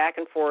going back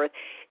and forth.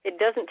 It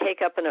doesn't take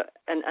up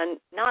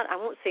I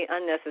won't say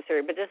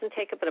unnecessary, but it doesn't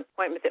take up an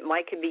appointment that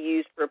could be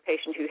used for a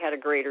patient who had a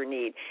greater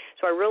need.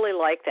 So I really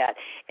like that.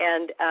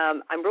 And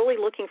I'm really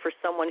looking for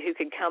someone who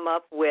could come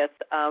up with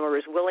or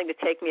is willing to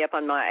take me up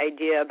on my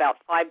idea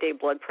about 5-day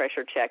blood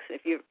pressure checks.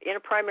 If you're in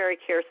a primary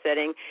care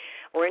setting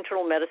or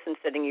internal medicine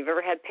setting, you've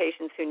ever had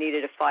patients who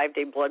needed a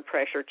 5-day blood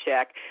pressure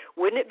check,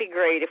 wouldn't it be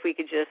great if we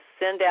could just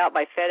send out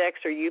by FedEx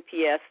or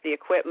UPS the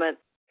equipment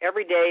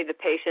every day? The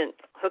patient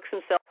hooks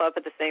himself up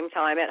at the same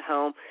time at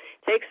home,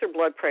 takes their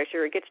blood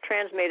pressure, it gets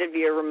transmitted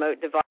via remote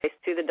device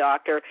to the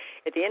doctor.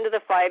 At the end of the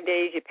 5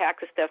 days, you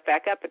pack the stuff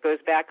back up, it goes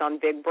back on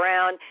Big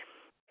Brown,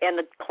 and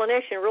the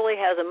clinician really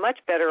has a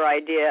much better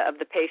idea of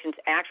the patient's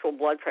actual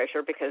blood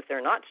pressure because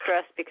they're not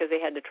stressed because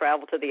they had to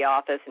travel to the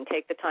office and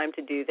take the time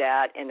to do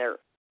that, and their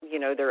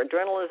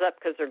adrenaline is up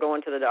because they're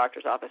going to the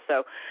doctor's office.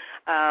 So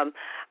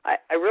I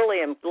really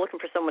am looking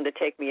for someone to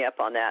take me up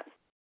on that.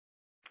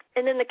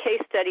 And then the case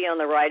study on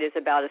the right is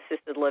about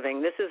assisted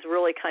living. This is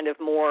really kind of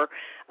more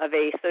of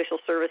a social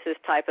services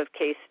type of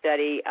case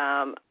study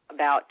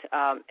about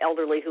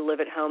elderly who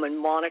live at home and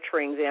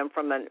monitoring them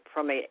from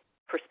a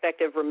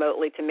perspective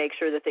remotely to make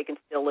sure that they can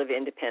still live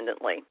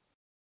independently.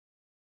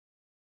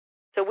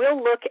 So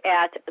we'll look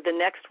at the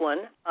next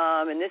one,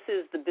 and this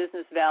is the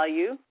business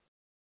value.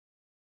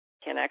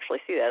 Can't actually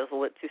see that. It's a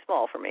little bit too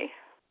small for me.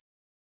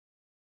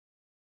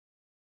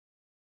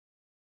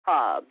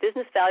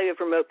 Business value of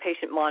remote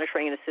patient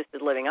monitoring and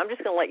assisted living. I'm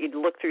just going to let you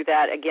look through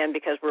that again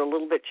because we're a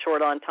little bit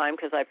short on time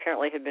because I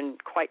apparently have been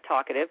quite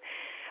talkative.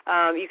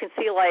 You can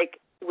see, like,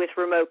 with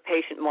remote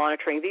patient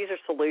monitoring, these are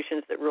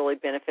solutions that really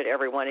benefit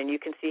everyone, and you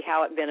can see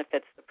how it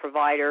benefits the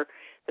provider,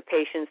 the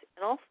patients,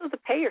 and also the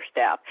payer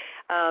staff.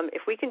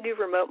 If we can do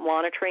remote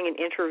monitoring and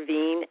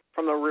intervene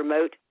from a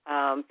remote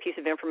piece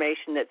of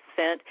information that's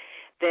sent,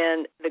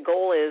 then the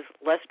goal is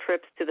less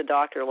trips to the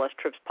doctor, less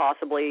trips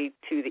possibly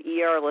to the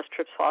ER, less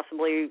trips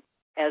possibly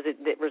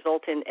that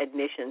result in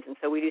admissions. And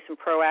so we do some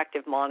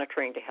proactive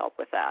monitoring to help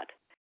with that.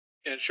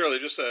 And Shirley,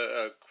 just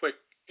a quick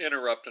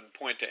interrupt and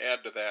point to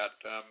add to that.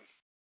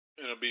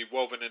 It'll be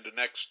woven into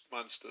next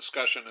month's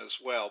discussion as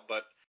well,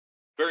 but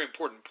very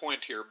important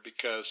point here,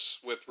 because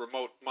with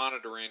remote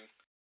monitoring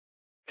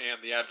and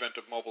the advent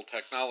of mobile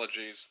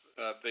technologies,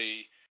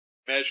 the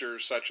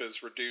measures such as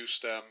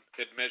reduced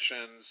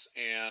admissions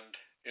and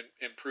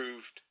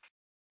improved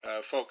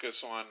focus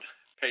on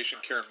patient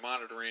care and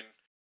monitoring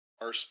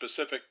are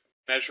specific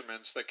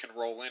measurements that can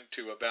roll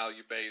into a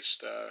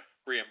value-based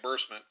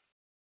reimbursement,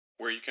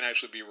 where you can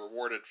actually be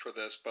rewarded for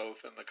this, both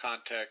in the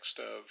context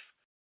of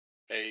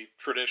a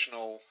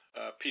traditional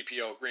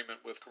PPO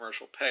agreement with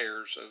commercial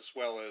payers, as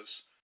well as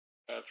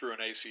through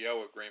an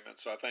ACO agreement.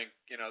 So I think,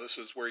 this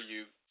is where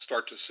you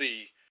start to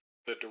see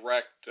the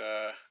direct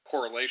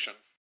correlation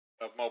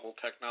of mobile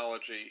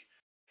technology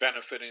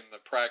benefiting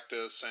the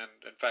practice and,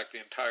 in fact,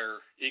 the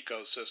entire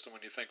ecosystem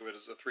when you think of it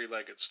as a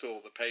three-legged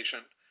stool: the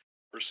patient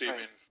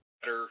receiving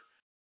better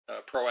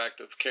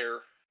proactive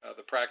care,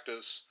 the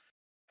practice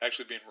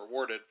actually being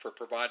rewarded for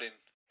providing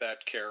that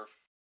care,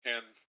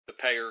 and the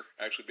payer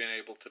actually being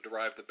able to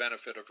derive the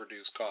benefit of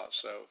reduced costs.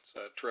 So it's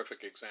a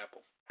terrific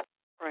example.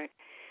 Right.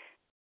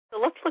 So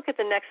let's look at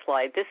the next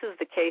slide. This is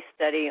the case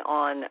study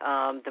on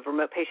the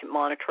remote patient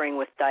monitoring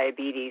with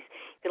diabetes.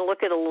 You can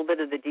look at a little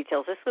bit of the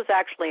details. This was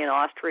actually an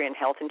Austrian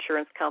health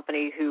insurance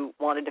company who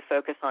wanted to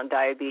focus on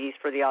diabetes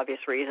for the obvious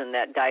reason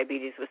that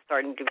diabetes was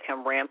starting to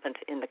become rampant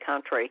in the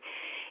country.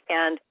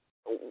 And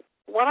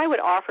what I would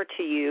offer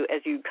to you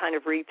as you kind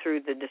of read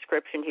through the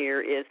description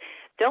here is,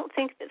 don't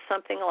think that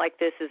something like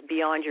this is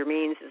beyond your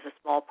means as a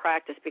small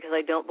practice, because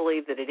I don't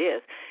believe that it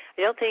is.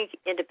 I don't think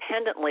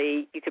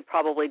independently you could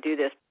probably do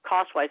this.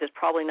 Cost-wise, it's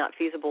probably not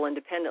feasible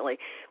independently.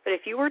 But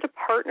if you were to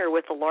partner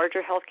with a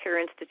larger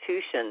healthcare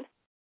institution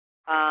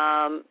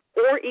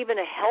or even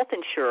a health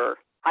insurer,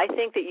 I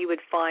think that you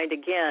would find,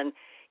 again,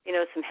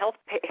 some health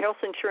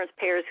insurance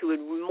payers who would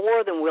be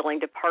more than willing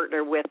to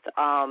partner with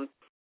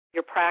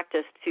your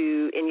practice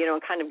to, and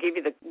kind of give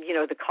you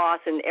the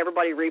cost, and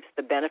everybody reaps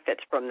the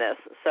benefits from this.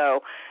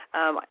 So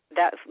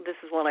this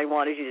is one I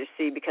wanted you to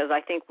see, because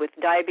I think with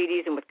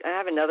diabetes and I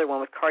have another one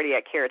with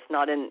cardiac care. It's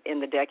not in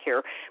the deck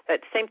here,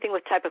 but same thing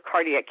with type of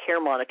cardiac care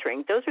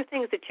monitoring. Those are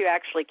things that you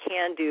actually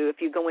can do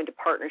if you go into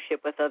partnership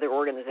with other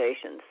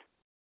organizations.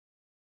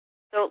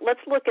 So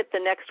let's look at the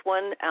next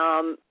one.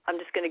 I'm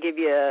just going to give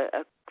you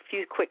a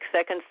few quick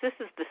seconds. This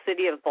is the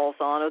city of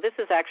Bolzano. This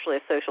is actually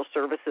a social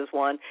services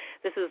one.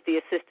 This is the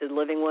assisted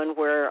living one,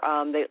 where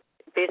they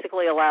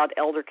basically allowed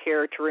elder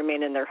care to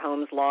remain in their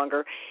homes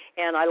longer.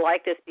 And I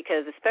like this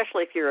because,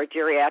 especially if you're a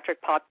geriatric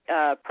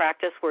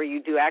practice where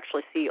you do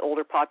actually see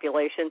older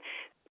population,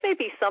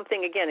 maybe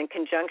something, again, in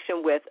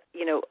conjunction with,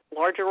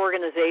 larger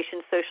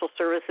organizations, social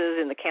services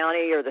in the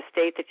county or the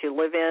state that you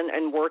live in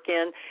and work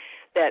in,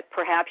 that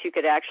perhaps you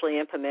could actually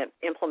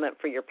implement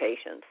for your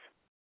patients.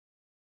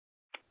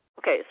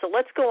 Okay, so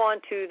let's go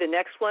on to the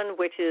next one,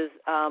 which is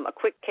a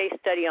quick case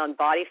study on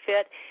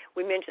BodyFit.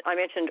 I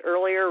mentioned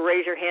earlier,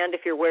 raise your hand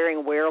if you're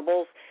wearing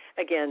wearables.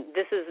 Again,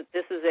 this is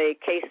a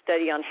case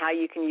study on how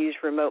you can use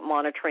remote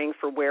monitoring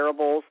for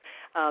wearables.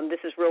 This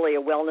is really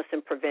a wellness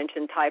and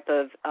prevention type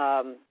of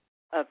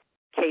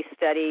case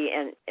study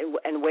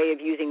and way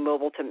of using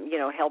mobile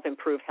to help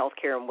improve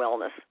healthcare and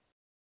wellness.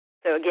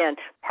 So again,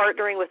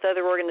 partnering with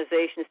other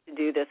organizations to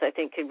do this, I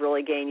think, could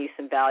really gain you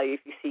some value if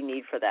you see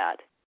need for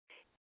that.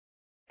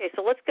 Okay,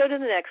 so let's go to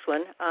the next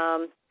one.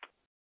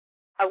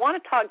 I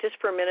want to talk just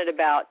for a minute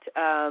about,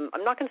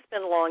 I'm not going to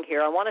spend long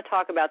here. I want to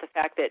talk about the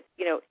fact that,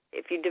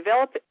 if you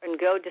develop and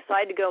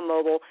decide to go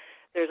mobile,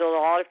 there's a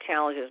lot of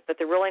challenges, but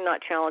they're really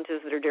not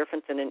challenges that are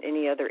different than in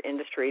any other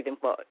industry than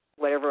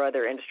whatever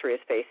other industry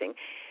is facing.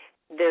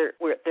 They're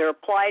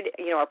applied,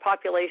 our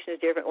population is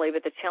differently,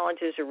 but the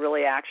challenges are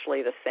really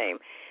actually the same.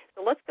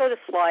 So let's go to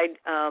slide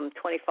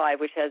 25,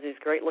 which has these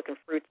great-looking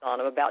fruits on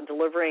them about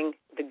delivering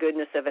the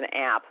goodness of an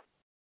app.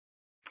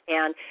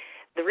 And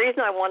the reason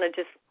I want to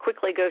just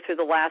quickly go through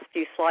the last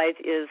few slides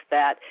is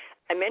that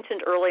I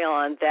mentioned early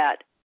on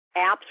that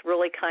apps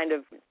really kind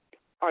of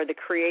are the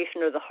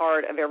creation or the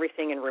heart of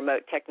everything in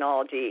remote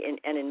technology and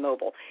in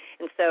mobile.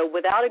 And so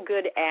without a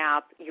good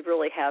app, you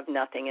really have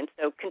nothing. And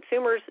so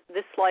consumers,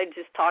 this slide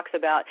just talks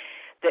about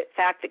the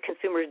fact that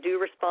consumers do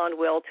respond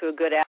well to a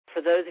good app.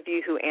 For those of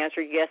you who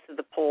answered yes to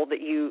the poll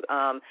that you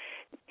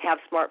have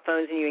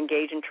smartphones and you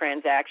engage in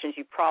transactions,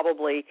 you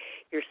probably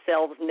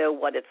yourselves know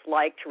what it's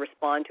like to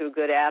respond to a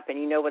good app, and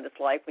you know what it's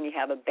like when you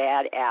have a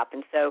bad app.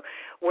 And so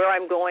where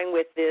I'm going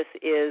with this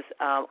is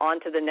on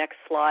to the next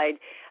slide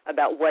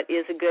about what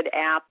is a good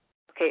app.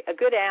 Okay, a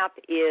good app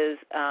is,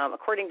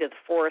 according to the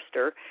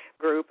Forrester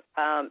Group,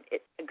 a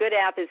good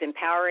app is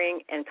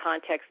empowering and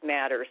context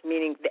matters,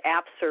 meaning the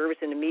app serves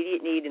an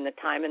immediate need in the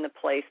time and the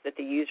place that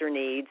the user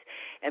needs,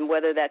 and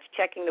whether that's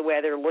checking the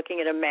weather, looking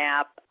at a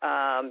map,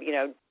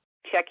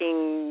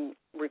 checking,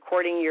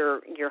 recording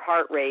your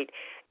heart rate,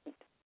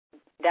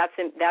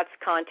 that's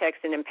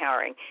context and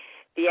empowering.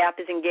 The app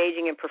is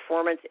engaging in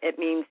performance. It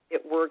means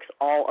it works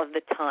all of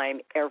the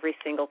time, every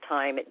single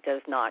time. It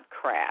does not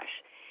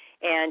crash.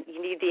 And you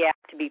need the app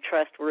to be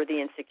trustworthy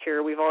and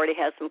secure. We've already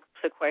had some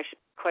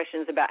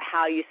questions about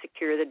how you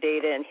secure the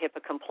data and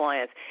HIPAA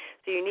compliance.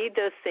 So you need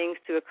those things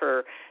to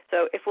occur.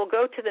 So if we'll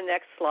go to the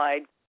next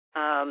slide,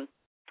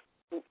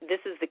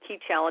 this is the key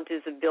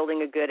challenges of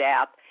building a good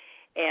app.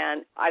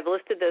 And I've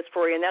listed those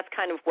for you, and that's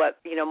kind of what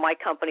my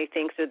company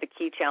thinks are the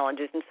key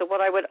challenges. And so what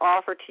I would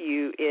offer to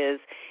you is,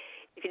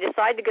 if you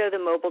decide to go the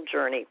mobile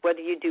journey, whether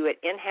you do it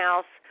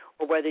in-house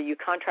or whether you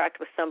contract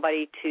with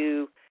somebody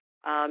to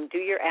do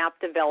your app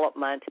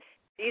development,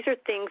 these are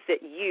things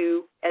that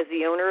you, as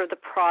the owner of the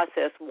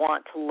process,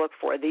 want to look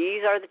for.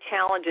 These are the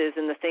challenges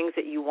and the things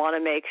that you want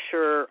to make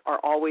sure are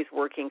always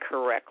working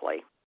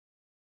correctly.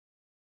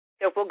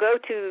 So if we'll go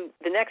to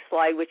the next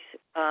slide, which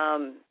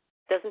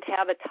doesn't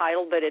have a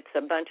title, but it's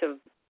a bunch of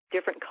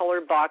different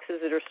colored boxes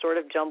that are sort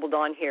of jumbled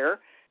on here.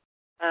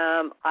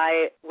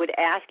 I would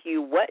ask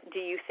you, what do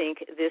you think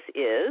this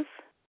is?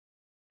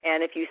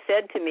 And if you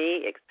said to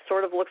me, it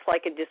sort of looks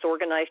like a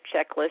disorganized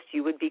checklist,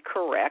 you would be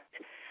correct.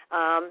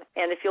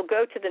 And if you'll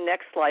go to the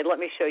next slide, let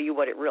me show you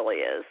what it really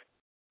is.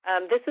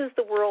 This is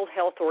the World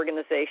Health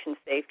Organization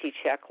Safety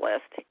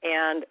Checklist.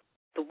 And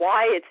the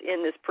why it's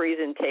in this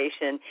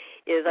presentation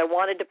is I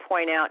wanted to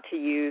point out to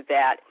you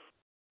that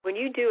when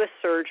you do a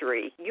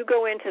surgery, you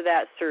go into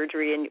that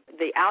surgery, and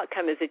the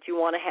outcome is that you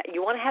want to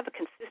have a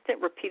consistent,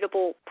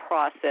 repeatable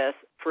process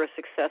for a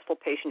successful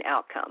patient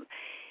outcome.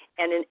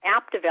 And in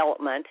app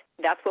development,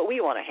 that's what we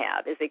want to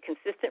have, is a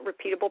consistent,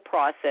 repeatable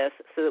process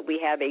so that we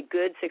have a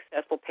good,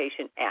 successful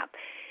patient app.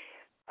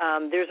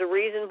 There's a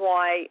reason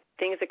why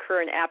things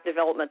occur in app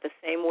development the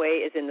same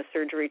way as in the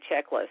surgery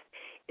checklist.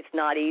 It's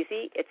not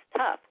easy. It's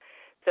tough.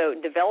 So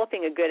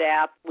developing a good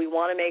app, we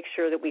want to make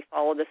sure that we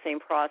follow the same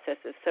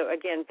processes. So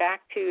again,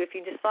 back to, if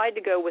you decide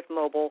to go with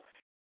mobile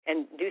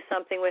and do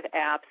something with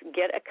apps,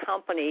 get a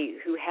company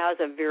who has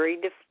a very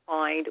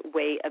defined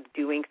way of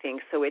doing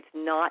things so it's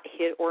not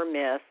hit or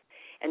miss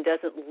and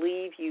doesn't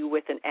leave you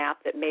with an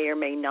app that may or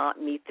may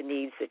not meet the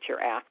needs that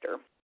you're after.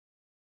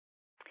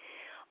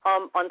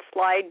 On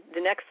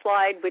the next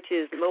slide, which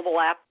is mobile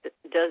app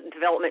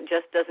development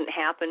just doesn't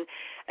happen.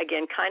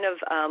 Again,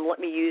 let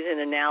me use an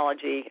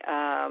analogy.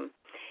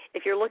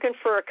 If you're looking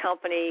for a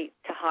company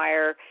to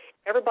hire,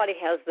 everybody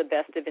has the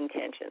best of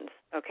intentions,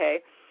 okay?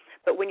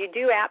 But when you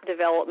do app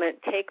development,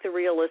 take the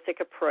realistic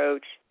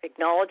approach,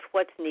 acknowledge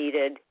what's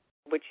needed,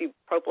 which you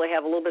probably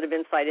have a little bit of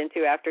insight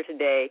into after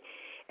today,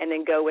 and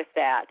then go with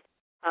that.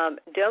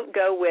 Don't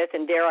go with,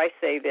 and dare I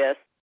say this,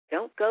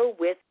 don't go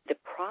with the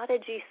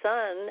prodigy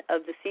son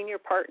of the senior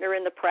partner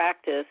in the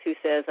practice who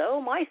says,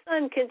 oh, my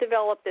son can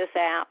develop this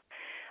app.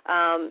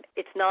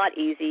 It's not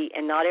easy,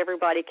 and not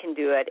everybody can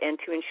do it. And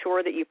to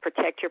ensure that you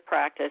protect your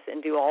practice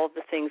and do all of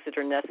the things that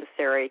are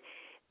necessary,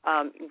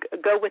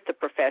 go with the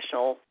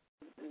professional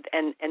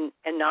and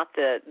not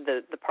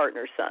the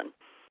partner's son.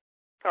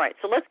 All right,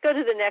 so let's go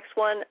to the next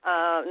one,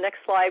 next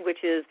slide,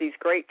 which is these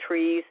great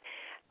trees.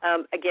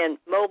 Again,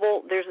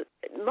 mobile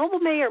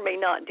may or may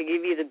not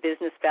give you the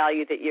business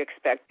value that you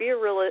expect. Be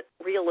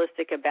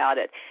realistic about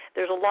it.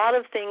 There's a lot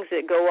of things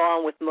that go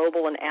on with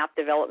mobile and app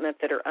development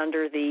that are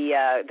under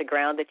the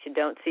ground that you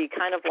don't see,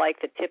 kind of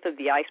like the tip of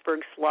the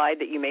iceberg slide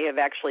that you may have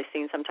actually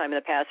seen sometime in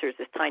the past. There's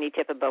this tiny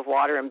tip above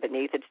water, and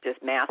beneath it's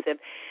just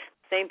massive.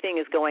 Same thing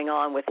is going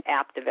on with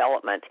app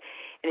development.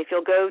 And if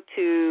you'll go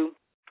to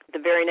the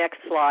very next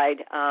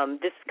slide,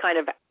 this is kind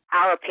of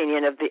our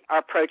opinion of our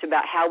approach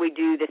about how we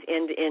do this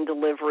end-to-end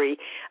delivery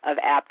of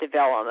app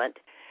development.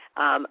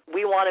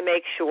 We want to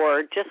make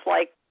sure, just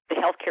like the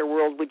healthcare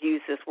world would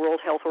use this World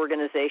Health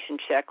Organization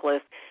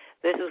checklist,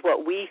 this is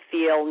what we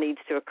feel needs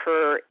to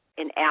occur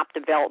in app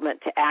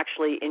development to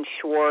actually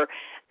ensure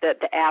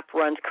that the app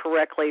runs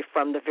correctly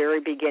from the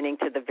very beginning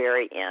to the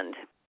very end.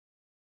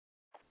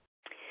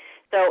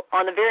 So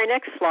on the very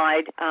next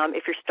slide,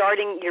 if you're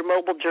starting your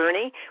mobile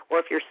journey, or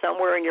if you're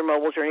somewhere in your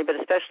mobile journey, but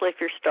especially if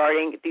you're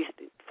starting, these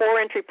 4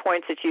 entry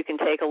points that you can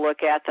take a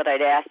look at that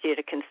I'd ask you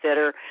to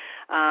consider: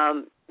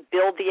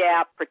 build the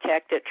app,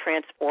 protect it,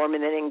 transform,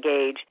 and then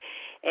engage.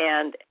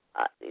 And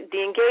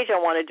the engage I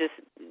want to just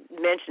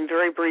mention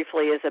very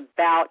briefly is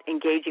about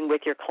engaging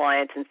with your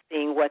clients and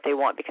seeing what they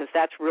want, because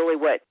that's really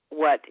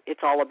what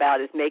it's all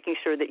about, is making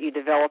sure that you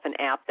develop an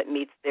app that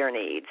meets their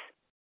needs.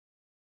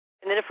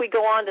 And then if we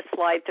go on to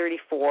slide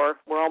 34,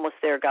 we're almost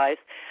there, guys.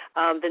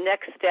 The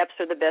next steps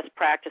are the best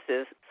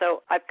practices.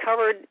 So I've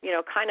covered,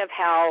 kind of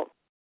how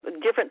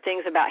different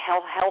things about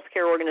how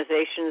healthcare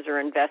organizations are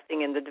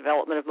investing in the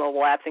development of mobile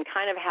apps and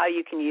kind of how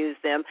you can use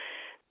them.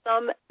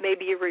 Some may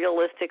be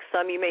realistic,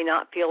 some you may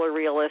not feel are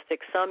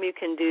realistic, some you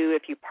can do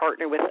if you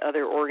partner with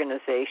other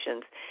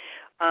organizations.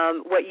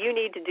 What you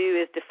need to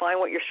do is define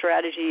what your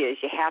strategy is.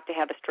 You have to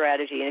have a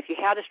strategy. And if you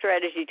had a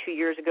strategy 2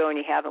 years ago and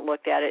you haven't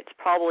looked at it, it's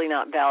probably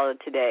not valid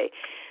today.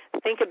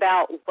 Think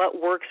about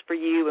what works for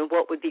you and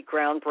what would be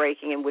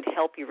groundbreaking and would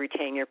help you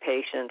retain your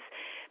patients.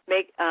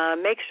 Make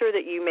sure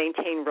that you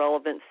maintain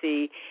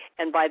relevancy,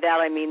 and by that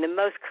I mean the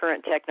most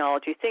current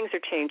technology. Things are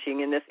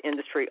changing in this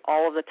industry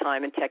all of the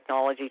time, and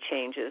technology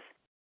changes.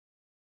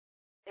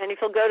 And if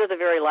you'll go to the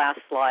very last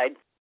slide,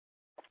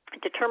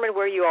 determine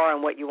where you are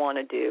and what you want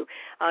to do.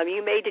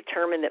 You may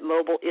determine that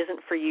mobile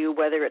isn't for you,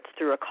 whether it's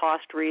through a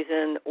cost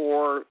reason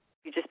or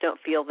you just don't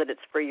feel that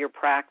it's for your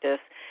practice.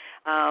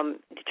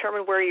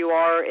 Determine where you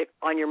are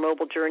on your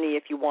mobile journey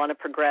if you want to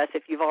progress.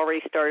 If you've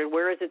already started,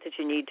 where is it that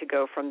you need to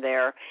go from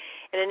there?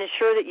 And then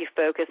ensure that you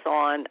focus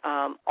on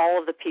all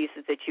of the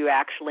pieces that you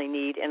actually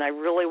need. And I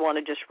really want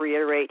to just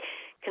reiterate,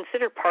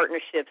 consider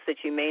partnerships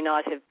that you may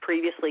not have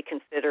previously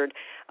considered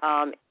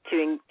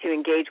to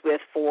engage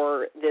with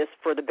for the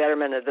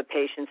betterment of the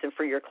patients and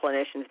for your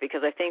clinicians,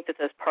 because I think that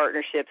those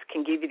partnerships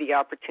can give you the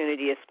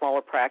opportunity as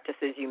smaller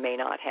practices you may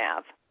not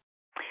have.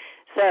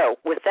 So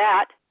with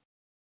that,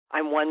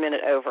 I'm 1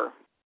 minute over.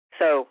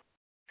 So,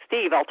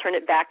 Steve, I'll turn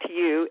it back to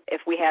you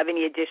if we have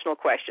any additional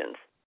questions.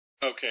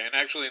 Okay, and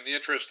actually in the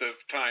interest of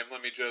time,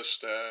 let me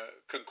just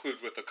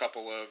conclude with a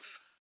couple of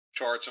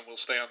charts, and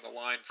we'll stay on the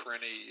line for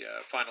any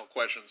final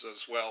questions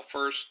as well.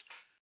 First,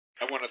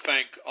 I want to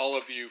thank all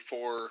of you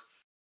for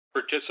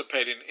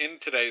participating in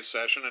today's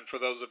session, and for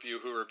those of you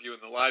who are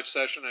viewing the live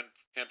session,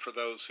 and for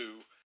those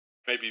who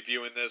may be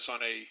viewing this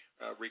on a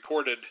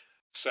recorded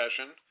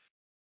session,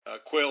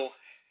 Quill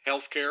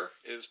Healthcare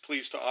is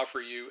pleased to offer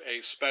you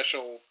a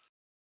special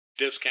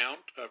discount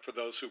for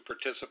those who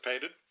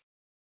participated,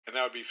 and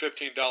that would be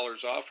 $15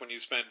 off when you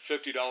spend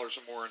 $50 or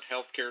more in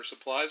healthcare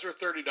supplies, or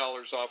 $30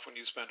 off when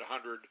you spend $100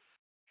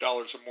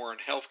 or more in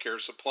healthcare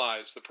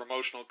supplies. The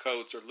promotional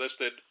codes are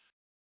listed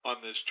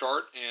on this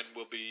chart and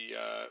will be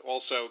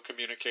also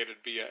communicated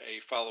via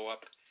a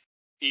follow-up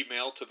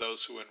email to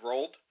those who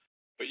enrolled.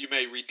 But you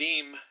may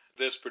redeem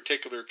this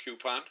particular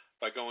coupon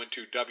by going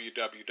to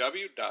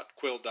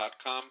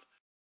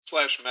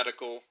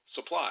www.quill.com/medical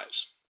supplies.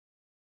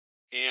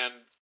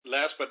 And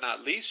last but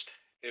not least,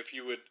 if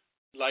you would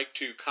like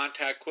to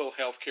contact Quill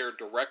Healthcare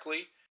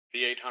directly,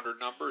 the 800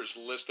 number is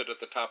listed at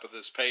the top of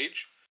this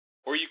page,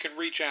 or you can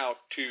reach out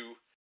to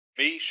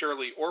me,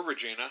 Shirley, or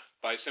Regina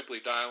by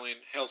simply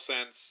dialing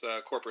HealthSense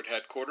corporate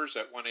headquarters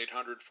at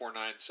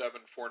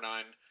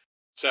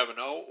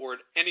 1-800-497-4970, or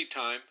at any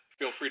time,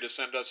 feel free to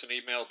send us an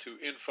email to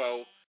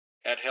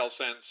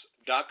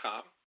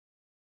info@healthsense.com.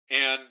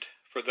 And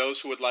for those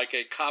who would like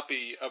a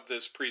copy of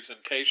this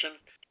presentation,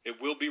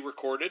 it will be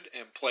recorded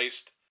and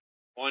placed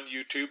on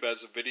YouTube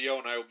as a video,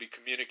 and I will be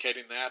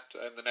communicating that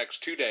in the next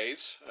 2 days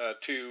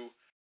to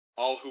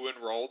all who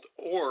enrolled,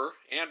 or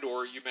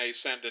you may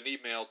send an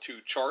email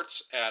to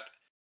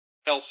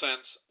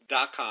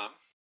charts@healthsense.com,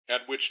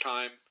 at which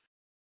time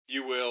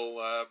you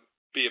will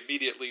be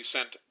immediately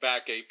sent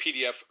back a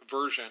PDF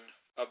version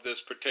of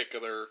this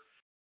particular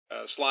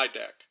slide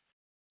deck.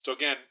 So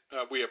again,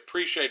 we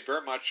appreciate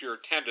very much your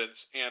attendance,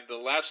 and the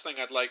last thing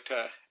I'd like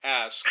to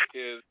ask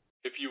is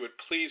if you would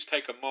please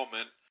take a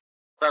moment,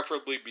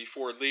 preferably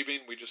before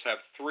leaving. We just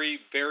have 3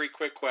 very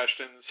quick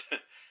questions,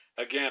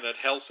 again, at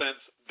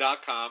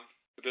healthsense.com,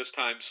 this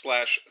time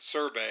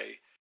 /survey,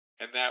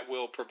 and that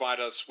will provide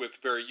us with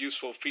very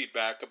useful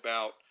feedback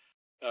about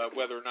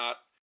whether or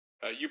not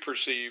you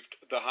perceived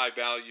the high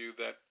value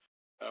that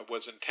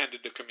was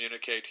intended to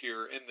communicate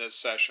here in this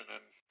session.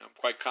 And I'm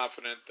quite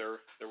confident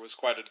there was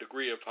quite a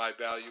degree of high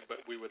value,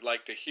 but we would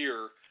like to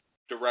hear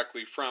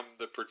directly from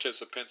the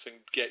participants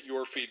and get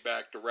your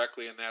feedback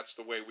directly, and that's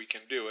the way we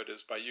can do it,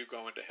 is by you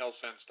going to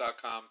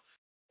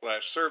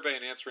healthsense.com/survey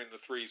and answering the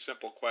 3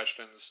 simple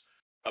questions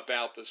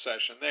about the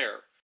session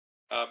there.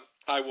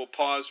 I will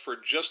pause for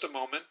just a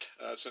moment,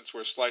 since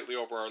we're slightly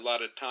over our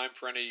allotted time,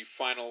 for any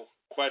final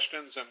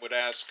questions, and would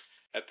ask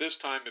at this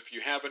time, if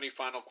you have any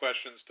final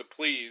questions, to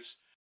please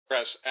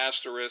press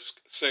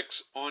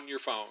 *6 on your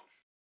phone.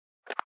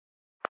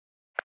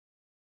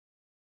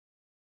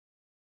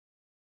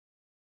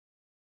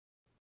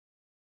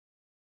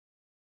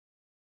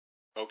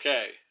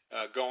 Okay,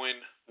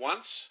 going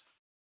once,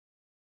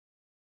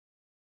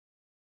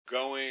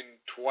 going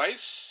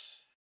twice,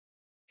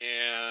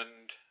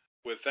 and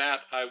with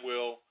that, I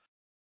will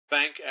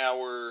thank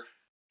our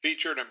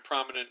featured and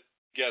prominent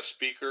guest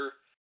speaker,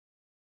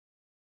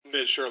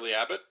 Ms. Shirley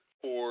Abbott,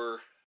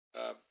 for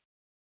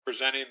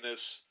presenting this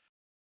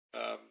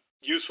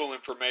useful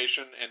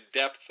information and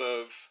depth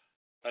of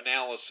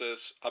analysis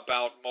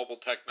about mobile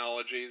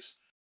technologies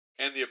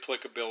and the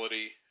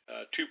applicability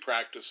to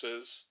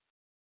practices.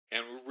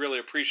 And we really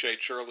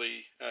appreciate,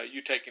 Shirley,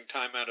 you taking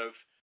time out of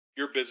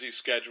your busy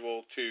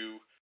schedule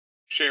to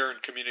share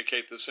and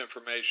communicate this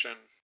information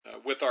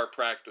with our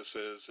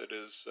practices. It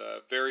is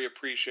very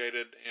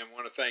appreciated, and I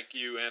want to thank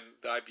you and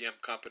the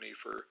IBM company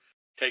for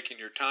taking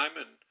your time.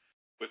 And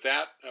with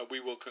that, we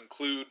will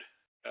conclude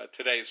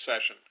today's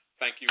session.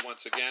 Thank you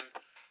once again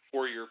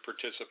for your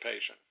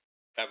participation.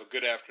 Have a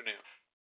good afternoon.